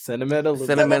aluminum. Cinnamon aluminum.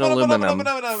 Cinnamon aluminum.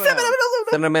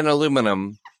 Cinnamon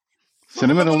aluminum.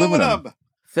 Cinnamon aluminum.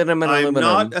 Cinnamon I'm aluminum.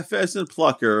 not a pheasant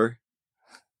plucker,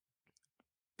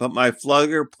 but my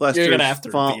flugger You're gonna have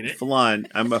plusters to repeat it. flun.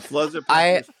 I'm a fluzzer.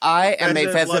 I am a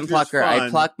Pheasant pheasant plucker's plucker. I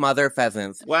fun. pluck mother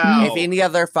pheasants. Wow. If any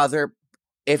other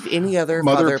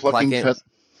Mother mother plucking plucking pheasant.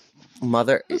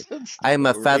 mother, I am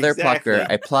a feather Exactly. plucker.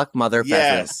 I pluck mother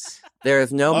pheasants. Yes. There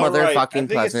is no All right, I motherfucking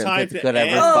think it's pheasant time that to could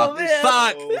ever end fuck. this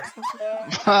Fuck.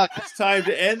 show. Fuck. It's time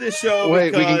to end the show.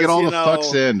 Wait, we can because, get all you the know,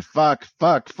 fucks in. Fuck.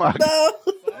 No.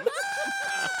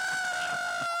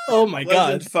 Oh my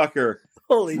god. Pleasant fucker.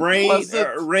 Holy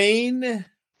Rain.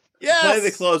 Yes. Play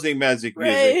the closing music.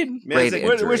 Rain. Music.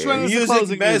 Rain. Which one is Music, the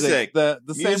closing music? music.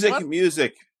 The same Music. one?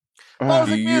 Music.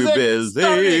 Closing Do you music.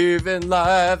 believe in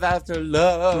life after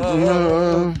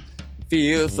love?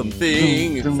 Feel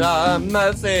something inside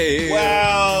myself.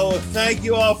 Wow, thank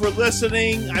you all for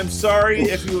listening. I'm sorry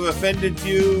if we've offended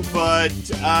you, but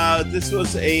this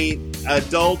was a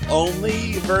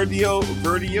adult-only video.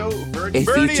 If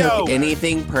you took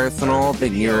anything personal,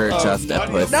 then you're just a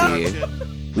pussy.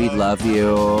 We love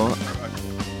you,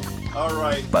 All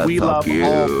right. but We fuck love you.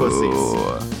 all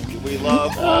pussies. We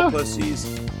love all pussies,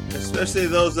 especially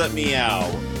those that meow.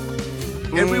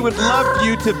 And we would love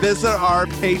you to visit our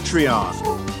Patreon.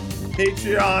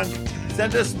 Patreon,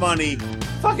 send us money.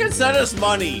 Fucking send us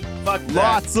money. Fuck that.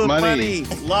 Lots of money.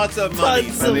 Lots of money.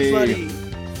 Tons of money.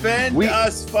 Spend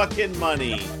us fucking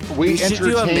money. We should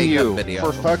do a entertain makeup you. video.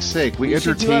 For fuck's sake, we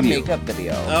should do a entertain you. makeup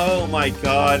video. Oh my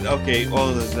god. Okay,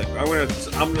 hold on a second.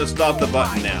 I'm gonna stop the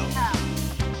button now.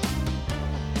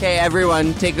 Okay,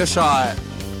 everyone, take a shot.